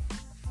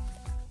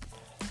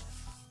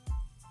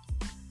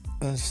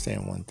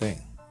 understand one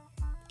thing.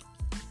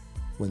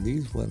 When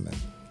these women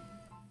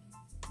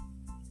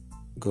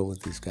go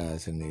with these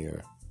guys and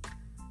they're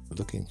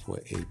looking for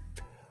a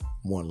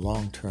more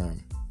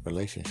long-term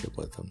relationship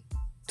with them,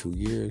 2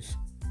 years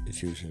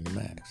is usually the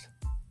max.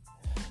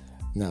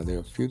 Now, there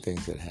are a few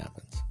things that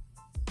happens.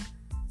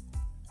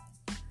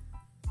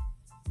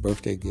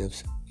 Birthday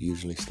gifts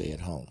usually stay at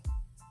home,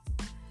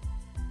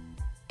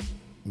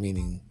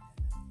 meaning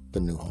the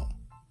new home.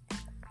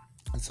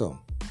 So,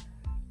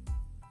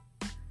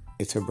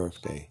 it's her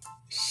birthday.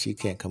 She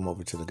can't come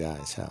over to the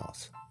guy's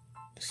house.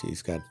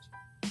 She's got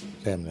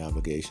family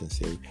obligations.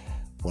 They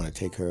want to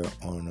take her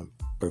on a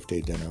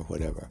birthday dinner or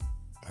whatever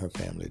her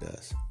family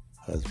does,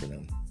 husband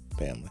and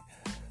family.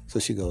 So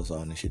she goes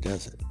on and she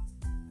does it.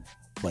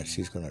 But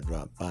she's going to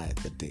drop by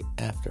the day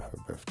after her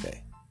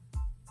birthday.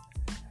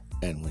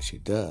 And when she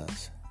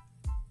does,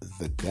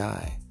 the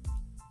guy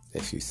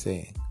that she's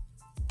seeing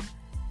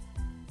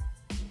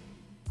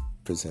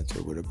presents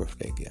her with a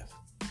birthday gift.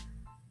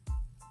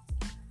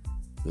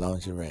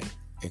 Lingerie.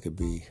 It could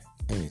be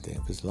anything.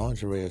 If it's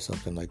lingerie or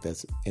something like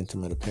that's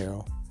intimate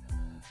apparel,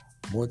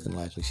 more than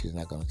likely she's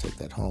not going to take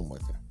that home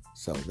with her.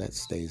 So that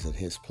stays at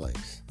his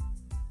place.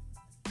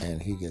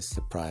 And he gets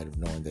the pride of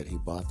knowing that he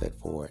bought that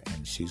for her,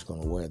 and she's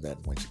going to wear that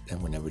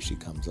whenever she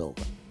comes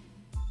over.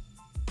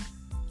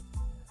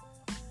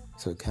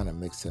 So it kind of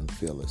makes him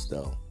feel as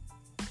though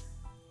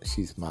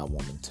she's my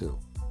woman too.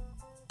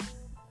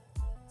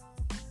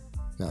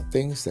 Now,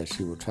 things that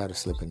she will try to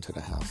slip into the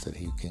house that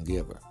he can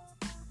give her: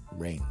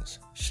 rings,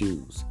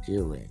 shoes,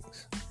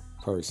 earrings,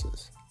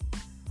 purses,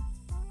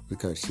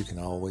 because she can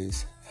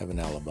always have an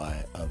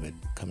alibi of it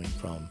coming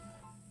from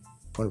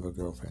one of her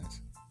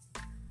girlfriends.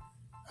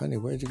 Honey,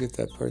 where'd you get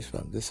that purse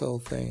from? This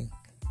old thing?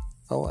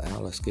 Oh,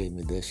 Alice gave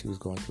me this. She was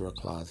going through her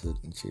closet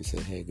and she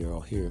said, hey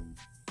girl, here.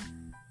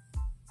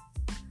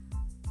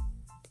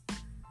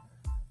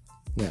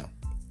 Now,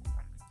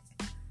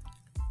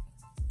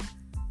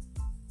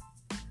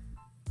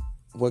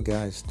 what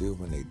guys do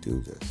when they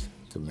do this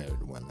to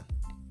married women,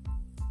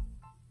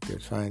 they're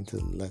trying to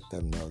let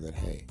them know that,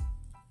 hey,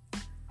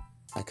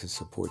 I can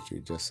support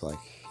you just like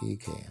he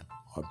can,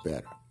 or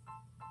better.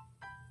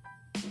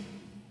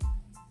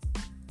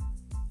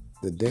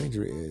 The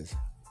danger is,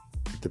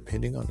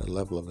 depending on the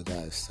level of a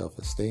guy's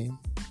self-esteem,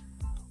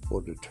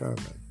 will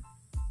determine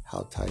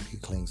how tight he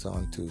clings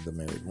on to the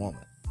married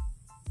woman.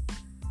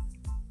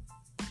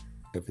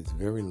 If it's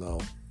very low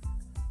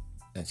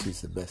and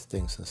she's the best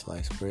thing since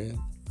sliced bread,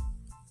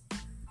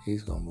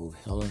 he's going to move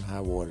hell and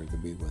high water to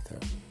be with her.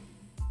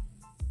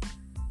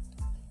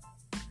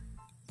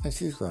 And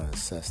she's going to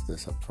assess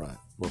this up front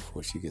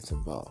before she gets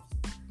involved,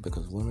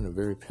 because women are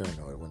very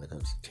paranoid when it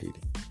comes to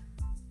cheating.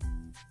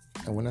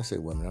 And when I say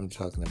women, I'm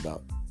talking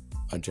about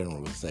a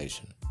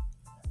generalization.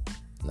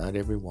 Not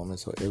every woman,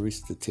 so every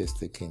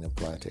statistic can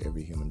apply to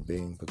every human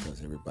being,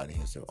 because everybody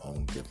has their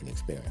own different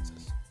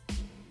experiences.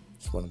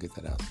 Just want to get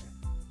that out there.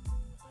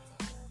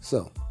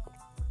 So,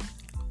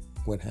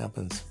 what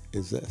happens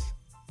is this.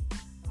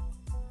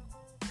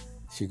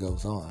 She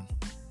goes on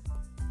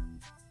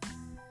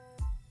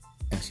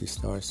and she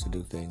starts to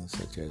do things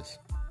such as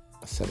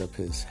set up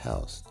his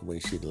house the way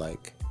she'd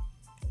like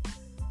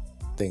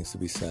things to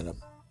be set up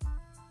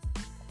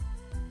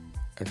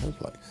at her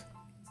place.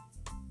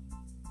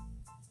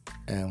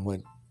 And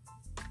what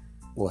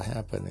will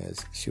happen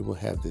is she will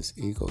have this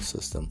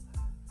ecosystem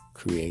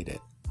created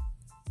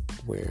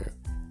where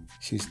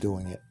she's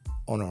doing it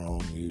on her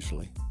own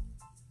usually,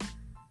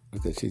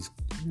 because she's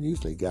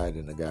usually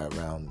guiding the guy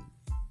around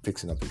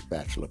fixing up his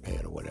bachelor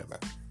pad or whatever.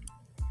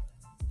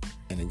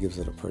 And it gives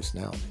it a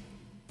personality,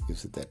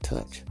 gives it that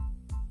touch.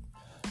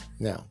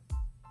 Now,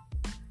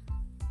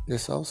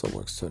 this also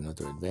works to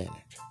another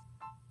advantage.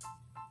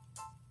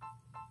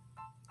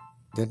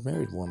 That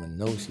married woman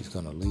knows she's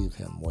going to leave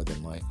him more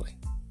than likely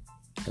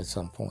at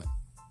some point.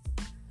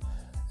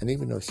 And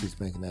even though she's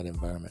making that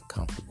environment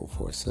comfortable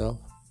for herself,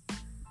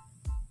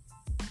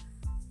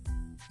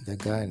 the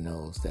guy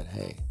knows that,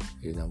 hey,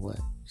 you know what?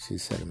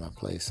 She's setting my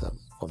place up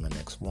for my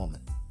next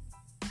woman.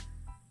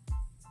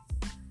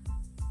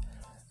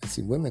 And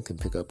see, women can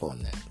pick up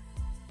on that,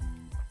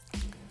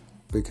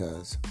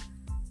 because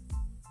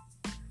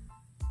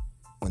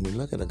when they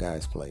look at a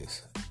guy's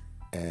place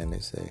and they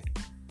say,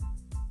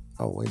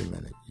 oh, wait a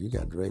minute, you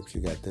got drapes, you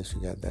got this, you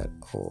got that.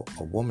 Oh,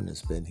 a woman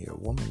has been here. A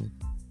woman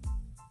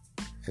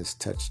has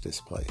touched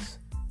this place.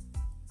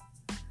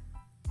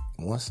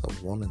 Once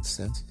a woman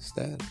senses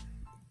that,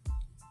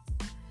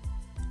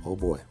 oh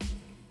boy,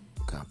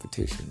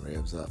 competition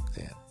revs up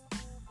then.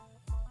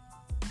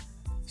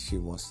 She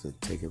wants to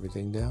take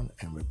everything down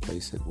and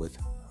replace it with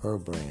her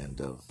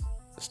brand of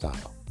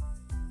style.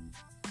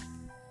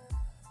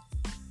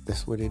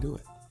 That's where they do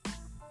it.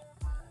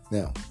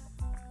 Now,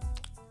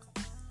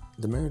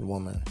 the married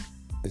woman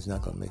is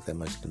not going to make that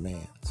much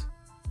demands,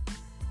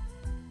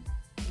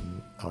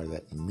 or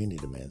that many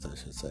demands, I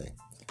should say,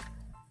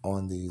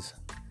 on these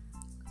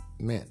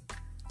men.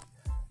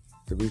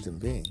 The reason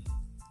being,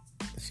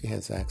 she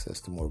has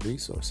access to more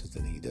resources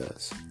than he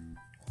does.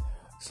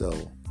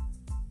 So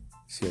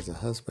she has a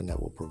husband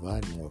that will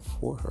provide more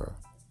for her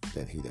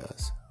than he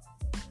does.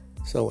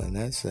 So in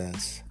that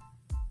sense,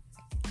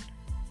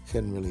 she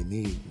doesn't really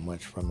need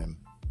much from him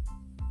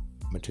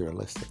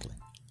materialistically.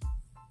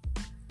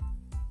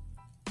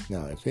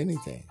 Now, if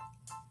anything,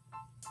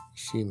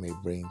 she may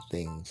bring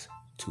things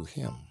to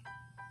him.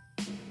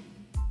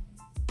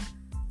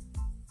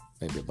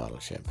 Maybe a bottle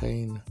of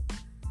champagne,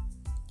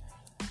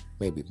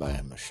 maybe buy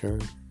him a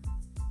shirt,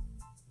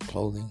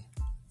 clothing,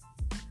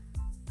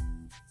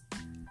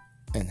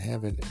 and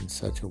have it in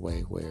such a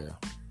way where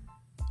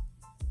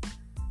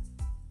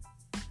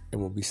it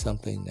will be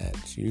something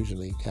that's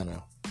usually kind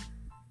of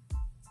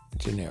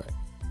generic.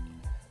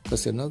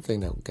 Because another thing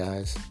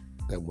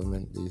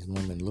that these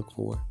women look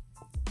for,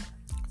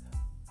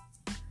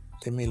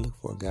 they may look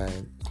for a guy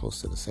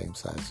close to the same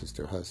size as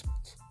their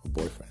husbands or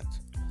boyfriends.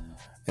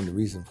 And the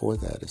reason for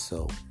that is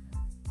so,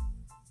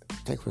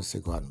 take for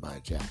instance, go out and buy a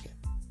jacket.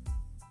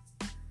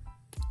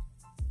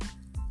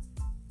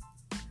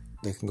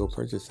 They can go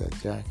purchase that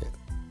jacket.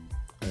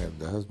 And if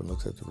the husband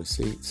looks at the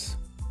receipts,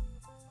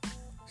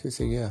 she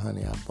say, yeah,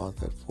 honey, I bought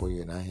that for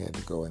you and I had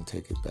to go and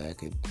take it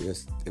back. It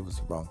was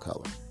the wrong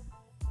color.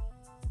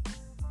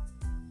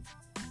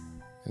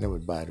 And it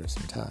would buy her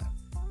some time.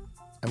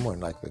 And more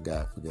than likely the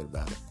guy forget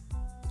about it.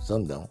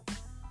 Some don't.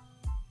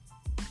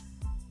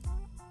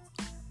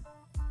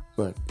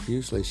 But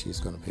usually she's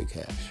going to pay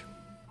cash.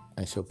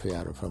 and she'll pay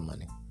out of her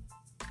money.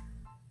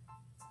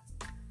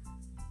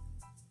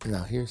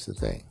 Now, here's the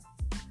thing.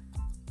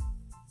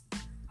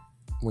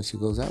 When she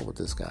goes out with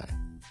this guy,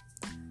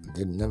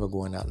 they're never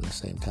going out in the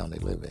same town they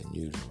live in,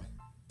 usually.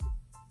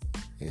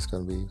 It's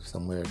going to be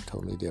somewhere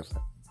totally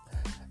different.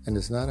 And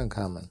it's not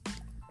uncommon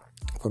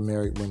for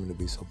married women to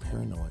be so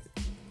paranoid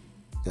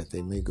that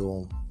they may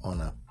go on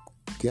a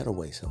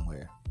getaway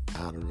somewhere,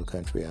 out of the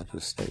country, out of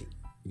the state.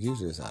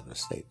 Usually it's out of the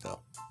state, though.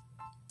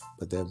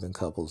 But there have been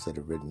couples that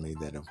have written me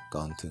that have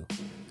gone to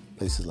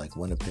places like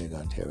Winnipeg,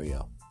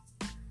 Ontario,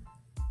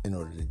 in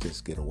order to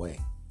just get away,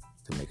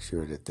 to make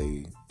sure that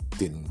they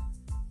didn't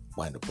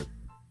wind up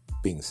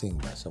being seen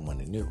by someone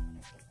they knew.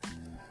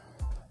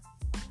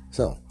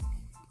 So,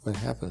 what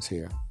happens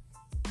here,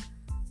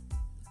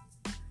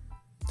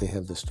 they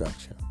have the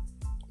structure.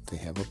 They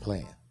have a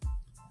plan.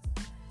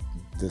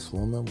 This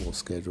woman will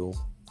schedule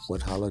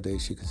what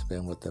holidays she can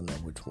spend with them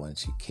and which ones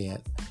she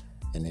can't,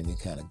 and any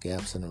kind of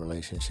gaps in the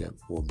relationship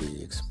will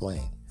be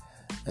explained.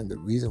 And the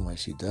reason why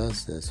she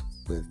does this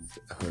with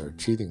her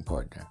cheating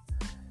partner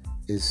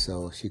is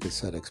so she can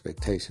set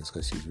expectations,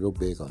 because she's real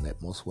big on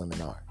that. Most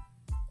women are.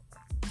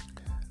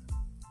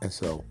 And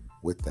so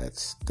with that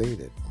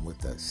stated, and with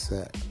that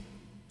set,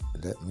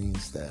 that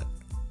means that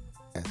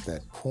at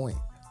that point,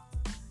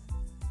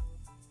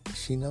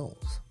 she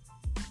knows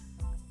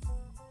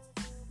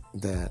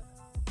that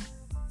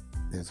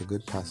there's a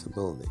good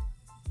possibility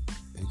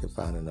he could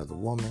find another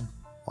woman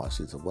while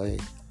she's away.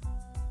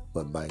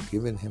 But by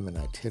giving him an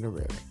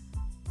itinerary,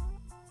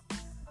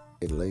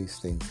 it lays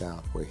things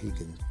out where he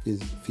can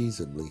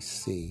feasibly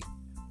see,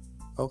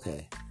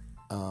 okay,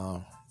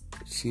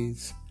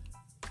 she's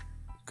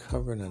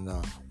covered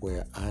enough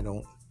where I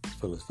don't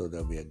feel as though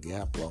there'll be a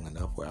gap long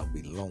enough where I'll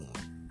be lonely,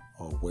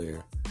 or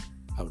where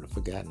I would have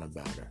forgotten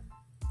about her.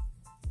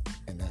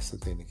 And that's the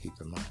thing to keep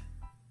in mind.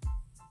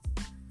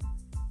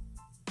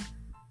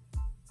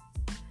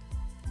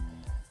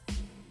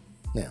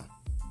 Now,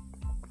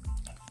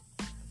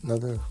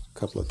 another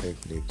couple of things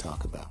we need to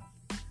talk about.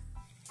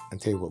 I'll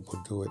tell you what,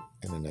 we'll do it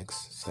in the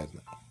next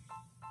segment.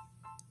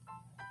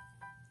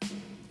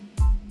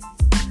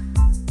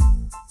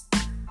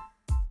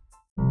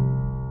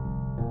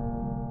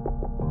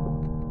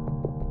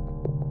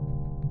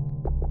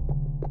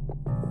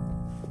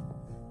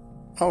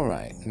 All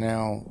right,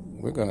 now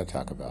we're going to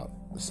talk about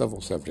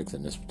several subjects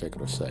in this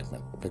particular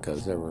segment,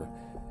 because there were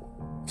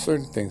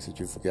certain things that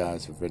you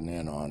guys have written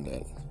in on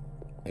that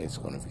it's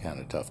going to be kind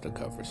of tough to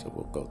cover, so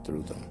we'll go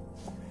through them.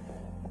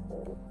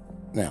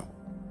 Now,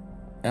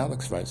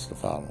 Alex writes the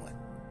following.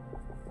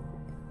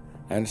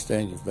 I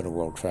understand you've been a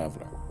world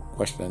traveler.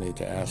 Question I need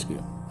to ask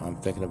you. I'm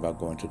thinking about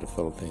going to the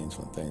Philippines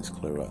when things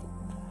clear up.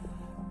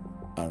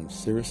 I'm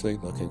seriously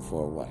looking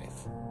for a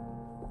wife.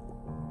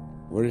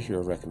 What is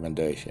your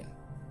recommendation?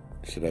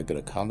 Should I get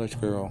a college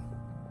girl,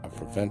 a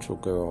provincial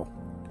girl,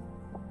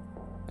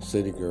 a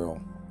city girl,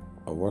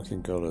 a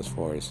working girl as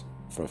far as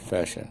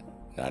profession,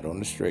 not on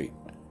the street?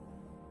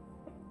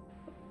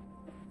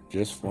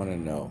 Just want to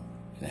know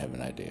and have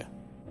an idea.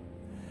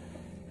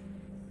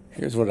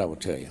 Here's what I will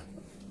tell you.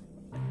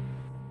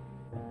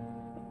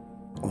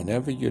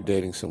 Whenever you're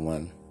dating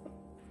someone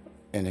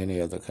in any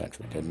other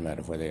country, doesn't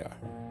matter where they are,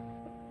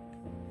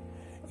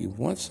 you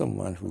want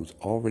someone who's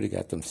already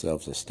got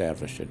themselves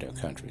established in their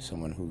country,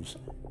 someone who's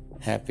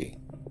happy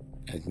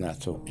and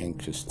not so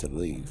anxious to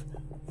leave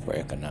for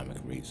economic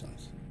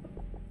reasons.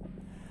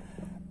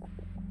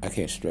 I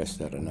can't stress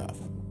that enough.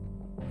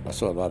 I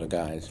saw a lot of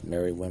guys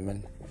marry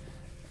women.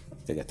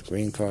 They got the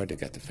green card, they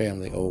got the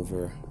family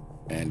over,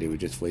 and they were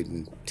just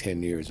waiting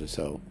 10 years or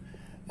so.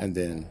 And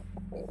then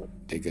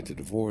they get the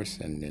divorce,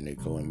 and then they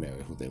go and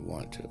marry who they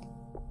want to.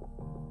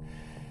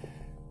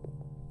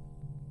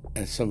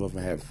 And some of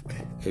them have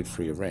it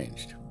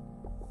prearranged.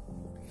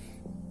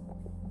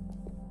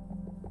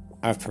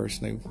 I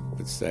personally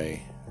would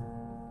say,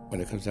 when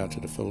it comes down to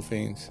the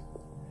Philippines,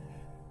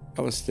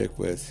 I would stick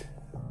with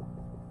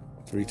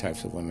 3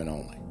 types of women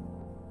only.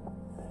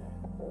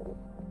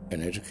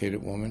 An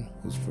educated woman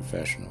who's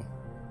professional,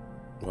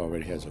 who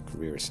already has a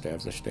career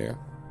established there.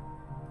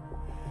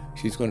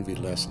 She's going to be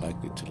less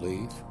likely to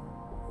leave.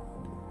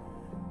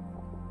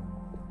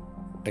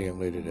 A young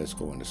lady that's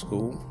going to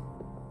school.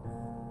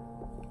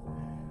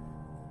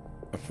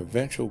 A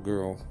provincial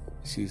girl,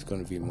 she's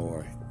going to be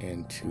more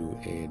into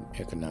an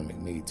economic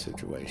need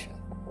situation.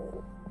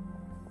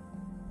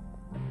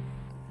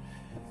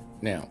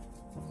 Now,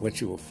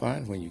 what you will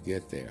find when you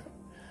get there,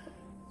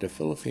 the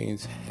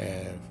Philippines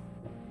have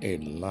a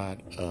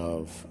lot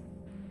of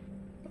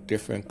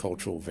different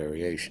cultural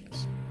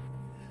variations.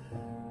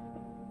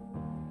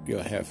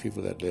 You'll have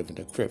people that live in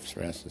the crypts,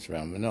 for instance,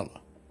 around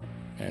Manila.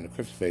 And the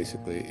crypts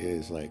basically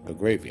is like a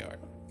graveyard.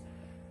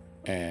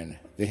 And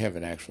they have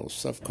an actual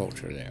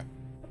subculture there.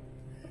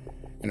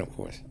 And of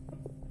course,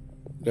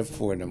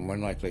 therefore, they're more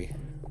likely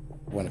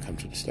want to come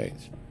to the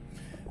States.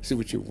 See,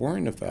 what you're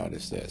worrying about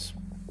is this.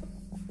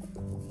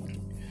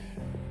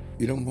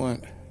 You don't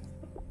want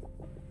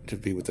to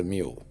be with a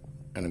mule.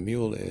 And a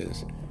mule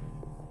is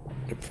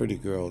the pretty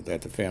girl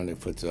that the family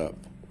puts up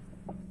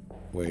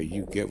where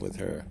you get with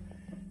her,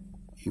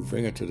 you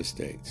bring her to the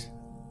States,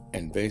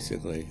 and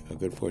basically a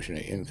good portion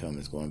of income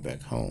is going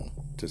back home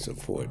to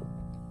support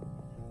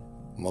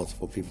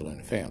multiple people in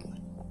the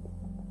family.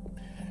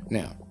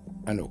 Now,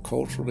 I know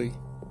culturally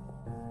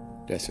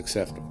that's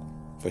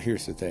acceptable, but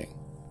here's the thing.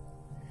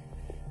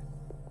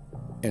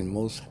 In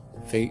most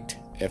FATE,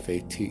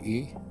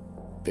 F-A-T-E,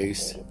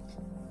 based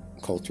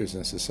cultures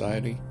and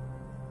society,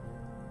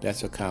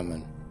 that's a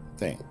common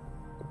thing.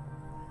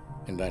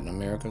 In Latin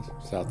America,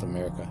 South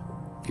America,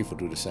 people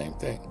do the same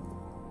thing.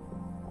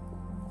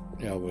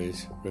 They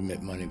always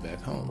remit money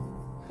back home.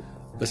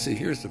 But see,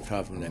 here's the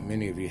problem that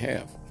many of you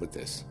have with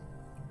this.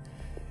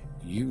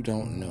 You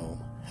don't know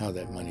how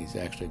that money is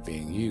actually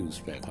being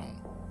used back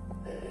home.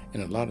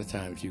 And a lot of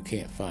times you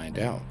can't find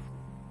out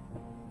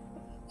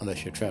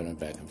unless you're traveling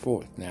back and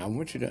forth. Now, I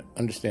want you to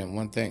understand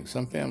one thing.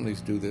 Some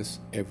families do this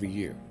every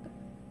year,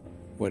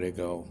 where they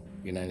go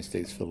United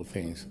States,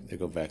 Philippines, they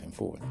go back and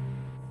forth.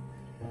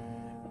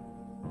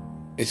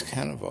 It's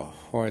kind of a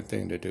hard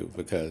thing to do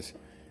because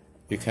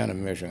you're kind of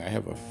measuring. I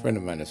have a friend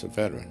of mine that's a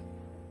veteran,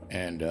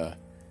 and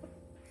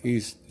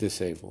he's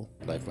disabled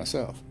like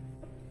myself.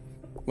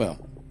 Well,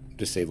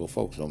 disabled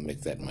folks don't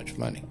make that much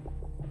money.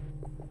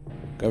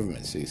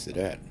 Government sees to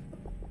that.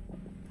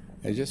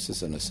 And just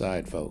as an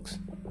aside, folks,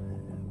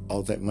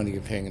 all that money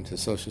you're paying into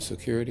Social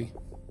Security,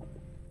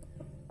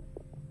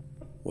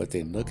 what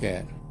they look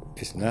at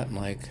is not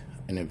like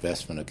an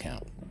investment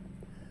account.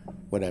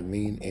 What I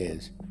mean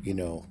is,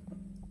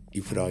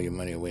 you put all your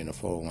money away in a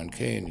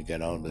 401k and you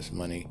get all this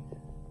money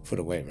put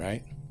away,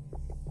 right?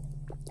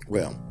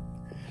 Well,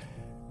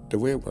 the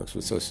way it works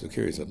with Social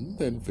Security is a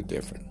little bit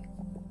different.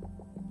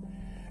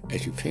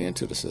 As you pay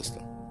into the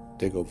system,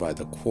 they go by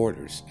the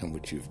quarters in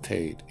which you've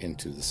paid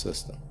into the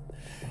system.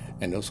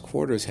 And those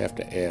quarters have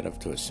to add up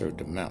to a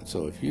certain amount.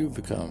 So if you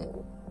become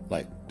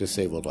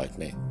disabled like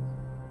me,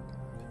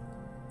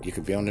 you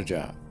could be on the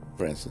job,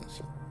 for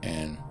instance,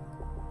 and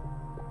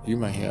you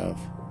might have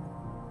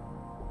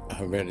a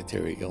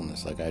hereditary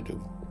illness like I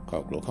do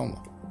called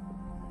glaucoma.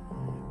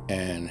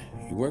 And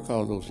you work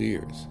all those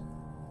years,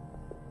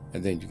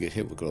 and then you get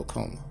hit with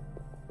glaucoma.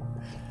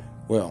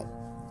 Well,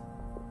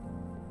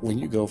 when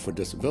you go for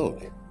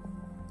disability,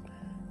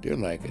 they're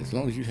like, as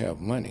long as you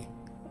have money,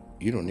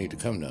 you don't need to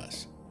come to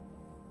us.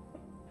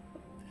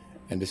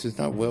 And this is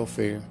not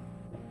welfare.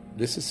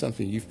 This is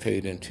something you've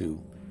paid into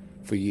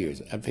for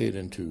years. I paid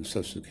into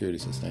Social Security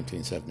since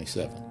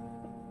 1977.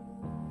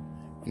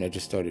 And I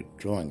just started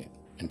drawing it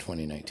in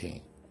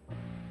 2019.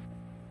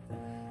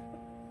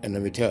 And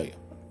let me tell you,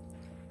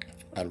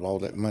 out of all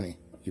that money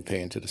you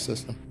pay into the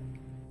system,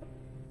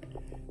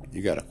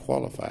 you got to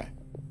qualify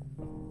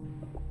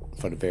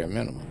for the bare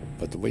minimum.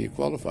 But the way you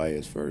qualify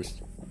is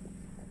first,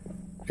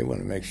 they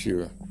want to make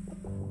sure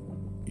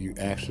you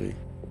actually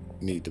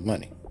need the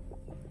money.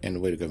 And the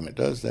way the government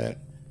does that,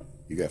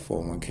 you got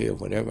 401k or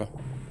whatever,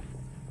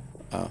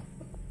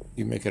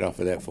 you make it off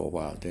of that for a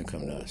while, then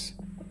come to us.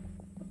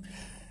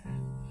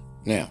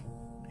 Now,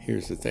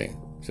 here's the thing.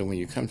 So when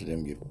you come to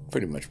them, you're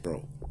pretty much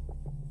broke,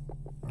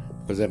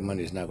 because that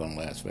money is not going to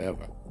last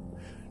forever.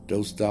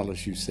 Those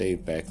dollars you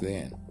saved back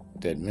then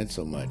that meant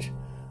so much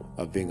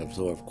are being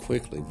absorbed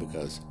quickly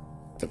because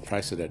the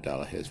price of that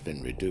dollar has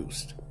been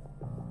reduced.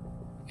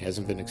 It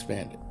hasn't been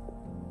expanded.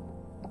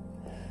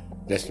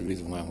 That's the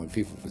reason why when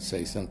people would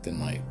say something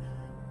like,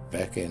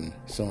 back in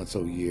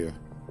so-and-so year,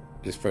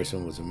 this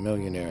person was a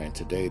millionaire and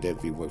today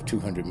they'd be worth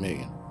 $200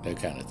 million,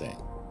 that kind of thing.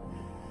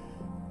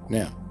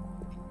 Now,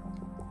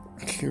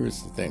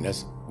 here's the thing.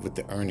 That's with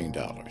the earning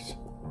dollars,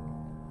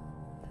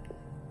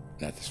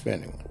 not the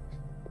spending ones.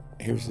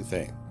 Here's the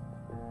thing.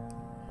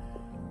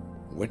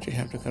 What you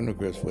have to come to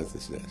grips with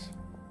is this.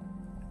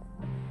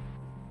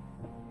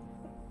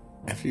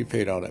 After you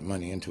paid all that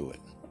money into it,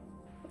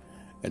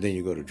 and then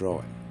you go to draw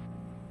it,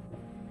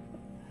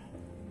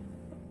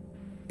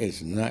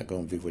 it's not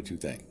going to be what you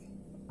think.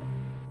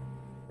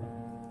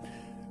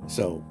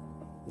 So,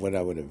 what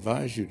I would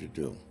advise you to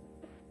do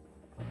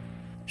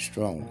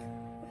strongly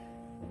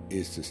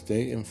is to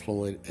stay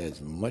employed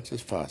as much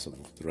as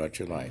possible throughout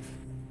your life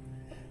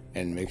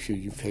and make sure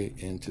you pay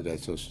into that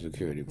Social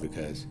Security,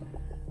 because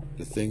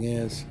the thing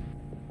is,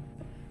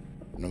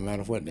 no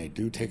matter what, they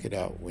do take it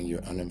out when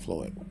you're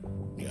unemployed.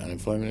 Your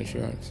unemployment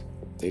insurance,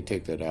 they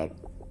take that out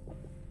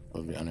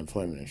of your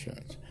unemployment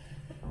insurance.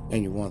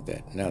 And you want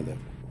that. Now, the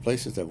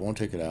places that won't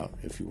take it out,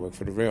 if you work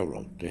for the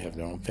railroad, they have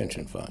their own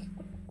pension fund.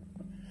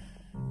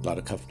 A lot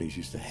of companies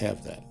used to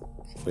have that,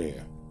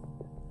 where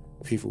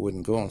people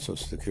wouldn't go on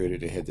Social Security.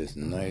 They had this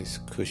nice,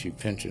 cushy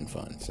pension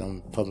fund.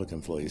 Some public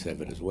employees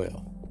have it as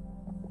well.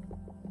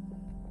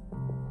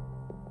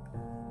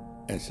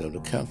 And so the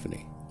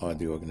company or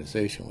the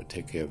organization would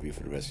take care of you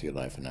for the rest of your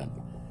life, and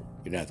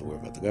you don't have to worry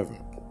about the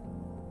government.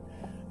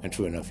 And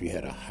true enough, you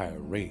had a higher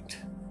rate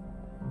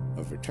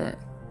of return.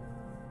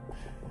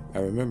 I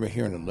remember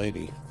hearing a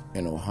lady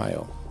in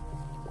Ohio,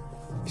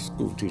 a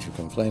school teacher,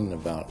 complaining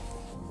about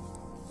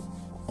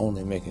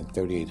only making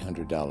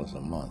 $3,800 a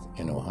month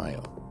in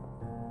Ohio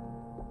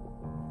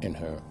in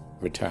her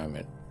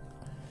retirement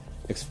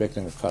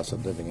expecting a cost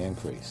of living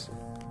increase.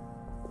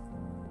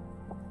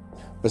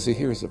 But see,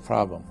 here's the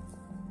problem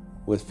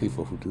with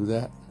people who do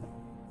that.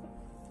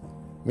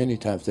 Many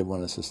times they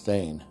want to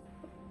sustain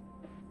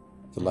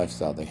the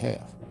lifestyle they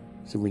have.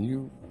 So when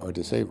you are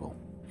disabled,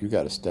 you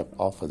got to step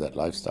off of that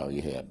lifestyle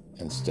you had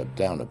and step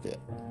down a bit.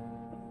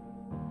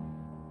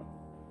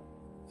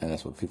 And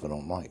that's what people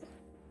don't like.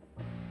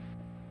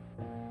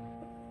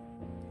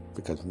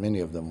 Because many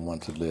of them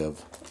want to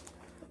live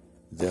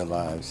their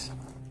lives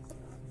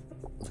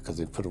because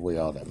they put away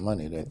all that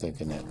money. They're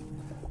thinking that,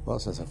 well,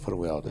 since I put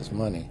away all this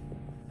money,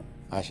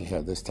 I should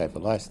have this type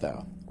of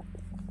lifestyle.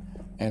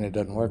 And it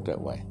doesn't work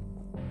that way.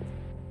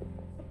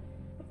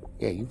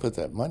 Yeah, you put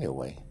that money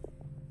away,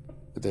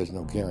 but there's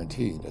no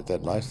guarantee that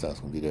that lifestyle is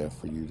going to be there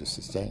for you to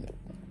sustain it.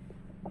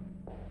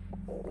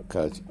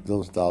 Because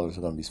those dollars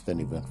are going to be spent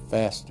even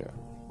faster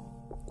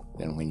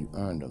than when you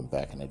earned them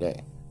back in the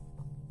day.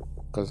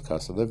 Because the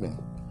cost of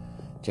living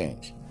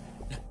changed.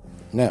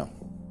 Now,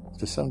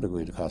 to some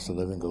degree, the cost of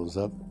living goes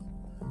up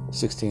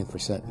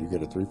 16%. You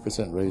get a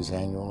 3% raise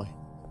annually,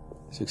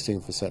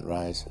 16%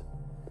 rise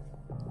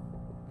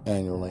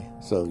annually.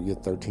 So you're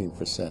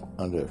 13%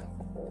 under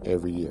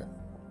every year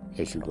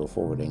as you go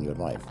forward in your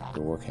life,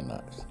 your working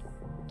lives.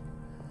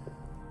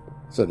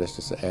 So that's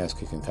just an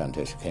ass-kicking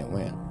contest you can't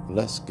win.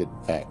 Let's get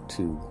back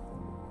to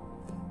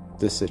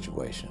this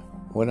situation.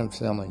 What I'm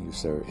telling you,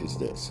 sir, is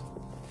this.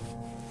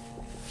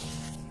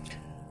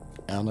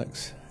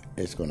 Alex,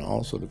 it's going to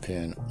also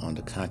depend on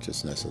the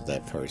consciousness of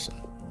that person,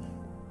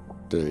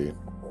 the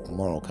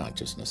moral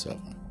consciousness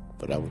of them.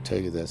 But I would tell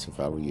you this if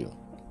I were you.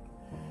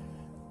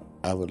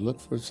 I would look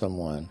for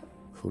someone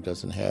who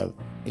doesn't have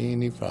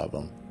any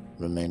problem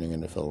remaining in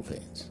the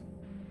Philippines.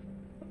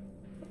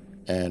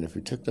 And if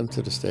you took them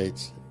to the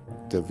States,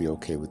 they'll be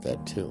okay with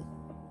that too.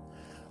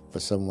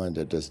 For someone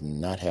that does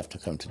not have to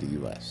come to the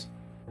U.S.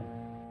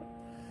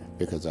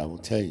 Because I will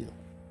tell you,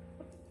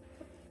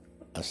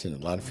 I've seen a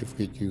lot of people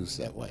get used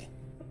that way.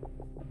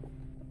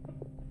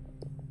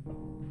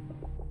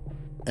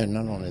 And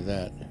not only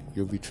that,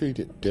 you'll be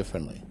treated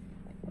differently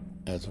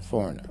as a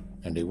foreigner.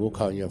 And they will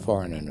call you a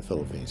foreigner in the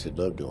Philippines. They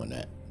love doing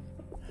that.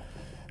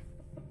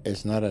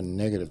 It's not a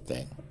negative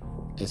thing.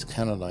 It's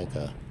kind of like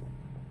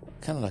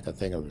a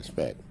thing of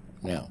respect.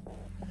 Now,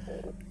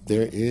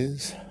 there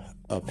is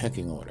a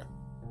pecking order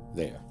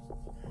there,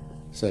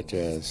 such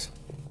as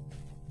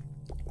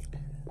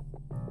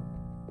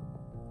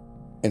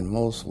in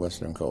most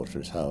Western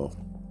cultures, how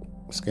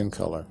skin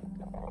color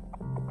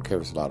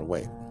carries a lot of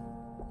weight.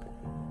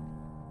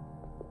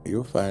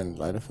 You'll find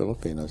a lot of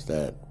Filipinos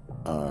that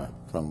are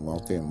from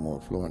wealthy and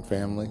more affluent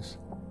families.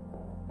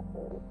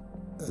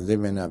 They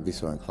may not be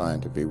so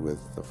inclined to be with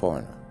the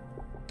foreigner.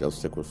 They'll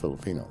stick with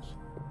Filipinos.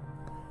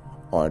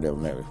 Or they'll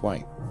marry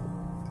white,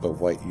 but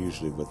white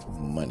usually with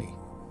money.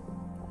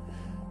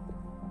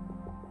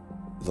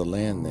 The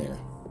land there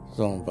is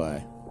owned by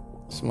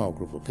a small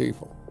group of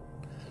people.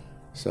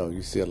 So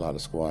you see a lot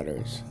of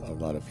squatters, a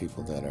lot of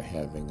people that are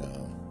having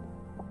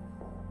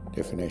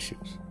different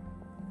issues.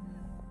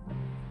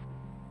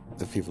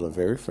 The people are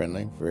very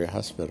friendly, very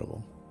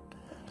hospitable.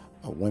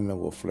 Women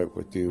will flirt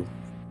with you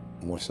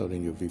more so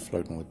than you'll be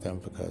flirting with them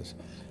because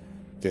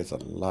there's a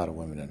lot of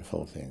women in the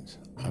Philippines.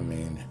 I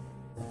mean,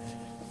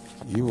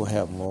 you will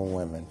have more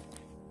women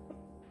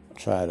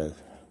try to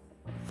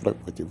flirt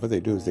with you. What they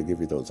do is they give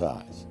you those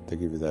eyes. They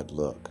give you that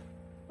look.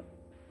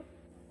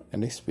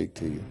 And they speak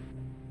to you.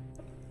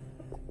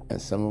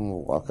 And some of them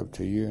will walk up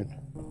to you and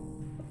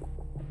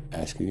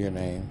ask you your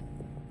name.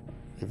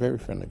 They're very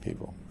friendly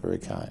people, very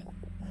kind.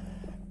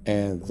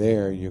 And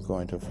there you're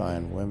going to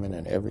find women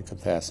in every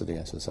capacity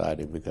in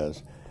society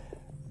because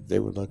they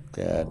were looked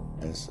at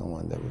as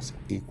someone that was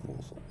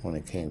equal when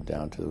it came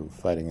down to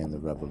fighting in the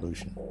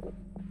revolution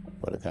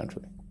for the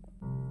country.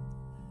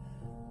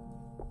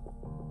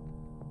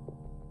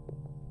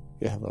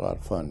 You have a lot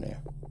of fun there.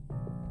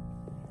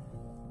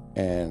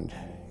 And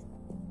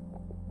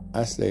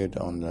I stayed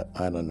on the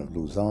island of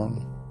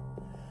Luzon,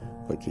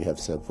 but you have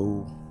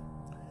Cebu,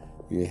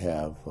 you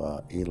have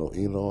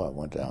Iloilo. I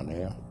went down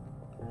there.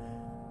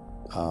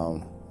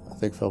 I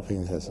think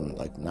Philippines has some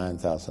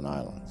 9,000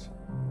 islands.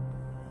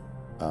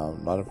 A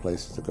lot of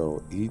places to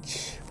go.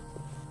 It's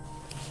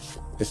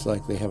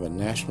like they have a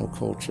national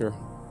culture,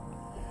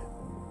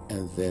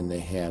 and then they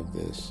have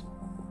this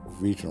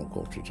regional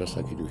culture, just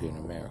like you do here in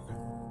America.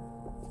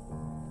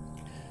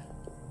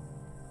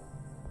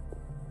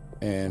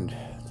 And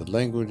the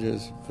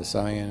languages,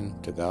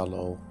 Visayan,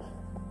 Tagalog,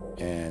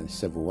 and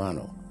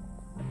Cebuano.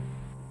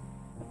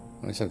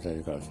 And sometimes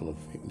you call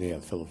it they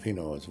have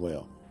Filipino as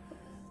well.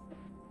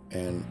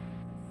 And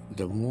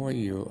the more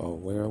you are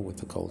aware with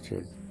the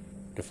culture,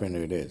 the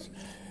friendlier it is.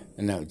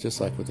 And now,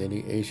 just like with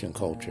any Asian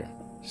culture,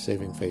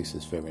 saving face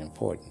is very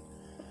important.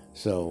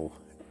 So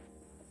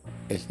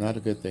it's not a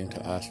good thing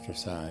to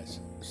ostracize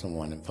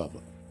someone in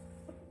public.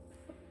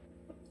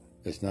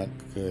 It's not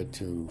good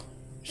to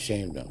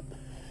shame them.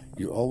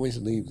 You always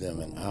leave them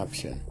an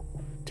option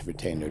to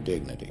retain their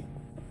dignity.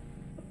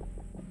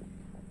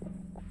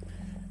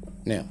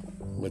 Now,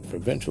 with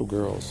provincial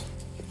girls,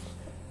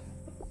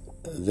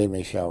 they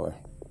may shower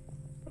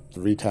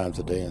 3 times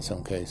a day in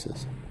some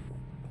cases,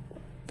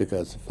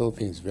 because the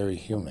Philippines is very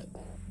humid.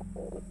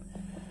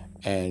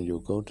 And you'll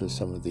go to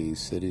some of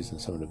these cities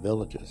and some of the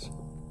villages.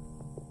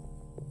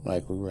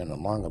 Like we were in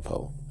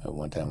Olongapo at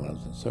one time when I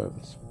was in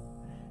service.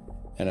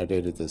 And I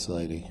dated this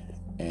lady.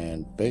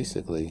 And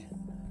basically,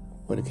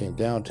 what it came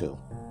down to,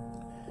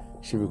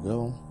 she would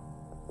go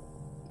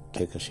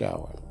take a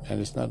shower. And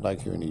it's not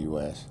like here in the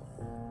U.S.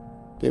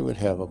 They would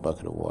have a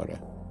bucket of water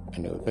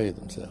and they would bathe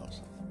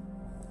themselves.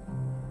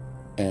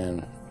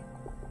 And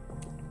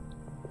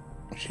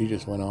she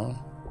just went on,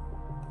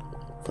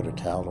 put a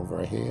towel over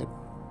her head,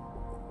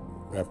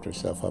 wrapped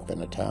herself up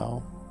in a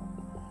towel,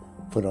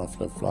 put on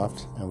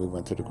flip-flops, and we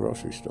went to the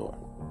grocery store.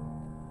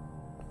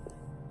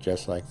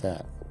 Just like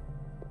that.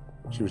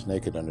 She was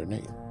naked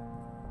underneath.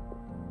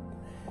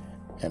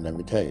 And let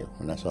me tell you,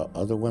 when I saw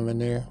other women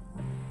there,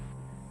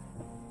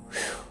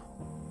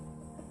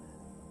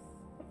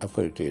 I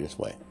put it to you this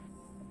way.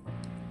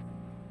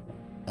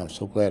 I'm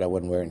so glad I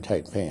wasn't wearing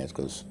tight pants,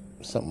 because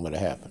something would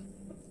have happened.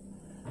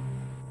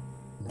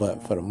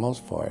 But for the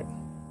most part,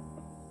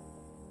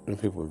 the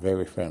people were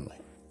very friendly.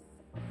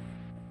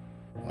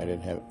 I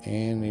didn't have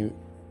any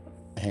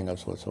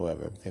hang-ups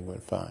whatsoever. Everything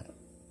went fine.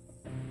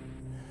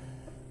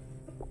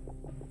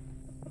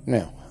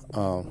 Now,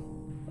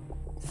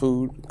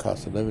 food,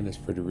 cost of living is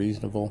pretty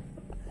reasonable.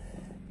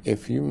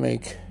 If you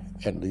make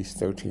at least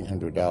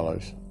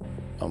 $1,300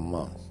 a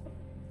month,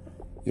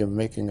 you're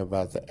making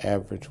about the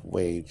average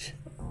wage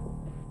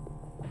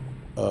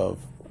of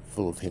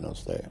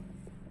Filipinos there.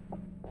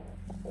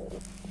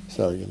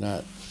 So you're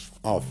not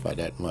off by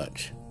that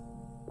much.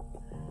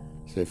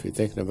 So if you're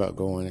thinking about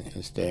going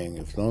and staying,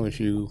 as long as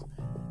you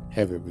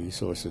have your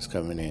resources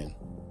coming in,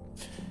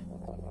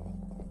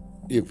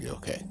 you'll be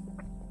okay.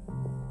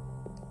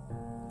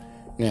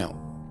 Now,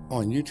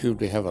 on YouTube,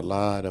 they have a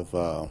lot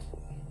of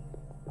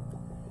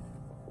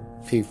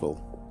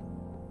people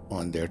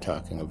on there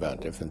talking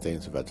about different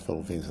things about the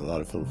Philippines. A lot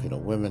of Filipino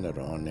women that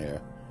are on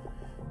there.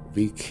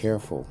 Be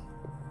careful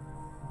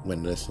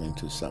when listening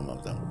to some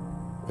of them,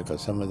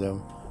 because some of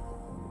them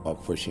are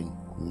pushing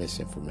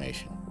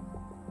misinformation.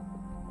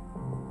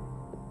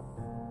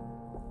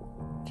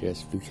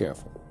 Just be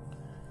careful.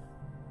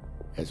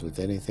 As with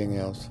anything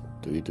else,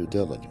 do your due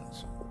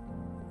diligence.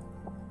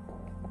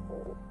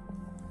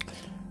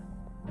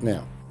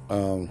 Now,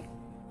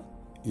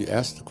 you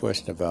asked the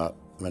question about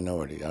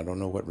minority. I don't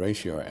know what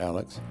race you are,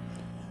 Alex,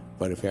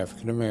 but if you're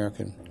African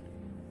American,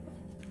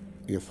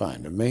 you're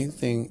fine. The main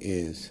thing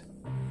is,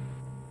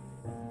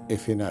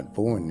 if you're not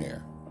born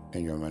there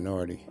and you're a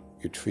minority,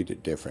 you're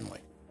treated differently.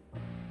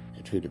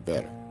 You're treated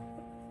better.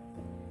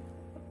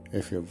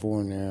 If you're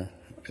born there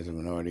as a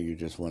minority, you're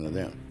just one of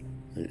them,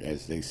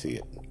 as they see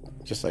it,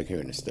 just like here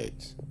in the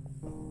States.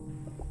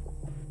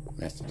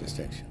 That's the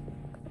distinction.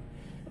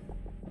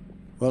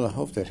 Well, I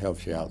hope that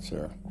helps you out,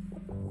 sir.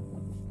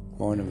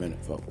 More in a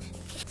minute, folks.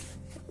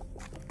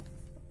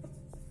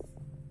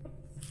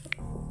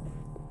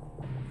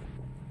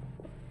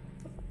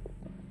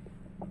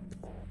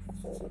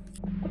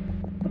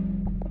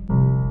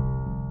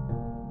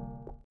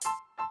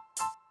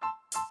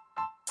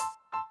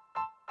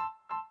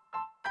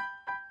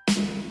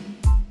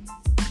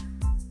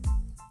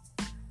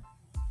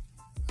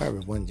 Hi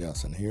everyone,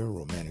 Johnson here,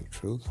 Romantic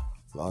Truth,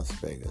 Las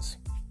Vegas.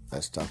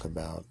 Let's talk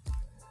about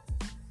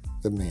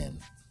the man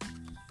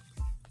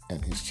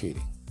and his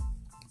cheating.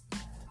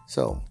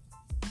 So,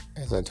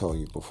 as I told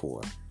you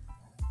before,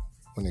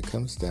 when it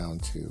comes down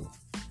to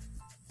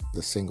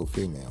the single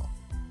female,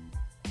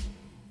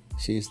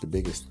 she's the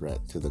biggest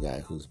threat to the guy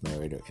who's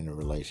married or in a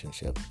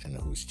relationship and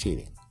who's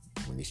cheating.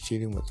 When he's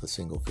cheating with a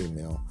single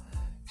female,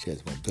 she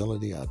has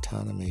mobility,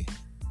 autonomy,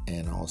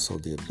 and also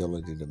the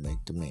ability to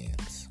make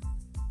demands.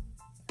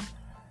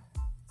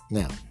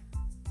 Now,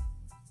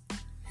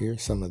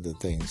 here's some of the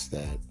things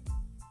that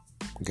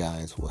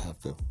guys will have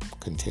to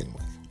contend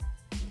with.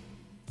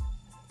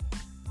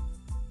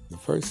 The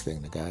first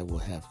thing, the guy will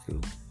have to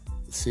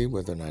see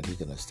whether or not he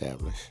can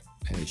establish,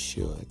 and he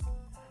should,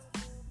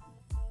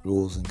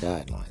 rules and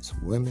guidelines.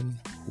 Women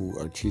who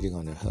are cheating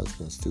on their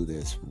husbands do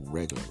this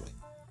regularly.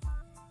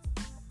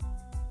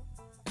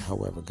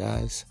 However,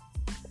 guys,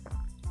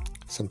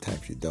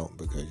 sometimes you don't,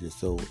 because you're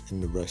so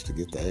in the rush to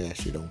get the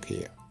ass you don't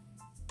care.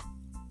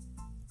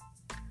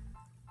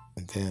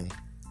 And then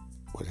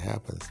what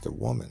happens, the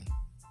woman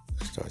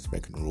starts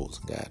making rules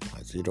and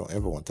guidelines. You don't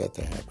ever want that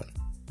to happen.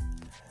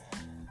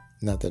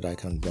 Not that I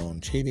condone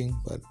cheating,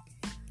 but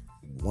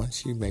once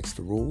she makes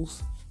the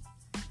rules,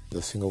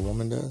 the single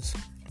woman does,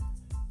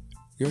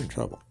 you're in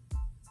trouble.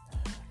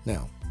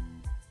 Now,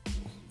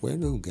 where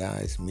do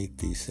guys meet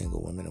these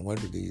single women, and where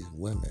do these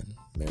women,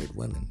 married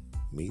women,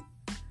 meet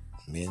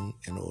men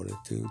in order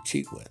to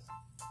cheat with?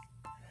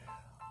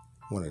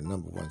 One of the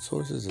number one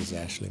sources is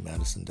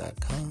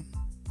AshleyMadison.com,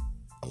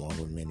 along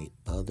with many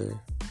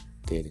other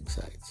dating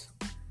sites.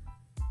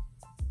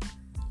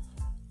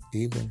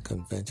 Even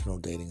conventional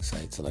dating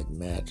sites like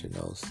Match and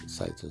those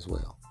sites as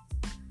well.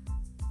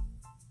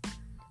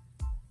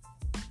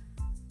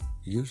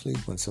 Usually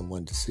when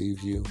someone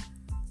deceives you,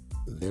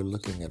 they're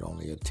looking at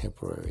only a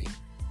temporary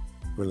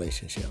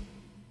relationship,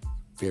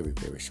 very,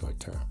 very short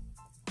term.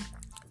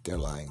 They're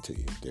lying to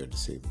you. They're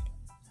deceiving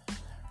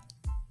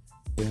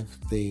you. If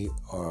they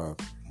are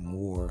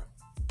more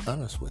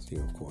honest with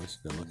you, of course,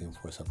 they're looking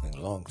for something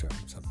long term,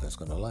 something that's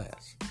going to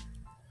last.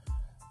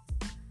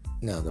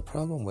 Now, the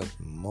problem with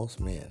most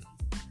men,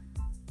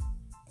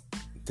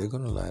 they're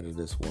going to lie to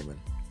this woman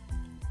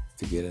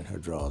to get in her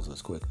drawers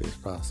as quickly as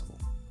possible.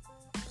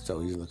 So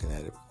he's looking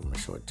at it from a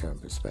short-term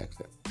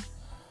perspective.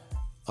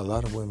 A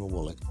lot of women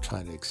will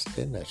try to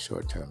extend that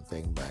short-term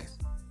thing by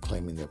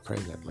claiming they're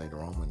pregnant later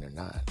on when they're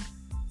not.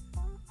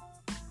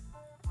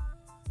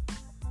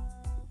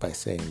 By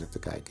saying that the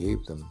guy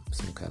gave them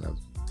some kind of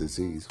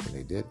disease when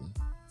they didn't.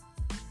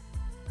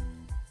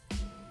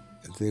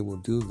 They will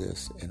do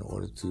this in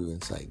order to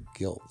incite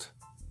guilt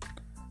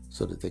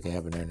so that they can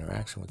have an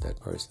interaction with that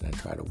person and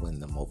try to win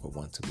them over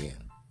once again,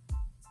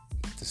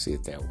 to see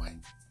it that way.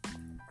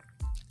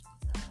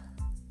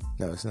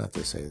 Now, it's not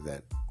to say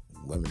that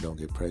women don't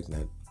get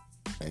pregnant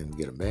and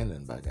get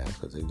abandoned by guys,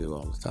 because they do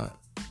all the time.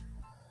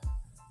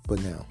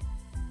 But now,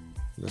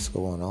 let's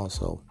go on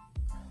also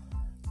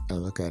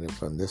and look at it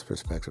from this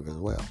perspective as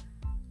well.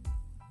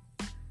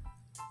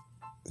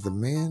 The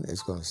man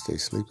is going to stay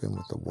sleeping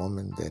with the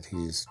woman that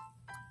he's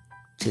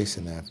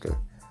chasing after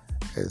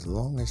as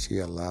long as she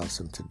allows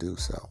him to do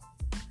so.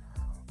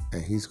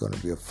 And he's going to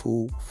be a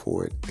fool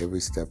for it every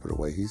step of the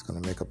way. He's going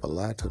to make up a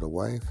lie to the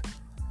wife.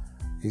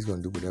 He's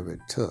going to do whatever it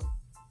took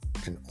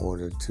in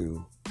order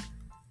to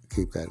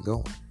keep that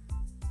going.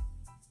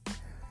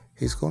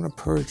 He's going to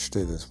purge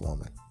to this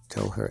woman,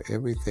 tell her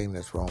everything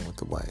that's wrong with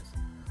the wife,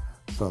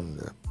 from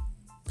the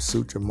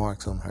suture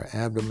marks on her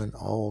abdomen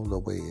all the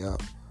way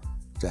up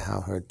to how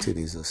her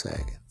titties are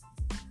sagging.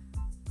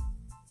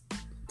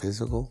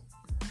 Physical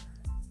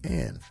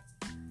and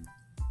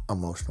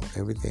emotional,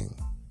 everything.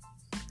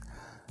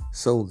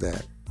 So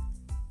that,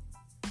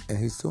 and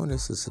he's doing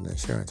this as an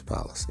insurance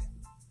policy,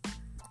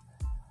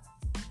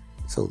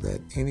 so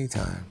that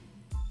anytime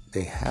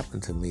they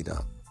happen to meet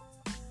up,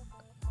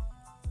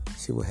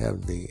 she will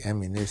have the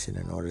ammunition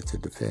in order to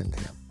defend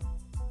him.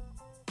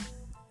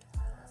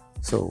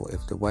 So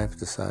if the wife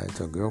decides,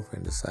 or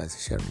girlfriend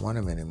decides she doesn't want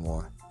him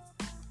anymore,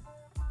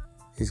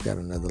 he's got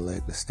another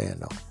leg to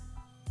stand on.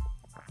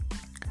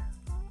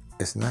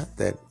 It's not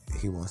that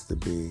he wants to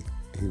be,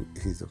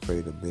 he's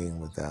afraid of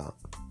being without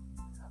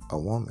a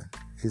woman.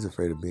 He's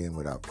afraid of being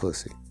without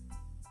pussy.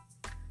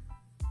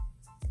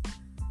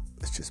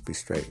 Let's just be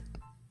straight.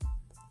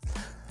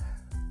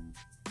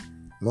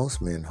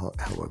 Most men,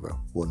 however,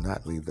 will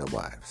not leave their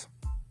wives.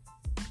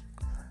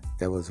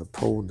 There was a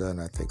poll done,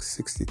 I think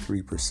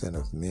 63%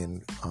 of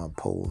men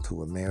polled who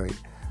were married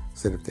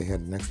said if they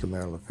had an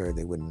extramarital affair,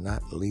 they would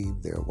not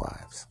leave their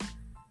wives.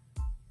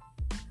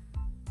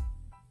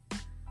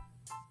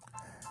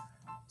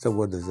 So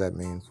what does that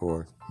mean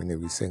for many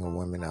of you single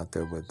women out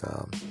there with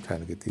trying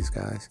to get these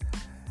guys?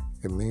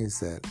 It means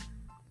that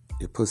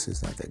your pussy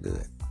is not that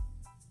good.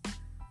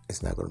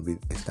 It's not going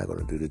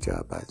to do the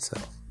job by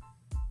itself.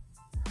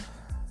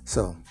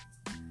 So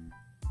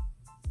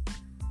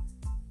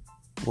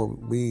what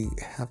we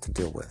have to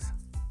deal with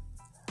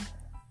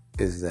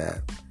is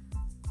that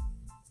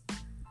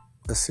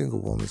a single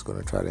woman is going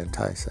to try to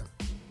entice him.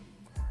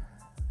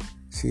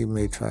 She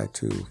may try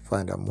to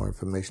find out more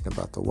information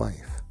about the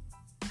wife.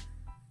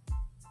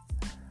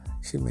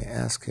 She may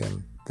ask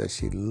him, does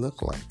she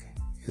look like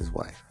his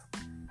wife?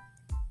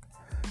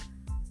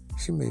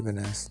 She may even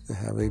ask to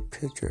have a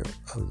picture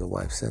of the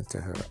wife sent to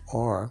her,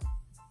 or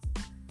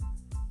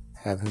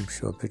have him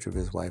show a picture of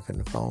his wife in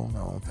the phone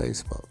or on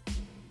Facebook.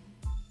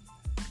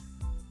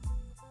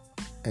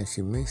 And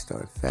she may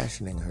start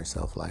fashioning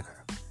herself like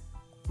her.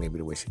 Maybe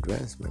the way she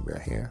dressed, maybe her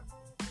hair.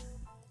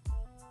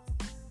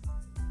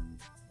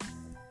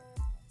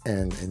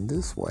 And in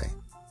this way,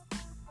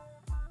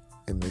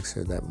 it makes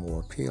her that more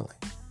appealing.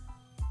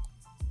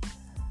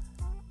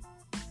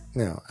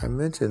 Now, I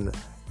mentioned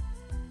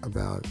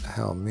about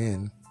how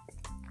men,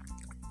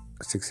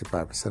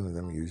 65% of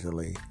them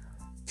usually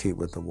cheat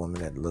with a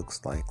woman that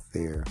looks like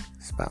their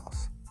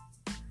spouse,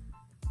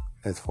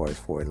 as far as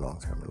for a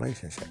long-term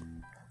relationship.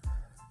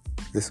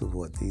 This is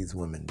what these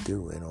women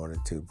do in order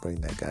to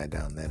bring that guy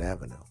down that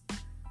avenue.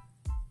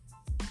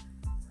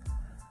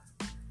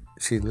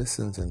 She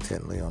listens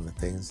intently on the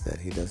things that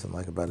he doesn't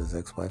like about his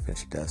ex-wife, and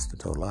she does the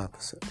total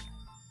opposite.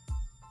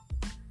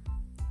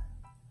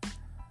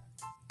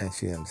 And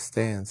she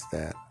understands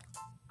that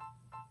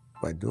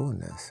by doing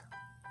this,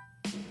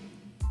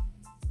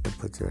 it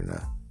puts her in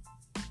a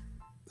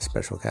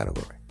special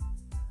category.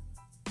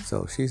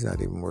 So she's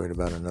not even worried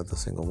about another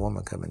single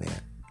woman coming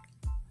in,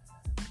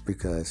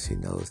 because she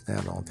knows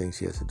now the only thing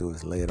she has to do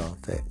is lay it on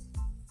thick.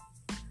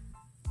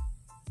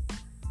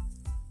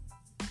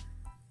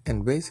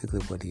 And basically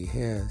what he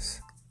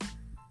has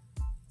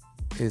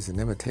is an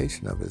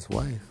imitation of his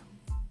wife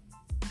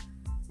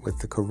with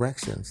the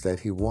corrections that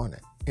he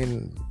wanted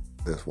in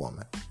this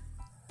woman,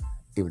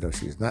 even though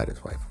she's not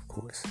his wife, of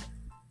course.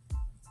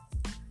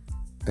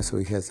 And so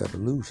he has that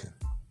illusion.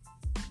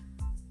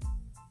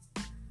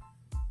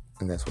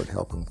 And that's what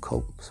helped him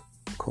cope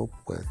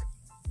with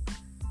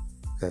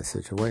that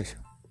situation.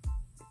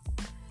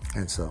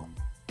 And so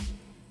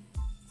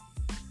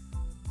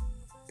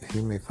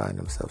he may find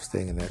himself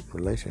staying in that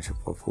relationship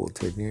for a full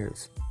 10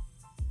 years.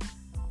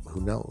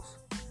 Who knows?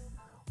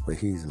 Where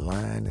he's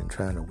lying and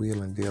trying to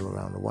wheel and deal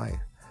around the wife.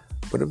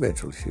 But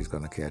eventually she's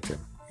going to catch him.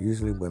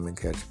 Usually women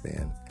catch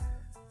men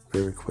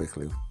very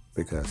quickly,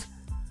 because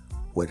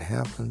what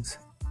happens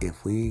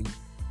if we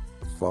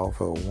fall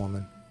for a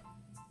woman,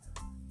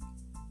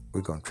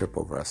 we're going to trip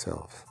over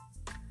ourselves.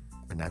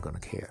 We're not going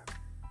to care.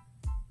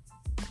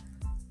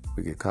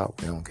 We get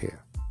caught, we don't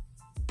care.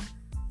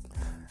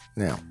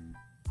 Now,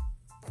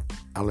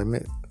 I'll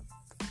admit,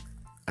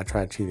 I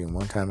tried cheating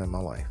one time in my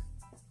life.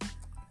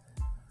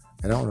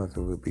 And I don't know if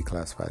it would be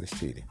classified as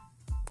cheating.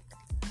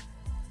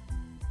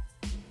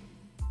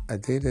 I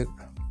dated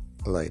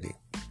a lady,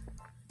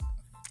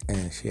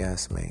 and she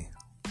asked me,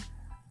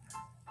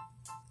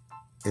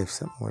 if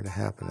something were to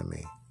happen to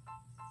me,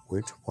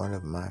 which one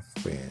of my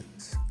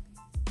friends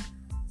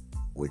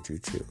would you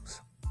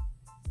choose?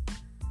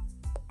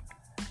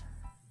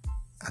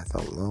 I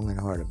thought long and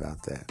hard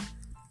about that.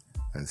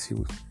 And she,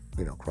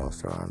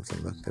 crossed her arms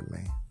and looked at me.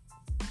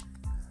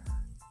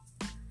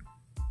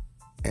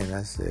 And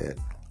I said,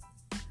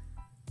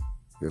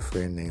 your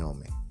friend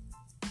Naomi.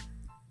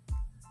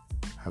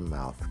 Her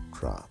mouth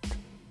dropped.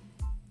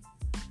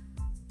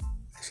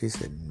 She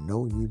said,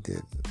 no, you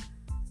didn't.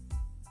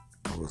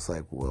 I was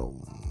like, well,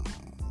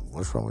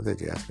 what's wrong with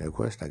that? You asked me a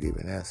question, I gave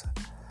you an answer.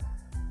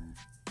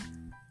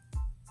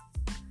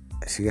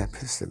 She got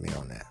pissed at me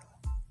on that.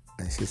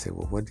 And she said,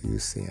 well, what do you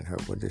see in her?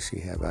 What does she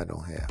have I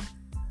don't have?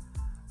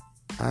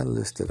 I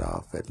listed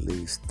off at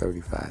least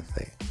 35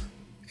 things.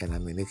 And I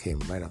mean, it came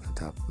right off the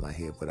top of my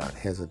head without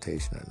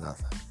hesitation or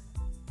nothing.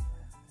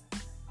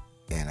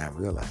 And I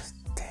realized,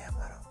 damn,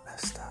 I done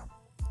messed up.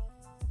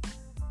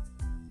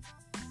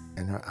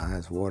 And her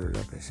eyes watered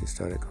up and she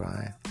started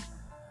crying.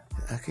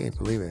 I can't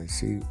believe it. And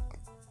she,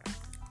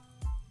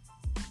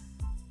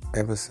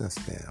 ever since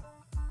then,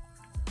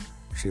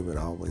 she would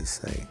always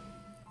say,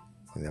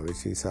 whenever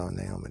she saw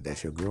Naomi,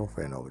 that's your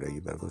girlfriend over there,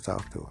 you better go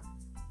talk to her.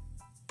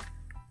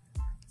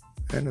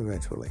 And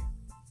eventually,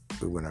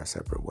 we went our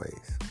separate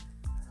ways.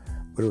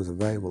 But it was a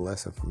valuable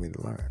lesson for me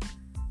to learn.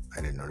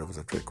 I didn't know that was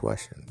a trick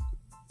question,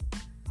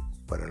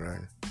 but I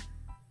learned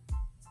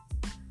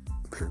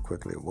very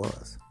quickly it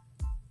was.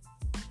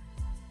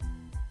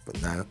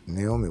 But now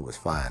Naomi was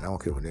fine. I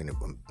don't care what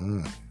anyone.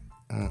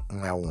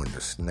 I wanted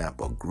to snap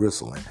a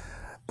gristle in,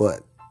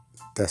 but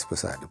that's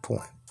beside the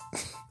point.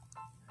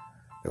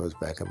 It was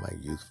back in my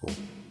youthful,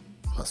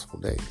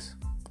 lustful days.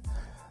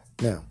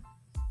 Now,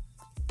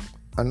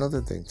 another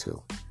thing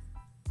too.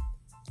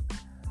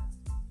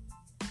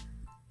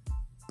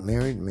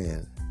 Married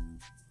men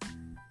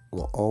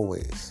will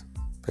always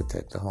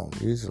protect the home.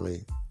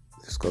 Usually,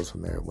 this goes for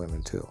married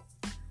women too.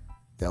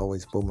 They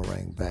always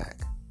boomerang back.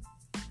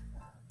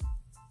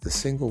 The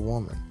single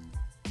woman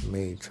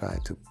may try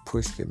to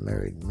push the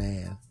married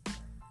man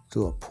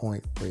to a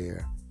point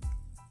where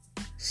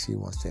she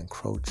wants to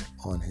encroach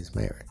on his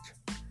marriage.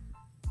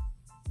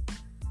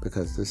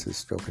 Because this is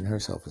stroking her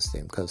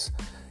self-esteem. Because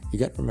you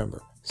got to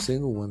remember,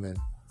 single women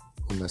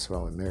who mess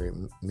around with married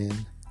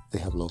men, they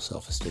have low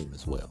self-esteem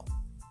as well.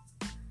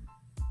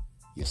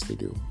 Yes, they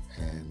do.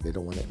 And they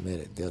don't want to admit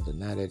it. They'll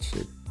deny that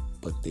shit,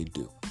 but they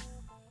do.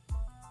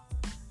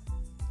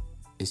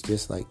 It's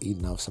just like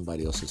eating off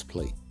somebody else's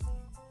plate.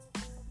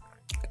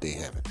 They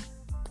have it.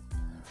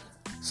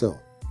 So,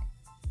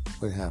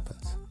 what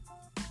happens?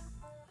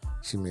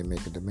 She may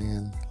make a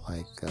demand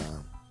like,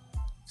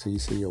 so you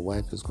say your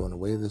wife is going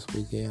away this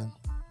weekend?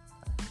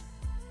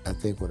 I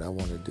think what I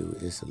want to do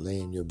is to lay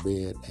in your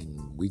bed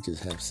and we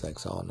just have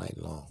sex all night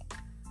long.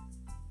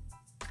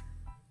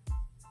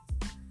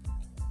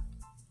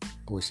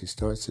 What she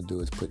starts to do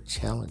is put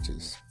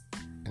challenges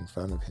in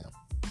front of him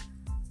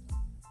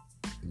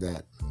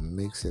that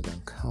makes it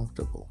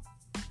uncomfortable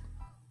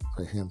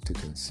for him to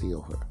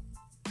conceal her.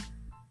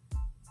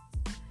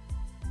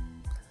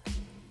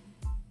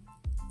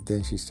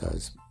 Then she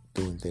starts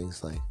doing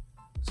things like,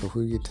 so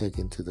who are you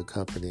taking to the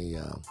company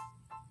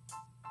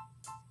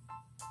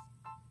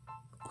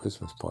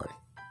Christmas party?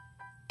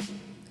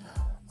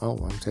 Oh,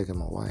 I'm taking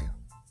my wife.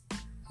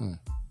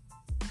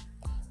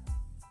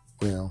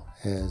 Well,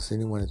 has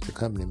anyone at the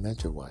company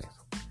met your wife?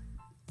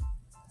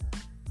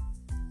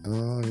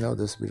 Oh, no,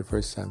 this will be the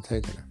first time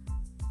taking her.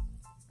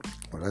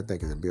 Well, I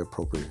think it'd be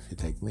appropriate if you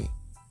take me.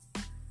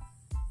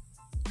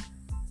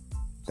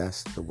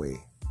 That's the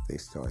way they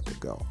start to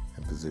go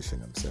and position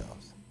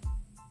themselves.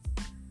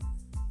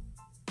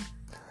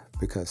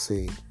 Because,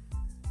 see,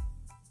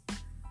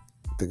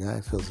 the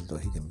guy feels as though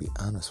he can be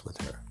honest with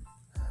her.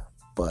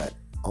 But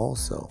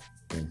also,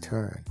 in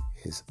turn,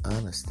 his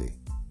honesty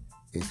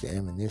is the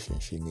ammunition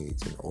she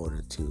needs in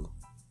order to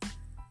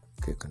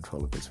get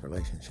control of his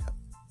relationship.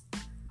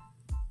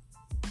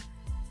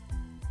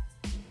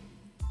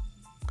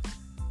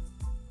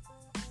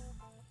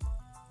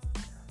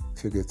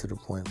 She'll get to the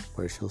point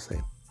where she'll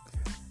say,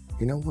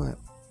 you know what?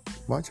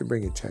 Why don't you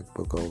bring your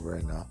checkbook over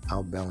and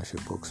I'll balance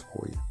your books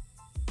for you.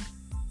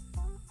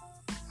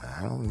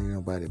 I don't need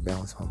nobody to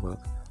balance my book.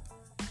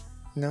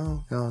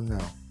 No.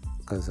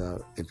 Because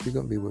if you're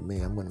going to be with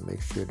me, I'm going to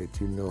make sure that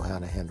you know how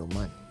to handle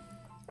money.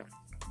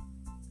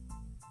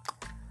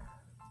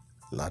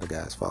 A lot of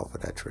guys fall for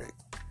that trick.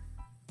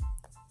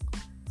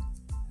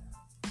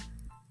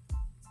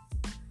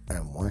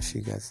 And once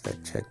she gets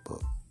that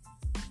checkbook,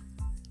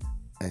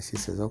 and she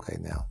says, okay,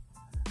 now,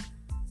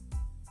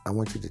 I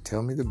want you to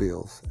tell me the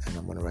bills, and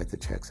I'm going to write the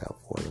checks out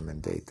for them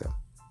and date them.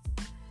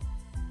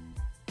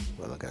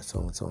 Well, I got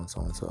so-and-so and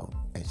so-and-so.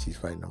 And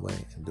she's writing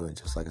away and doing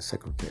just like a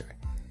secretary.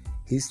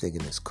 He's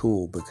thinking it's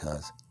cool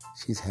because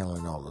she's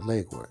handling all the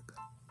legwork.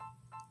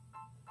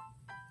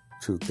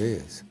 Truth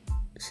is,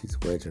 she's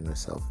wedging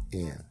herself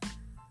in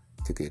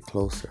to get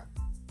closer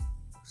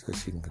so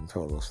she can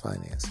control those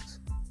finances.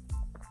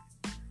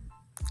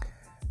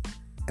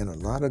 And a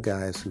lot of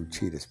guys who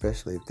cheat,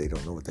 especially if they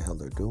don't know what the hell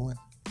they're doing,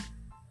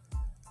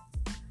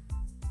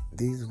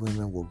 these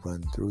women will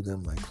run through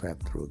them like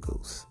crap through a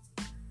goose.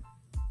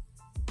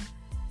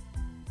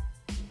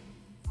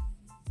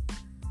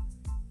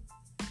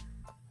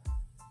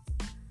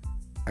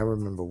 I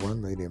remember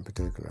one lady in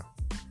particular.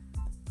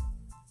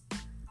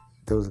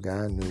 There was a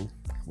guy I knew,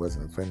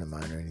 wasn't a friend of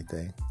mine or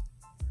anything,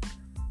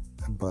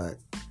 but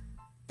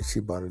she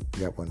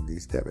got one of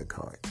these debit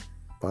cards.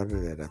 Bought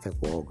it at, I think,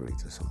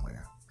 Walgreens or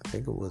somewhere. I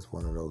think it was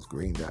one of those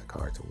green dot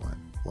cards or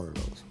one of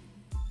those.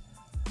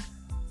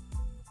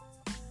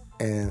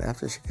 And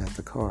after she got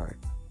the card,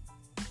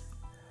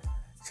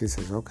 she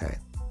says, okay,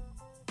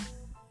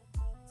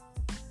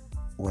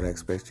 what I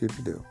expect you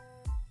to do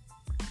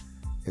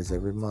is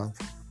every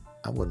month,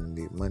 I wouldn't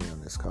need money on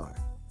this card.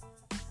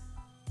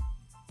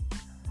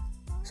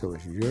 So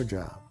it's your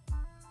job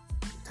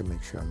to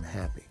make sure I'm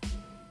happy.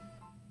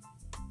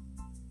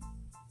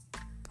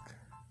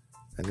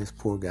 And this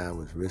poor guy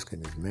was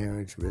risking his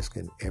marriage,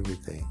 risking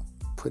everything,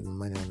 putting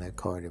money on that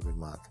card every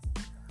month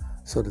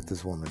so that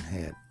this woman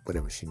had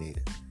whatever she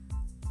needed.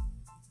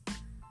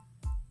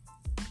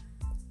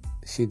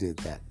 She did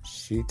that.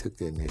 She took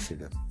the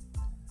initiative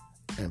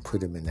and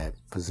put him in that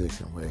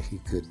position where he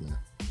couldn't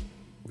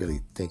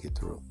really think it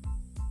through.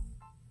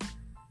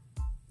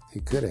 He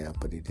could have,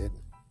 but he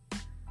didn't.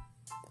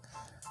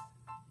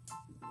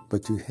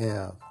 But you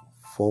have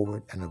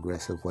forward and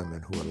aggressive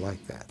women who are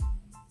like that.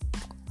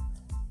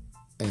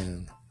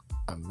 And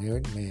a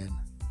married man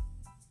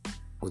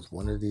with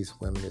one of these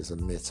women is a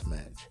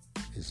mismatch.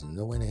 There's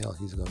no way in hell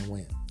he's going to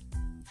win.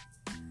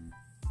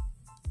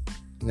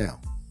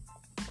 Now,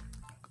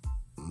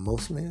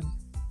 most men,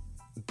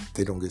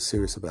 they don't get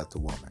serious about the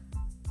woman.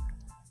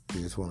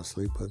 They just want to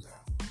sleep with her.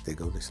 They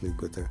go to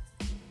sleep with her.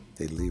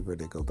 They leave her.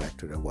 They go back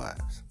to their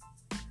wives.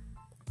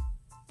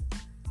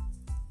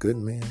 Good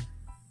men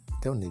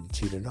don't need to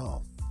cheat at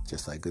all,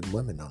 just like good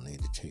women don't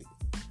need to cheat.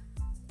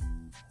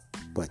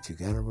 But you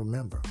got to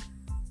remember,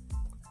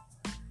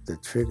 the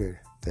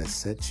trigger that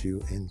sets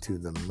you into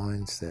the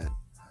mindset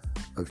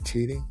of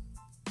cheating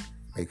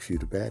makes you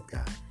the bad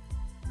guy,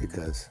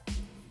 because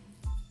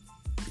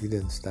you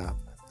didn't stop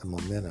the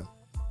momentum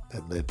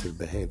that led to the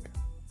behavior.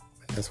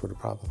 And that's where the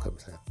problem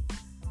comes in.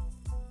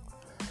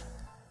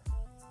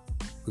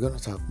 We're going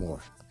to talk more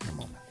in a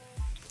moment.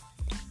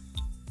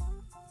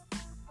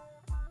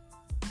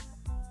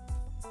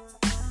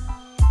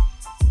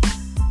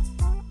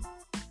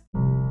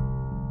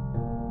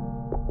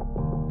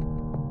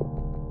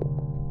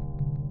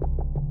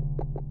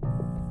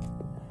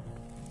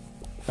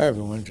 Hi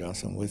everyone,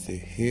 Johnson with you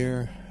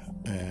here,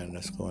 and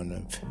let's go in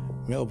the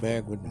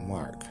mailbag with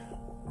Mark.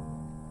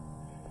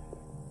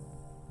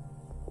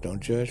 Don't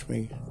judge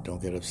me,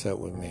 don't get upset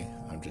with me,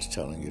 I'm just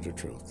telling you the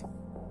truth.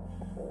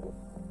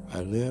 I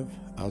live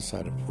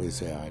outside of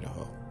Boise,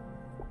 Idaho.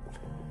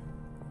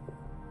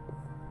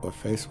 We're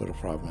faced with a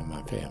problem in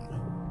my family.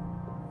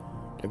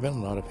 There have been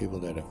a lot of people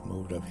that have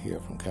moved up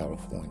here from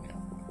California.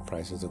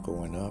 Prices are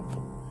going up,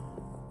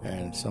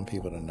 and some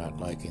people are not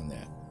liking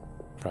that.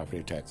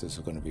 Property taxes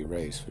are going to be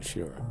raised for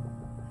sure.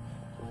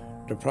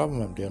 The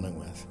problem I'm dealing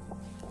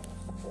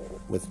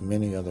with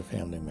many other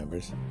family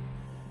members,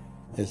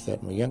 is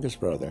that my youngest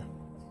brother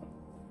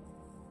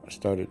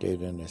started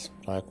dating this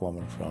black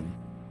woman from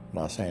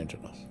Los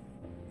Angeles.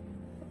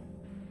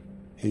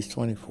 He's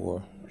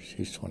 24,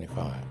 she's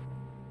 25.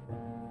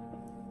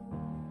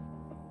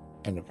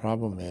 And the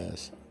problem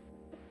is,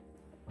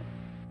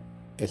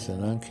 it's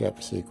an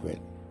unkept secret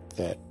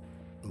that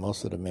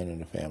most of the men in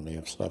the family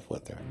have slept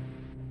with her.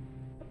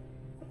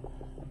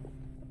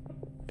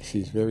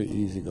 She's very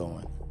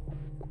easygoing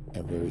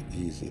and very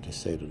easy, to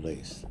say the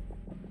least.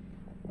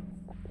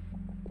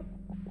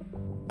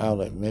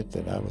 I'll admit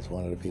that I was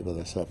one of the people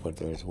that slept with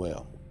her as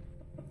well.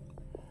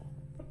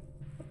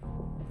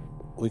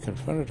 We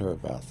confronted her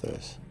about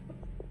this,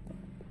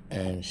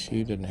 and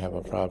she didn't have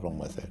a problem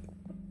with it.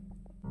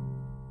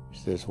 She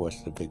says,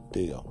 what's the big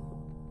deal?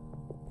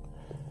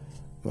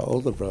 My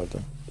older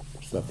brother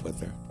slept with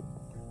her.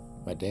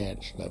 My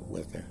dad slept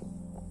with her.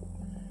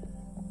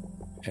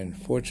 And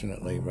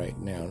fortunately, right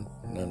now,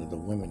 none of the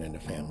women in the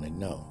family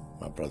know.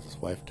 My brother's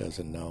wife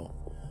doesn't know.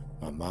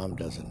 My mom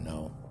doesn't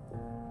know.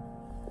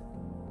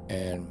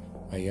 And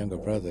My younger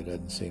brother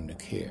doesn't seem to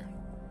care.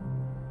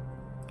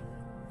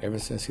 Ever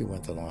since he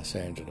went to Los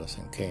Angeles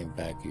and came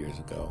back years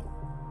ago,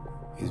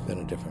 he's been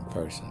a different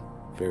person,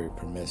 very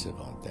permissive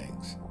on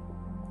things.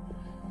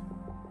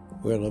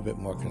 We're a little bit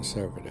more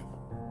conservative.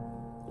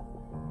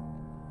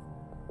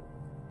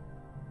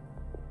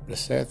 The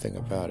sad thing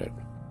about it,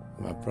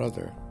 my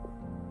brother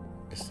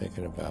is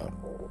thinking about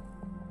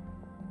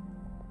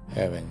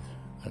having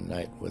a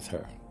night with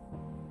her.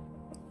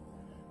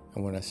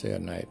 And when I say a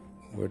night,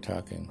 we're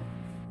talking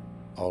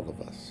all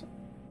of us.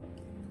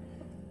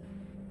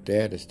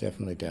 Dad is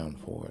definitely down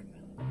for it.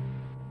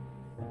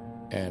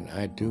 And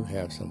I do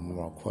have some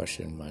more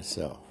questions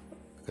myself,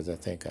 because I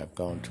think I've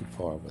gone too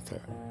far with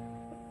her.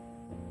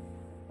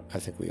 I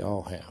think we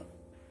all have.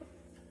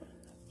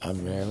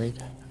 I'm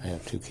married, I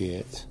have 2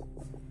 kids,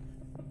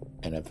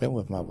 and I've been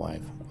with my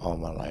wife all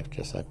my life,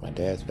 just like my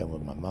dad's been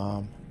with my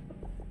mom,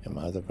 and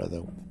my other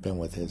brother been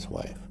with his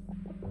wife.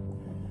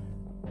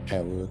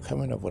 And we were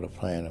coming up with a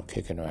plan of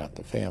kicking her out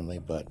the family,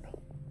 but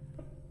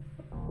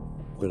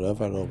we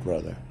love our little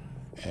brother,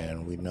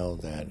 and we know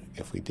that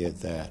if we did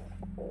that,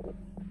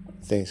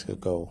 things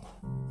could go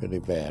really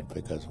bad,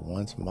 because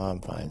once Mom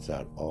finds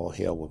out, all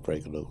hell will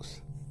break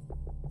loose.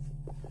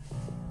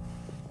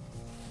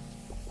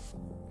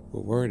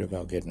 We're worried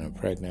about getting her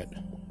pregnant,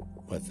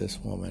 but this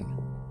woman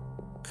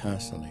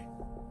constantly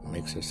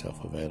makes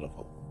herself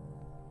available.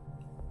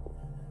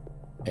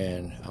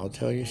 And I'll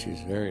tell you,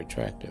 she's very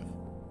attractive.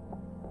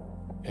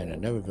 And I've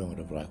never been with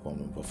a black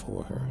woman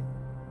before her.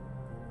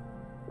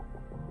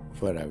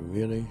 But I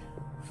really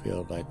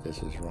feel like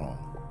this is wrong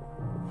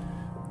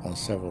on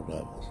several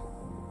levels.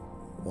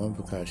 One,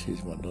 because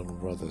she's my little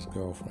brother's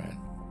girlfriend.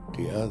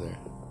 The other,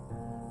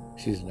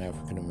 she's an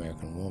African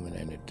American woman,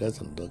 and it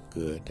doesn't look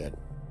good that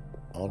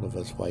all of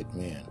us white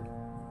men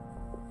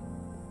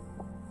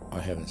are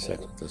having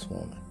sex with this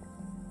woman.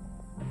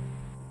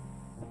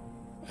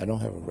 I don't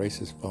have a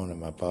racist bone in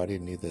my body,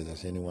 neither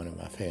does anyone in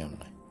my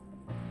family.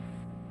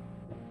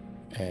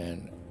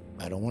 And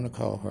I don't want to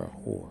call her a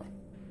whore,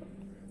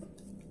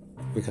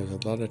 because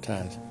a lot of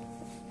times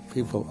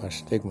people are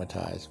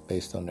stigmatized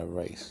based on their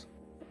race.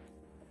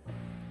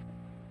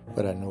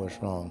 But I know it's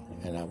wrong,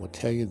 and I will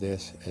tell you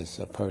this as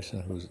a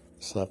person who's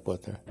slept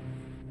with her.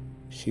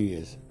 She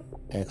is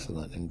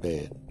excellent in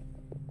bed.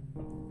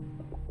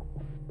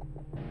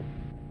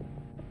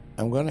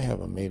 I'm going to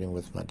have a meeting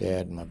with my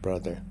dad and my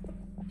brother,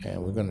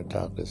 and we're going to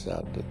talk this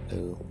out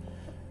to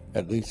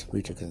at least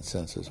reach a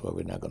consensus where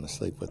we're not going to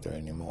sleep with her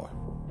anymore.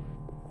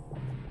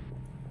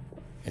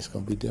 It's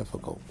going to be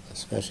difficult,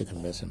 especially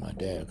convincing my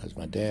dad, because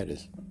my dad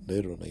is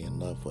literally in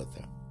love with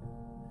her.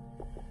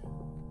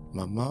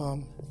 My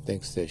mom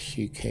thinks that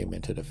she came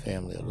into the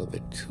family a little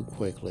bit too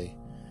quickly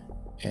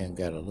and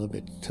got a little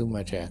bit too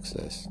much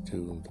access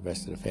to the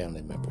rest of the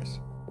family members.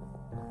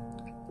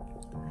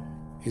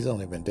 He's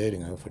only been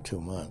dating her for 2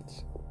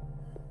 months,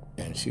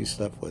 and she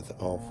slept with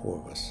all 4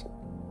 of us.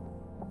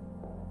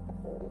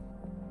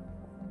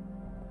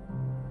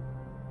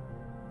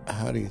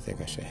 How do you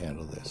think I should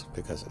handle this?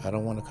 Because I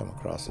don't want to come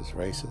across as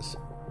racist,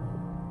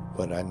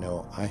 but I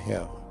know I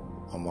have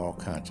a moral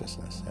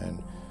consciousness,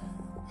 and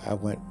I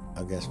went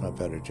against my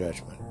better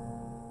judgment.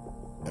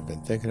 I've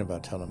been thinking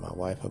about telling my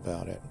wife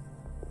about it,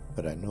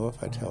 but I know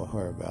if I tell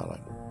her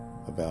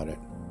about it,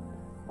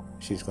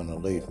 she's going to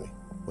leave me,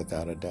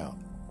 without a doubt.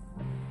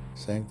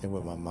 Same thing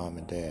with my mom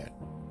and dad.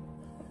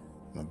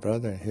 My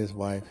brother and his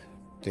wife,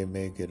 they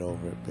may get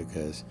over it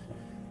because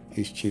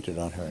he's cheated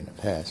on her in the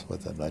past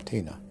with a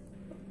Latina.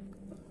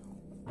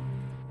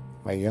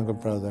 My younger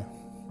brother,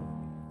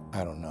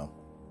 I don't know.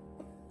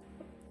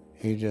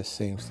 He just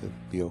seems to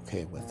be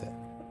okay with it.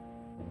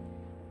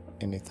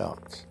 Any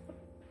thoughts?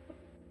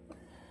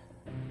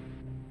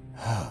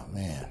 Oh,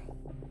 man.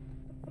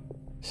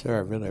 Sir, I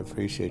really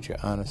appreciate your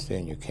honesty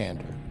and your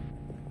candor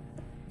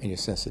and your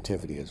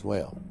sensitivity as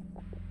well.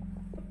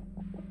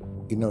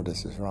 You know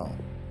this is wrong.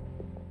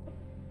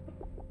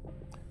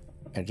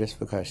 And just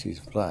because she's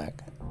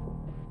black,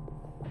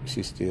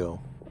 she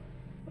still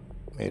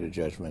made a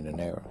judgment in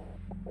error.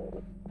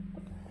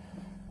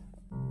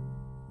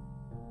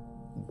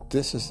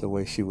 This is the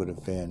way she would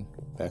have been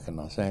back in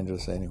Los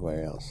Angeles or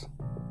anywhere else.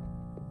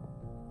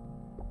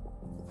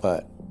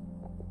 But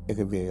it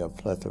could be a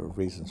plethora of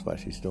reasons why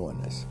she's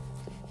doing this.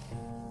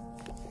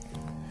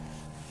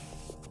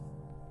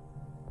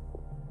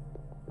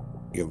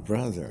 Your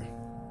brother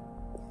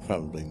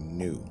probably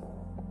knew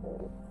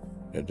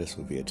that this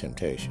would be a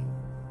temptation.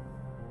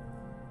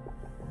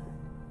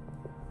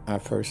 I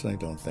personally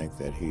don't think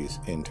that he's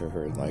into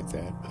her like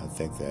that. I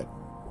think that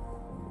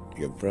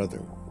your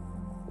brother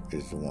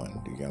is the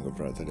one, the younger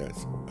brother,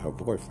 that's her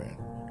boyfriend,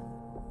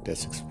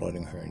 that's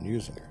exploiting her and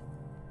using her.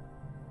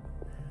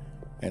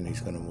 And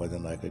he's going to more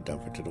than likely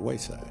dump her to the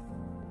wayside.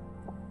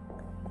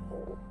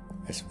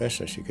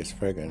 Especially if she gets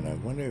pregnant. And I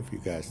wonder if you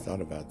guys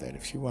thought about that.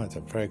 If she winds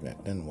up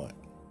pregnant, then what?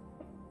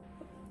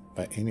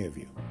 By any of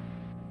you.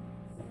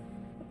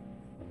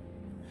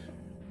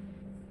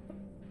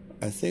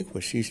 I think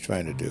what she's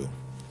trying to do,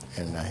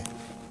 and I'm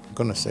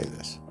going to say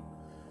this,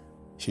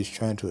 she's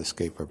trying to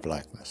escape her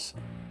blackness.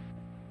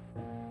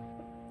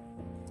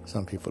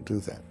 Some people do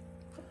that.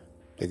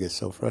 They get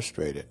so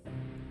frustrated.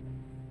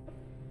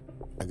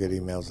 I get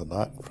emails a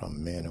lot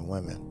from men and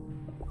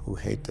women who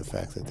hate the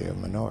fact that they're a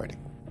minority.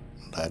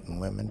 Latin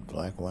women,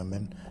 black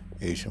women,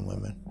 Asian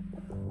women.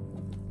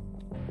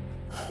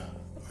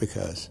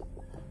 Because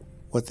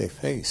what they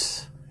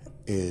face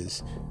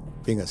is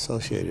being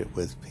associated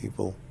with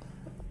people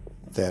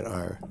that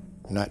are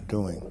not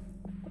doing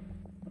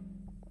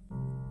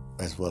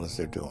as well as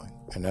they're doing.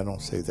 And I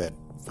don't say that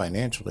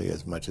financially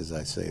as much as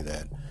I say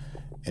that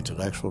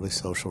intellectually,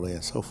 socially,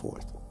 and so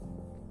forth.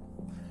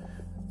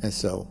 And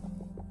so,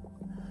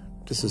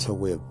 this is her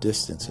way of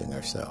distancing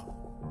herself.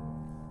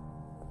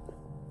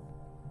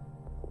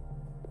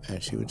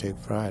 And she would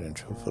take pride in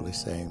truthfully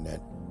saying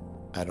that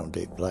I don't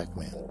date black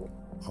men,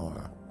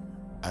 or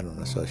I don't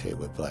associate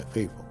with black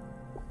people.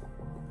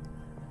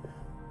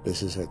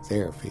 This is her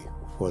therapy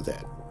for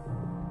that.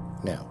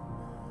 Now,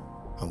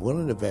 I'm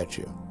willing to bet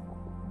you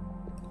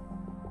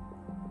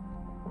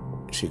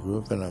she grew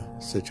up in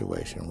a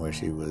situation where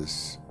she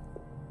was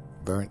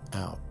burnt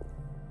out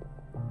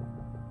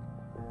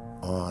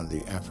on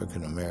the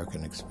African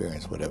American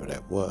experience, whatever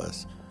that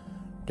was,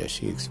 that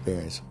she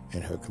experienced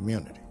in her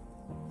community.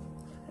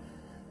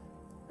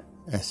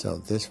 And so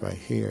this right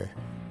here,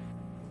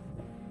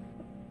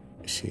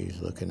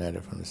 she's looking at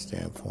it from the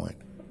standpoint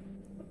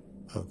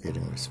of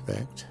getting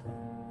respect,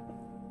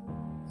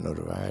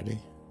 notoriety,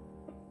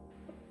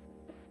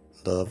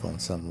 love on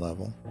some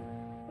level,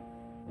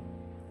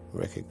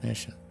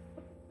 recognition.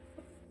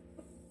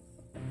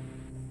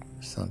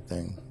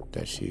 Something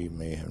that she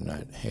may have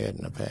not had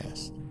in the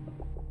past,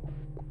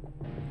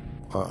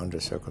 or under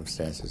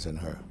circumstances in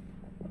her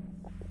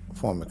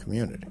former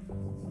community.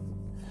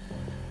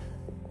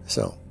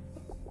 So,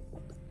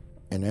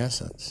 in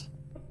essence,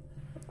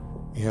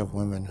 you have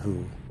women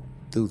who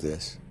do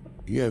this.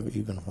 You have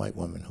even white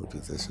women who do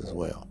this as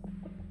well.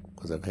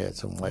 Because I've had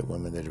some white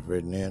women that have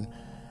written in,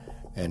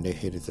 and they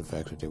hated the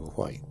fact that they were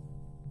white.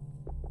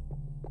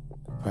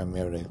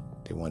 Primarily,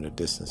 they want to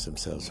distance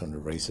themselves from the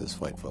racist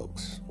white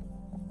folks.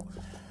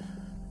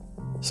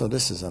 So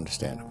this is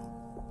understandable.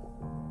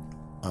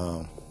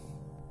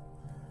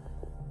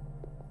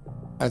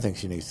 I think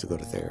she needs to go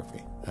to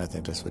therapy. I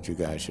think that's what you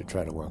guys should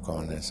try to work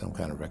on as some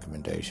kind of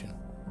recommendation.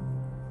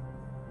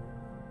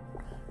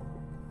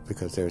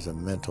 Because there's a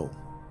mental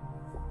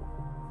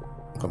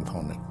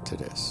component to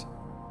this.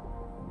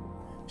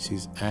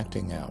 She's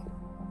acting out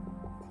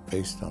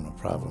based on a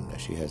problem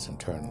that she has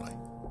internally.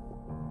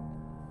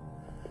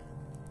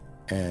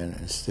 And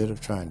instead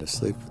of trying to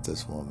sleep with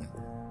this woman,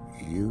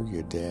 you,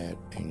 your dad,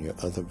 and your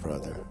other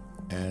brother,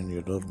 and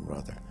your little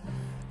brother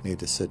need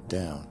to sit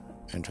down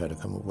and try to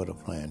come up with a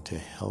plan to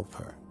help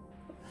her.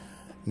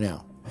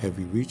 Now, have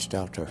you reached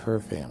out to her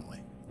family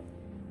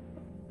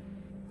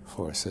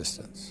for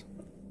assistance?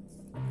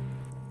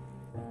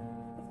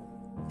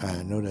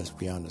 I know that's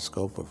beyond the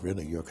scope of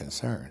really your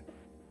concern,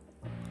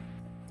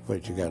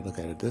 but you got to look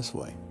at it this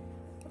way.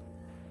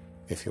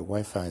 If your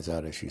wife finds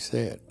out, as you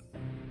said,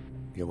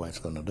 your wife's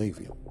going to leave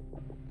you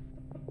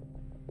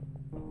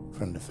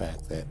from the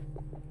fact that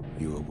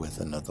you were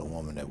with another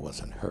woman that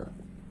wasn't her.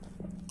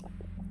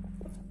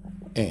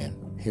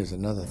 And here's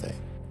another thing.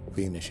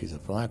 Being that she's a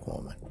black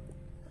woman,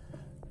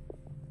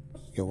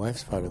 your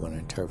wife's probably going to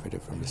interpret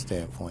it from the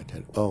standpoint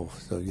that, oh,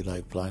 so you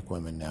like black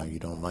women now, you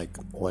don't like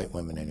white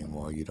women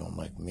anymore, you don't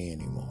like me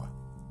anymore.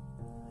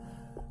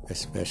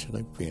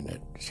 Especially being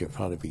that she'll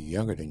probably be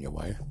younger than your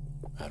wife.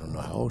 I don't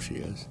know how old she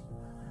is.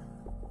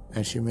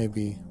 And she may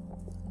be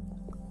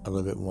a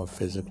little bit more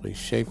physically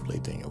shapely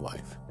than your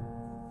wife.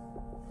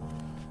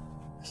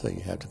 So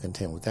you have to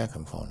contend with that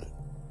component.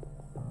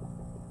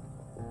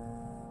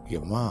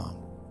 Your mom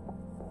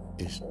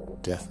is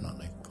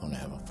definitely going to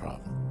have a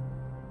problem.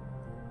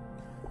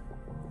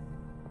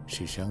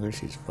 She's younger,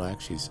 she's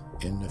black, she's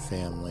in the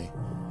family,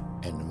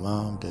 and the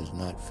mom does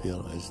not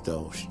feel as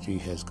though she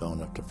has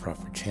gone up the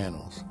proper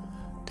channels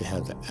to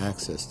have the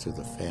access to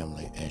the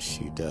family as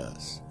she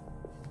does.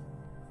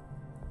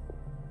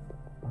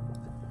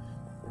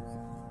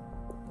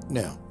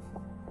 Now,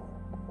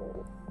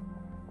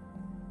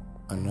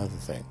 another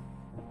thing.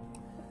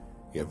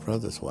 Your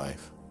brother's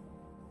wife,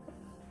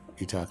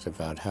 you talked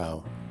about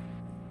how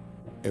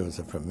it was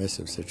a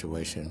permissive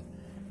situation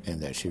and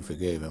that she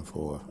forgave him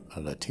for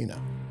a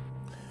Latina.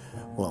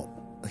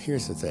 Well,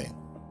 here's the thing,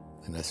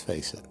 and let's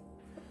face it.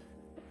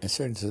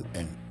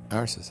 In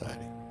our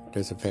society,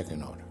 there's a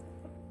pecking order.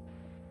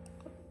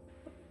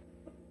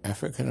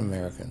 African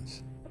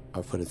Americans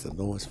are put at the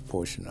lowest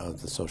portion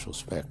of the social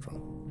spectrum.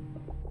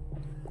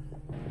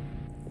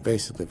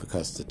 Basically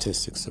because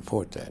statistics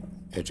support that.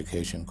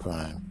 Education,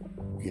 crime,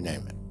 you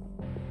name it.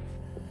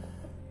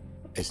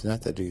 It's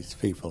not that these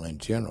people in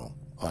general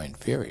are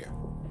inferior.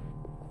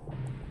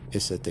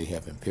 It's that they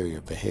have inferior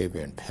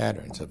behavior and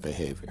patterns of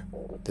behavior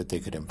that they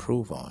could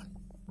improve on.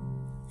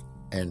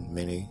 And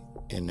many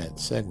in that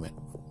segment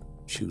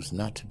choose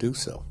not to do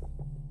so.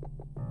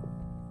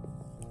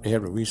 They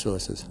have the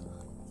resources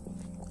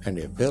and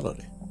the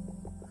ability,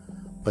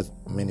 but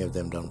many of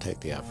them don't take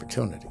the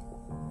opportunity.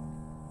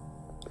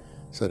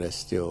 So there's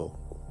still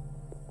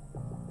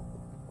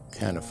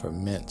kind of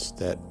ferments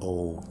that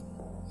old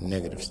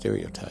negative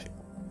stereotype.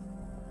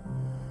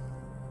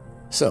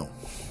 So,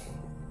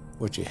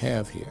 what you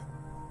have here,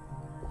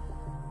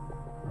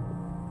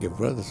 your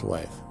brother's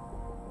wife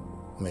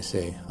may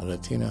say, a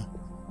Latina,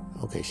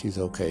 okay, she's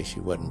okay, she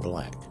wasn't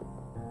black.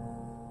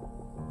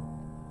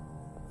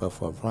 But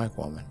for a black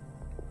woman,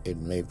 it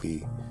may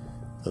be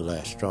the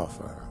last straw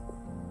for her,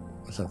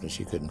 or something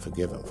she couldn't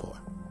forgive him for.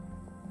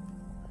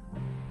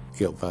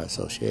 Guilt by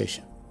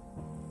association.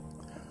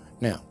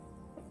 Now,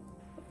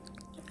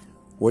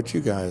 what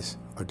you guys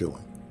are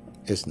doing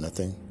is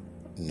nothing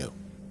new,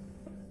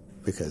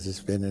 because it's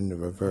been in the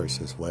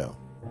reverse as well,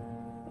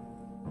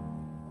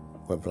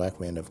 where black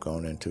men have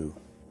gone into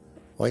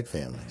white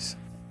families,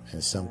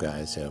 and some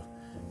guys have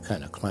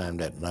kind of climbed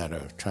that ladder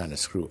of trying to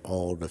screw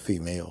all the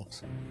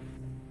females.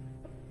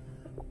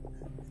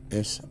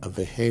 It's a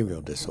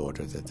behavioral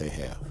disorder that they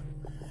have,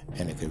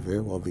 and it could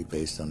very well be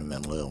based on a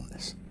mental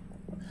illness.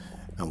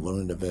 I'm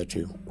willing to bet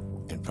you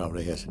it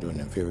probably has to do with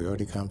an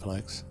inferiority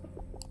complex,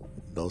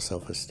 low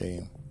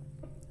self-esteem,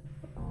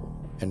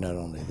 and not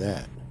only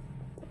that,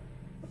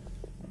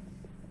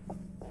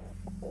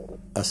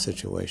 a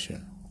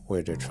situation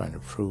where they're trying to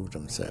prove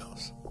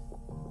themselves.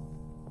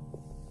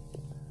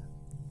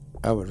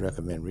 I would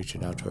recommend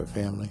reaching out to her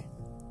family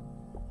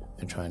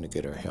and trying to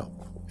get her help.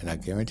 And I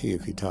guarantee you,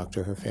 if you talk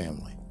to her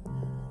family,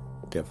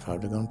 they're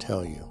probably going to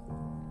tell you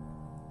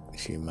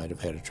she might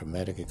have had a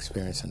traumatic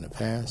experience in the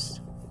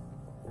past,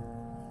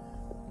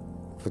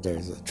 but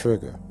there's a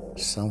trigger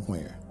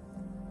somewhere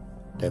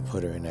that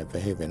put her in that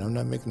behavior. And I'm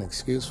not making an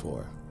excuse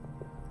for her,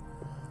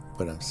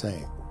 but I'm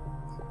saying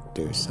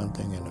there's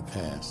something in the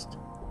past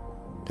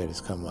that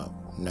has come up.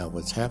 Now,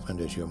 what's happened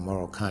is your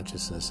moral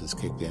consciousness has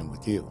kicked in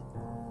with you.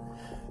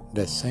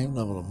 That same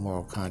level of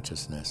moral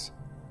consciousness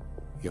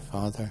your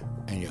father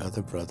and your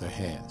other brother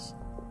has.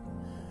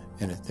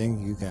 And the thing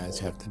you guys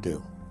have to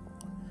do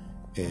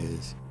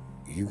is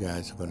you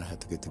guys are going to have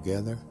to get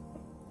together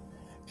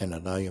and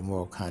allow your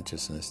moral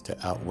consciousness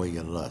to outweigh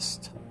your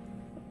lust,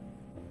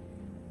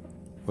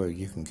 where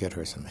you can get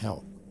her some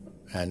help.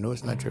 And I know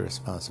it's not your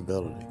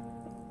responsibility.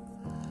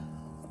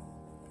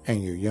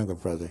 And your younger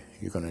brother,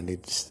 you're going to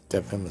need to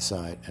step him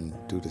aside and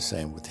do the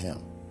same with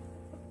him.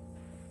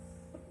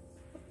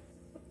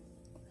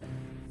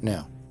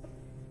 Now,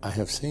 I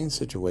have seen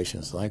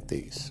situations like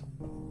these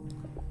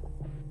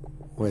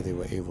where they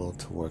were able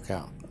to work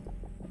out.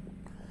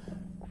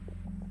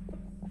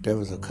 There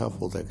was a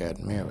couple that got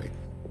married,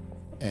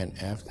 and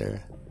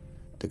after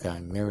the guy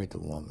married the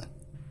woman,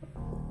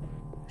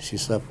 she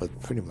slept with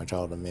pretty much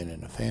all the men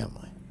in the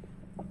family,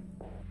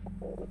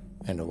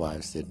 and the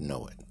wives didn't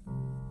know it.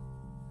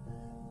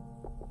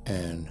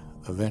 And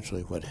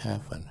eventually what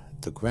happened,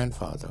 the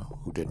grandfather,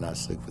 who did not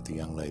sleep with the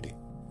young lady,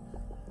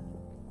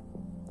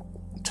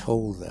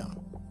 told them,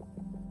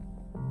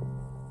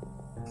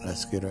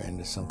 let's get her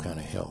into some kind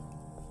of help,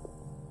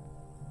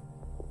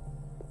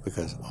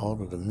 because all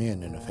of the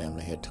men in the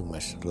family had too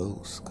much to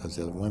lose, because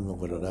the women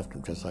would have left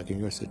them just like in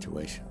your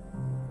situation.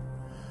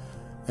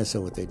 And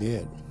so what they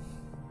did,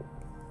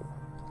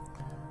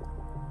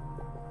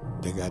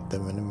 they got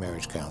them into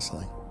marriage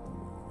counseling,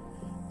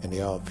 and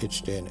they all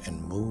pitched in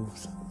and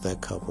moved that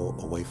couple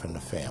away from the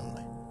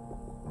family.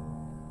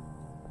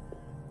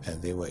 And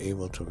they were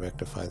able to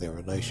rectify their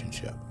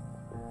relationship.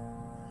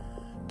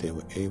 They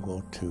were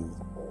able to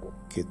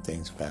get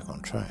things back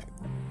on track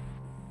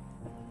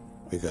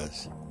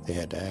because they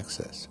had the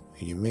access.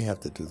 And you may have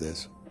to do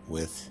this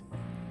with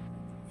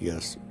your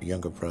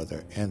younger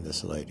brother and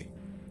this lady.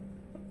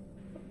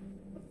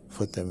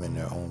 Put them in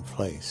their own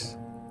place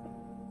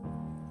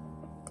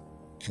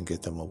and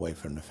get them away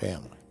from the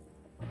family.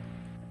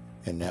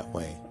 And that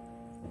way,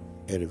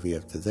 it'll be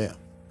up to them.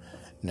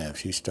 Now, if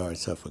she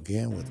starts up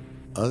again with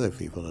other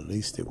people, at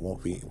least it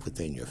won't be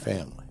within your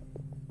family.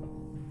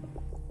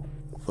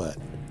 But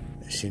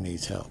she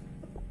needs help.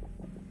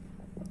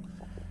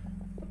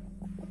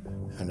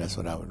 And that's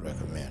what I would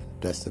recommend.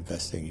 That's the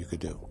best thing you could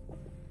do.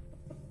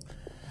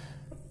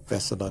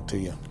 Best of luck to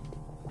you.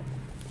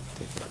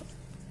 Take care.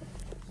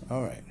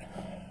 All right.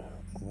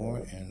 More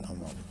in a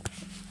moment.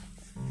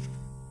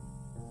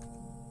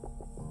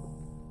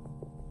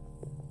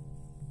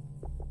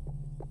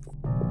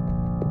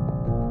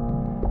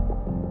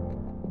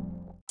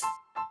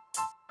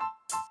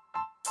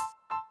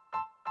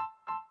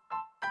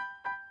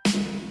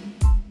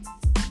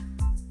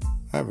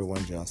 Hi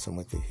everyone, Johnson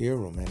with you here,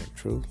 Romantic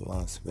Truth,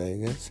 Las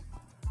Vegas.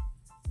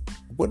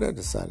 What I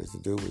decided to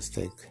do was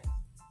take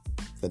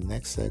the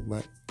next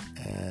segment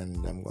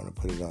and I'm going to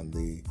put it on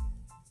the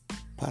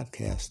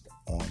podcast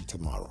on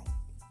tomorrow.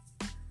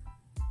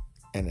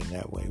 And in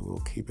that way, we'll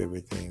keep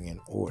everything in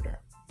order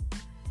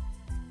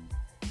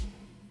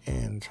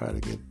and try to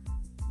get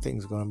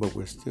things going, but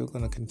we're still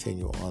going to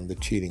continue on the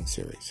cheating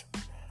series.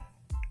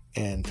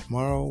 And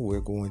tomorrow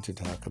we're going to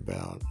talk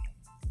about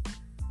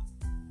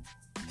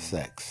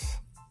sex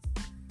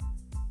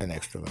and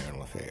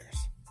extramarital affairs.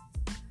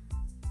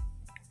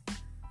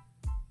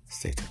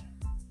 Stay tuned.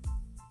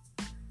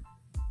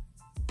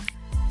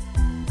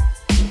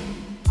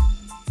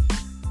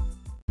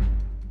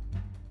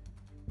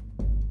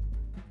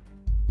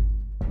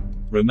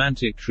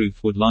 Romantic Truth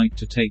would like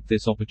to take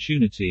this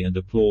opportunity and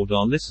applaud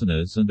our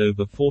listeners and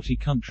over 40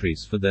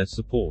 countries for their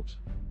support.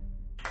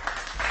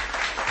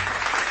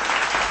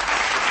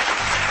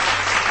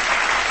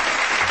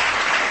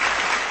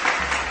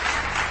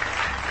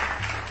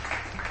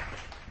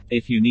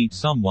 If you need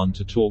someone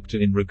to talk to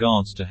in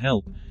regards to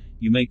help,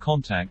 you may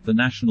contact the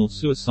National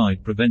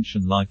Suicide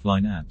Prevention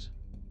Lifeline at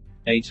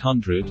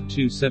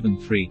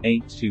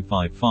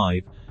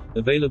 800-273-8255,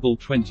 available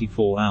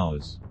 24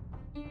 hours.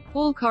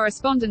 All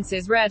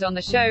correspondences read on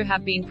the show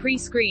have been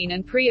pre-screened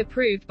and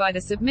pre-approved by the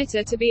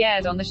submitter to be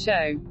aired on the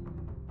show.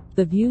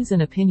 The views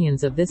and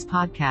opinions of this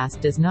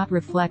podcast does not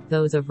reflect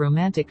those of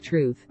Romantic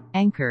Truth,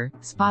 Anchor,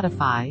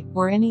 Spotify,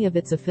 or any of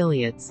its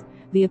affiliates.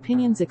 The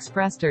opinions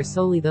expressed are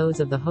solely those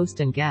of the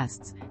host and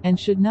guests, and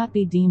should not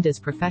be deemed as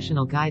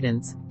professional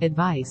guidance,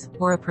 advice,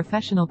 or a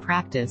professional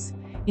practice.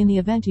 In the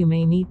event you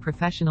may need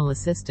professional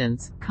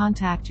assistance,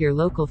 contact your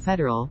local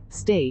federal,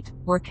 state,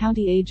 or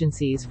county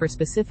agencies for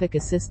specific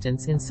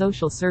assistance in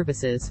social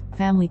services,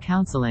 family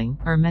counseling,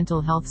 or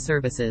mental health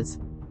services.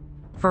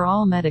 For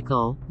all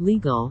medical,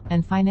 legal,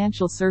 and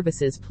financial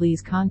services,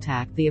 please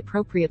contact the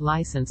appropriate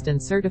licensed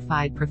and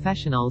certified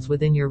professionals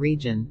within your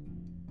region.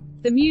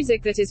 The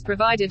music that is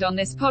provided on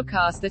this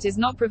podcast that is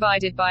not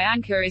provided by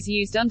Anchor is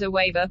used under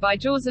waiver by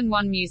Jaws and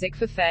One Music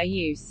for fair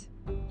use.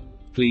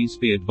 Please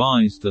be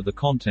advised that the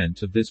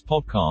content of this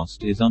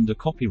podcast is under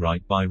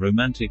copyright by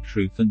Romantic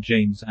Truth and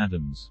James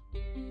Adams.